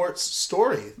classic sports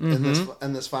story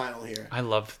in this final here. I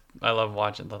love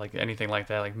watching like anything like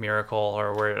that, like Miracle,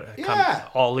 or where it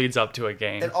all leads up to a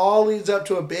game. It all leads up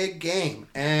to a big game,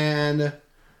 and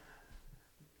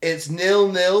it's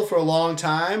 0-0 for a long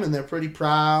time, and they're pretty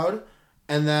proud.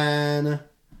 And then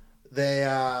they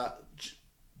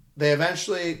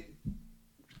eventually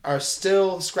are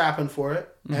still scrapping for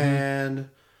it, and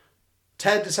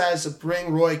Ted decides to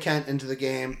bring Roy Kent into the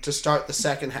game to start the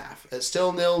second half. It's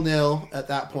still 0-0 at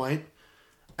that point.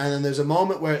 And then there's a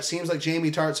moment where it seems like Jamie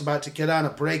Tart's about to get on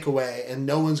a breakaway and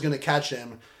no one's going to catch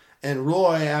him. And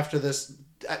Roy, after this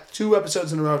 2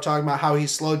 episodes in a row talking about how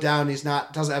he's slowed down,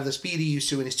 doesn't have the speed he used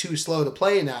to, and he's too slow to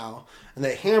play now, and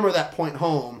they hammer that point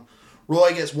home,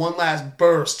 Roy gets one last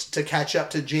burst to catch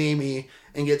up to Jamie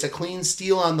and gets a clean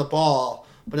steal on the ball,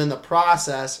 but in the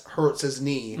process hurts his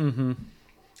knee.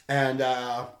 And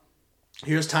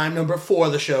here's time number 4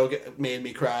 the show made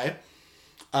me cry.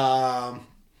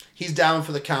 He's down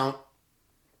for the count,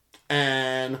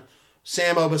 and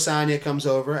Sam Obasanya comes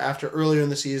over after earlier in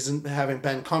the season having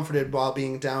been comforted while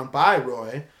being down by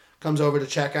Roy, comes over to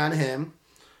check on him,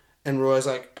 and Roy's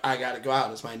like, "I gotta go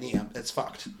out, it's my knee, it's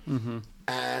fucked."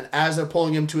 And as they're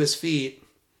pulling him to his feet,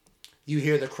 you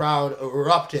hear the crowd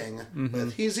erupting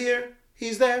with, "He's here,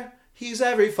 he's there, he's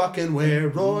every fucking where,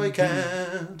 Roy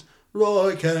Kent,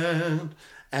 Roy Kent."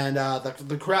 And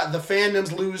the crowd, the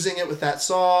fandom's losing it with that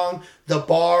song. The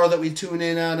bar that we tune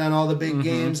in on all the big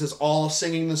games is all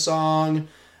singing the song.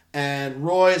 And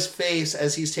Roy's face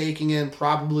as he's taking in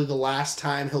probably the last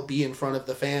time he'll be in front of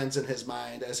the fans in his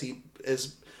mind, as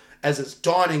it's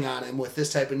dawning on him with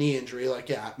this type of knee injury. Like,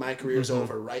 yeah, my career's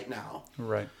over right now.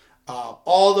 Right.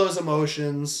 All those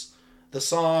emotions, the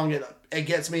song, it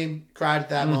gets me, cried at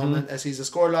that moment as he's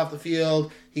escorted off the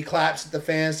field. He claps at the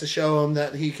fans to show him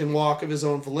that he can walk of his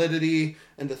own validity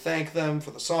and to thank them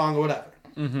for the song or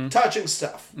whatever. Touching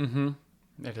stuff.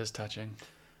 It is touching.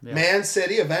 Yeah. Man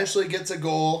City eventually gets a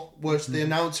goal, which the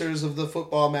announcers of the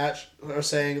football match are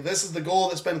saying, this is the goal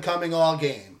that's been coming all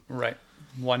game. Right.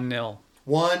 1-0.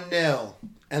 1-0.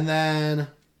 And then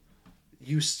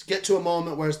you get to a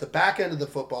moment where it's the back end of the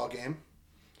football game,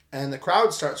 and the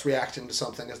crowd starts reacting to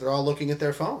something as they're all looking at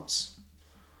their phones.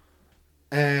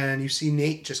 And you see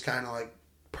Nate just kind of like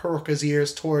perk his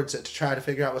ears towards it to try to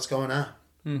figure out what's going on.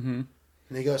 And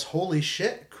he goes, "Holy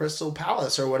shit, Crystal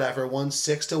Palace or whatever won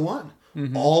 6-1.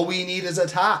 All we need is a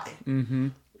tie."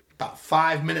 About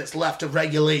 5 minutes left of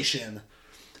regulation.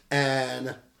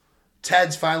 And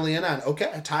Ted's finally in on,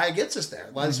 okay, a tie gets us there.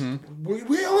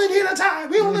 We only need a tie.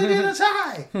 We only need a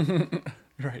tie.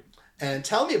 Right. And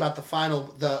tell me about the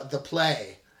final, the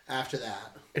play after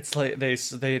that. It's like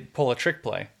they pull a trick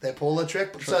play. They pull a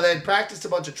trick. So they'd practiced a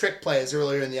bunch of trick plays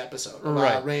earlier in the episode.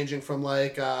 Right. Ranging from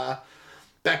like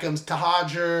Beckham's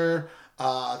Tahajer.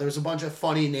 There was a bunch of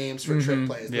funny names for trick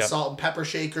plays. The salt and pepper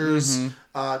shakers.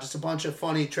 Just a bunch of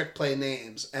funny trick play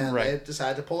names. And they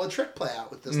decided to pull a trick play out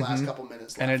with this last couple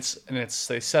minutes left. And it's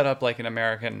they set up like an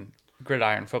American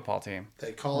gridiron football team.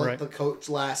 They call it the Coach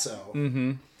Lasso.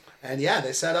 And yeah,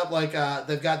 they set up like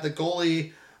they've got the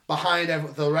goalie behind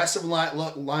the rest of them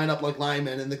line up like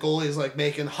linemen, and the goalie is like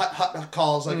making hut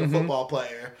calls like a football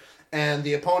player, and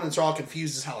the opponents are all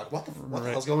confused as hell, like what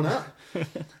the hell's going on?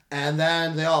 And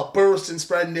then they all burst and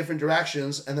spread in different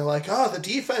directions, and they're like, oh, the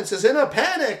defense is in a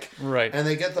panic. Right. And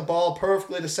they get the ball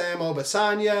perfectly to Sam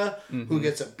Obasanya, who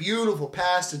gets a beautiful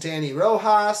pass to Danny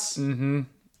Rojas.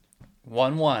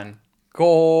 1-1.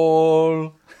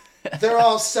 Goal. They're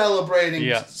all celebrating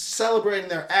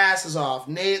their asses off.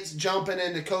 Nate's jumping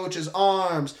into Coach's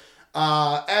arms.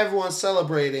 Everyone's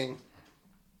celebrating.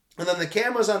 And then the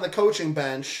camera's on the coaching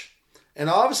bench, and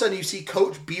all of a sudden you see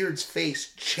Coach Beard's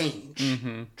face change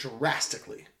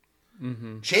drastically.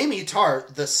 Jamie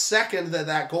Tart, the second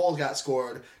that goal got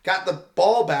scored, got the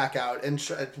ball back out and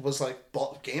was like,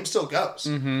 game still goes.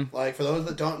 Like, for those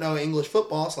that don't know English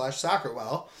football / soccer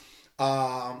well,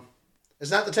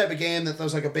 it's not the type of game that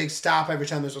there's like a big stop every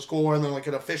time there's a score and then like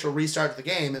an official restart to the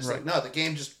game. It's like, no, the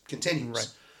game just continues. Right.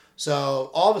 So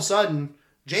all of a sudden,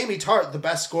 Jamie Tart, the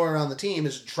best scorer on the team,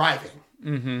 is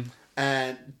driving.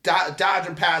 And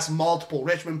dodging past multiple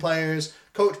Richmond players.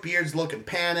 Coach Beard's looking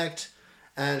panicked.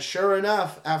 And sure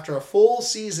enough, after a full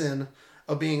season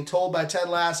of being told by Ted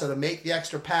Lasso to make the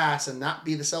extra pass and not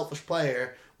be the selfish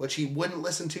player, which he wouldn't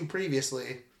listen to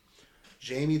previously,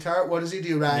 Jamie Tart, what does he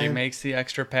do, Ryan? He makes the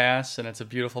extra pass, and it's a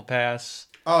beautiful pass.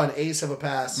 Oh, an ace of a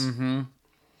pass.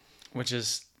 Which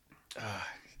is...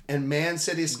 And Man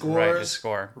City scores Right to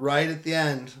score. right at the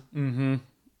end.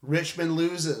 Richmond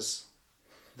loses.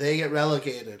 They get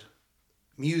relegated.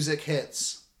 Music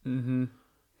hits.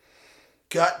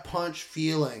 Gut punch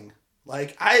feeling.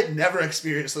 Like, I had never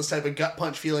experienced this type of gut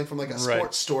punch feeling from like a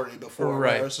sports story before.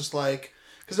 Right. Where it's just like,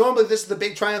 because normally this is the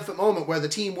big triumphant moment where the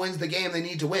team wins the game they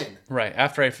need to win. Right.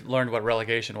 After I learned what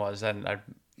relegation was, then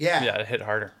it hit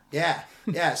harder. Yeah.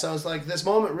 So it's like this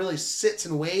moment really sits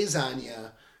and weighs on you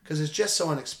because it's just so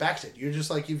unexpected. You're just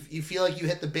like, you feel like you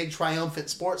hit the big triumphant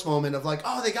sports moment of like,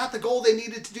 oh, they got the goal they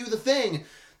needed to do the thing.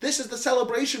 This is the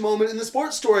celebration moment in the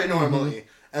sports story normally.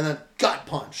 And then gut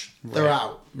punch. They're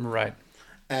out. Right.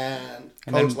 And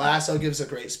Coach Lasso gives a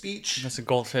great speech. That's a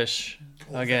goldfish.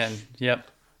 Again. Yep.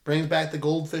 Brings back the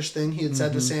goldfish thing he had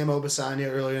said to Sam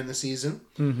Obisanya earlier in the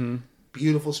season.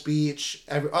 Beautiful speech.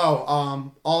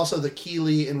 Also the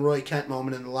Keeley and Roy Kent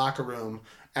moment in the locker room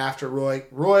after Roy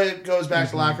goes back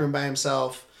to the locker room by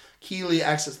himself. Keeley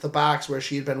exits the box where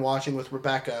she had been watching with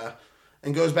Rebecca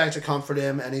and goes back to comfort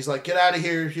him. And he's like, get out of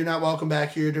here. You're not welcome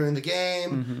back here during the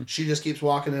game. She just keeps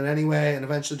walking in anyway and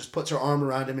eventually just puts her arm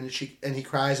around him and he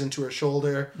cries into her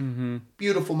shoulder.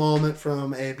 Beautiful moment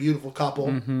from a beautiful couple.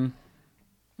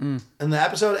 And the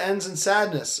episode ends in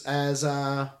sadness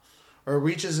or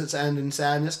reaches its end in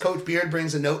sadness. Coach Beard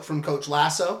brings a note from Coach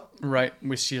Lasso. Right.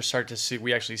 We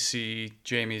actually see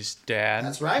Jamie's dad.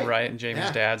 That's right. Right. And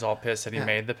Jamie's dad's all pissed that he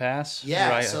made the pass. Yeah.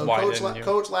 Right? So Why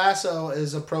Coach Lasso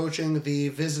is approaching the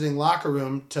visiting locker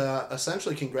room to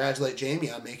essentially congratulate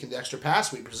Jamie on making the extra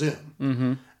pass, we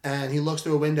presume. And he looks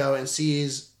through a window and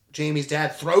sees Jamie's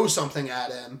dad throw something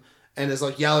at him and is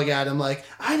like yelling at him like,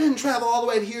 I didn't travel all the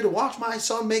way here to watch my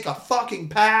son make a fucking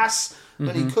pass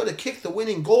when he could have kicked the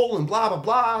winning goal and blah, blah,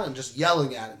 blah, and just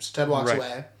yelling at him. So Ted walks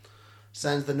away,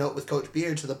 sends the note with Coach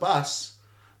Beard to the bus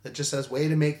that just says, way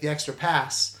to make the extra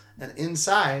pass. And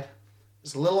inside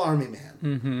is a little army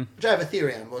man, which I have a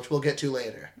theory on, which we'll get to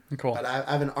later. Cool. But I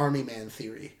have an army man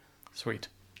theory. Sweet.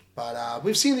 But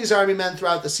we've seen these army men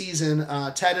throughout the season.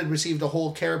 Ted had received a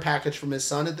whole care package from his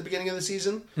son at the beginning of the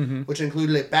season, which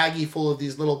included a baggie full of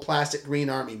these little plastic green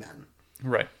army men.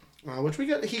 Right. Which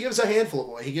he gives a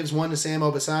handful away. He gives one to Sam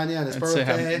Obisanya on his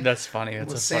birthday. That's funny.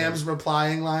 That's Sam's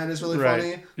replying line is really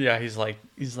funny. Yeah, he's like,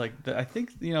 I think,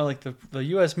 like the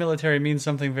U.S. military means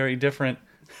something very different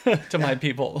to my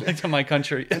people, like to my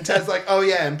country. And Ted's like, oh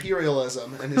yeah,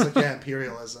 imperialism. And he's like, yeah,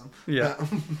 imperialism. Yeah.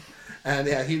 And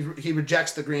yeah, he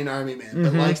rejects the Green Army man,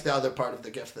 but likes the other part of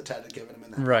the gift that Ted had given him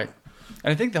in that Right. moment.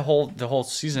 And I think the whole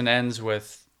season ends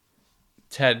with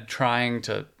Ted trying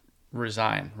to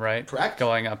resign, right? Correct.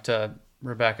 Going up to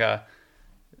Rebecca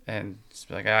and just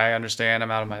be like, I understand, I'm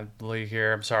out of my league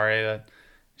here. I'm sorry. That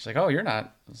she's like, oh, you're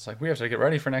not. It's like, we have to get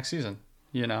ready for next season,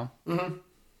 you know?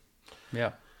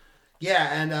 Yeah.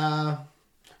 Yeah,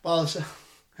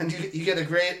 and you get a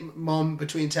great moment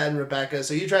between Ted and Rebecca.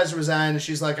 So he tries to resign, and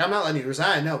she's like, I'm not letting you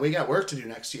resign. No, we got work to do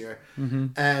next year.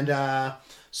 And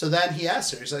so then he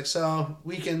asks her, he's like, so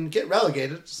we can get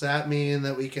relegated. Does that mean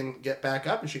that we can get back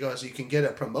up? And she goes, you can get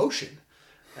a promotion.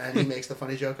 And he makes the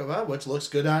funny joke of, which looks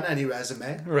good on any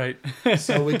resume. Right.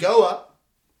 So we go up,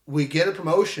 we get a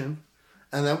promotion,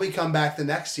 and then we come back the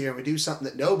next year and we do something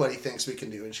that nobody thinks we can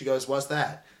do. And she goes, what's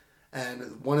that?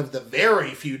 And one of the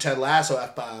very few Ted Lasso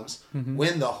F-bombs,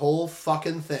 win the whole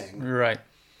fucking thing. Right.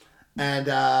 And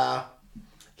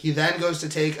he then goes to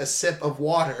take a sip of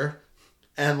water,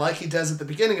 and like he does at the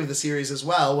beginning of the series as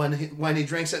well, when he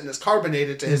drinks it and it's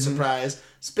carbonated to his surprise,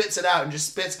 spits it out and just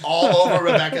spits all over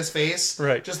Rebecca's face.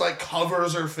 Right. Just like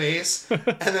covers her face,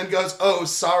 and then goes, oh,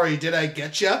 sorry, did I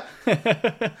get you?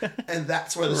 And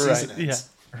that's where the season ends.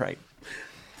 Yeah. Right.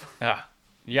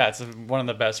 Yeah, it's one of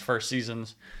the best first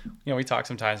seasons. You know, we talk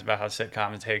sometimes about how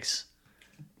sitcom takes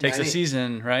a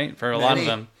season, right? For a lot of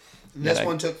them. This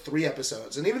one took 3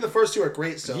 episodes. And even the first 2 are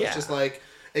great still. Yeah. It's just like,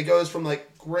 it goes from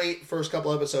like great first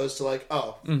couple episodes to like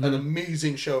an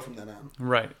amazing show from then on.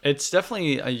 Right. It's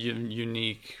definitely a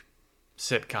unique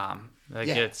sitcom. Like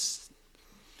Yeah. you It's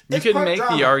could part make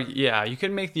drama. you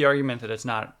could make the argument that it's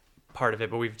not part of it,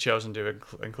 but we've chosen to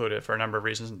include it for a number of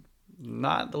reasons,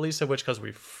 not the least of which because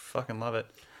we fucking love it.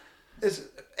 It's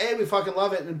A, we fucking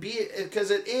love it, and B,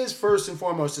 because it is first and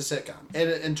foremost a sitcom. And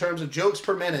in terms of jokes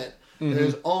per minute,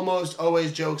 there's almost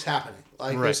always jokes happening.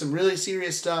 Like Right. there's some really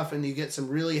serious stuff, and you get some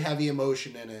really heavy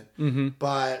emotion in it.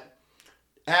 But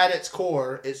at its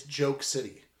core, it's joke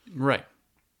city. Right.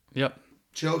 Yep.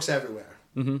 Jokes everywhere.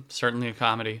 Certainly a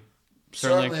comedy.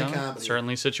 Certainly a comedy.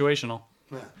 Certainly situational.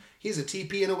 Yeah. He's a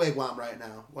TP in a wigwam right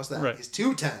now. What's that? Right. He's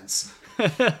 2 tenths.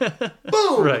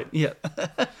 Boom! Right. Yeah.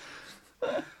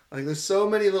 Like there's so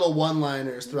many little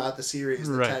one-liners throughout the series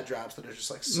that Right. Ted drops that are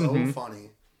just like so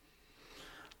funny.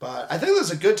 But I think this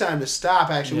is a good time to stop.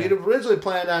 Actually, Yeah. we'd originally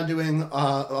planned on doing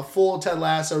a full Ted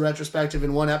Lasso retrospective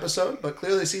in one episode, but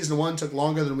clearly season 1 took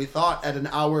longer than we thought at an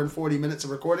hour and 40 minutes of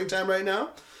recording time right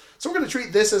now. So we're going to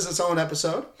treat this as its own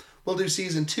episode. We'll do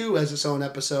season 2 as its own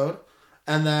episode,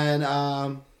 and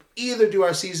then either do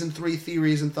our season 3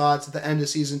 theories and thoughts at the end of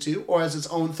season 2, or as its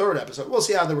own third episode. We'll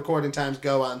see how the recording times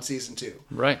go on season 2.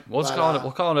 Right. We'll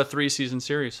call it a 3-season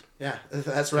series. Yeah,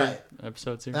 that's right.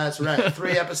 Episode series. That's right.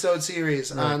 3-episode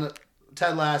series on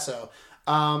Ted Lasso.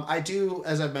 I do,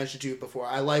 as I've mentioned to you before,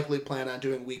 I likely plan on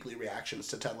doing weekly reactions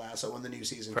to Ted Lasso when the new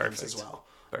season comes as well.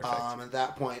 Perfect. At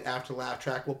that point, after Laugh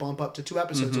Track, we'll bump up to 2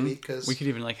 episodes a week because We could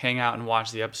even like hang out and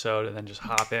watch the episode and then just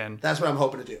hop in. that's what I'm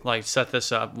hoping to do. Like set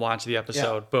this up, watch the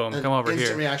episode, Yeah. boom, An come over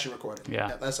instant here. reaction recording.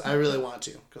 Yeah. I really want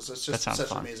to because it's just That sounds such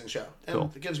an fun. amazing show, and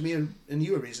Cool. it gives me and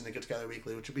you a reason to get together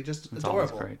weekly, which would be just It's always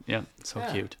adorable. great. Yeah. So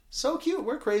Yeah. cute. So cute.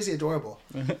 We're crazy adorable.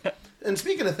 And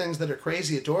speaking of things that are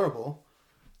crazy adorable,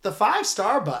 the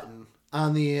 5-star button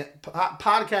on the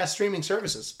podcast streaming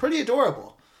services, pretty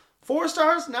adorable. 4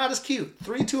 stars, not as cute.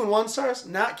 3, 2, and 1 stars,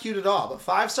 not cute at all. But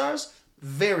 5 stars,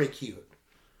 very cute.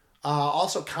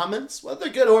 Also comments, whether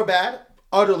they're good or bad,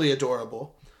 utterly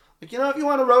adorable. Like, if you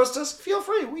want to roast us, feel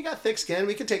free. We got thick skin.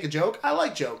 We can take a joke. I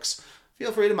like jokes.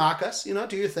 Feel free to mock us,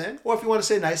 do your thing. Or if you want to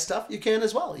say nice stuff, you can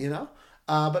as well,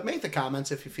 But make the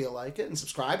comments if you feel like it, and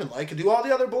subscribe and like, and do all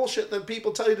the other bullshit that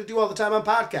people tell you to do all the time on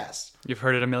podcasts. You've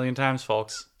heard it a million times,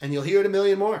 folks. And you'll hear it a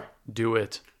million more. Do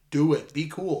it. Do it. Be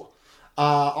cool.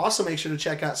 Also, make sure to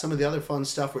check out some of the other fun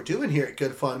stuff we're doing here at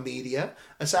Good Fun Media.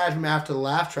 Aside from After the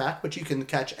Laugh Track, which you can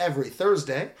catch every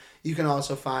Thursday, you can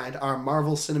also find our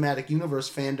Marvel Cinematic Universe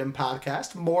fandom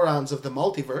podcast, Morons of the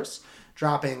Multiverse,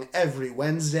 dropping every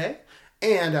Wednesday,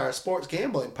 and our sports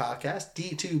gambling podcast,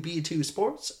 D2B2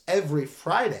 Sports, every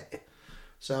Friday.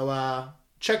 So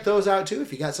check those out too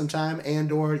if you got some time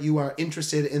and or you are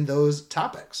interested in those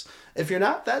topics. If you're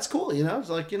not, that's cool, It's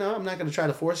like, I'm not going to try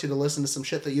to force you to listen to some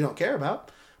shit that you don't care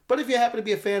about. But if you happen to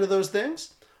be a fan of those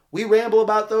things, we ramble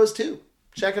about those too.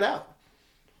 Check it out.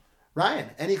 Ryan,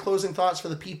 any closing thoughts for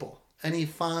the people? Any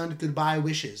fond goodbye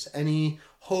wishes? Any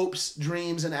hopes,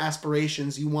 dreams, and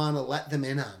aspirations you want to let them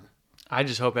in on? I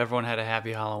just hope everyone had a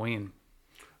happy Halloween.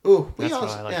 Ooh, That's what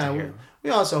I like to hear. We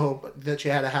also hope that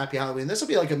you had a happy Halloween. This will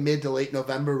be like a mid to late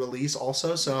November release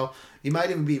also, so you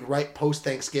might even be right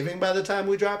post-Thanksgiving by the time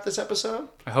we drop this episode.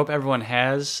 I hope everyone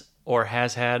has or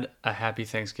has had a happy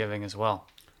Thanksgiving as well.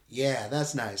 Yeah,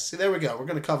 that's nice. See, there we go. We're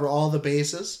going to cover all the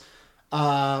bases.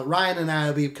 Ryan and I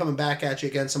will be coming back at you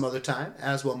again some other time,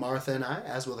 as will Martha and I,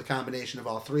 as will the combination of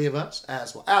all 3 of us,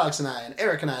 as will Alex and I and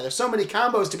Eric and I. There's so many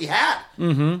combos to be had.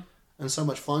 And so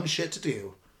much fun shit to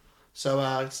do.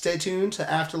 So stay tuned to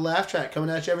After the Laugh Track coming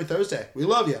at you every Thursday. We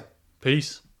love you.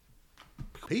 Peace.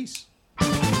 Peace.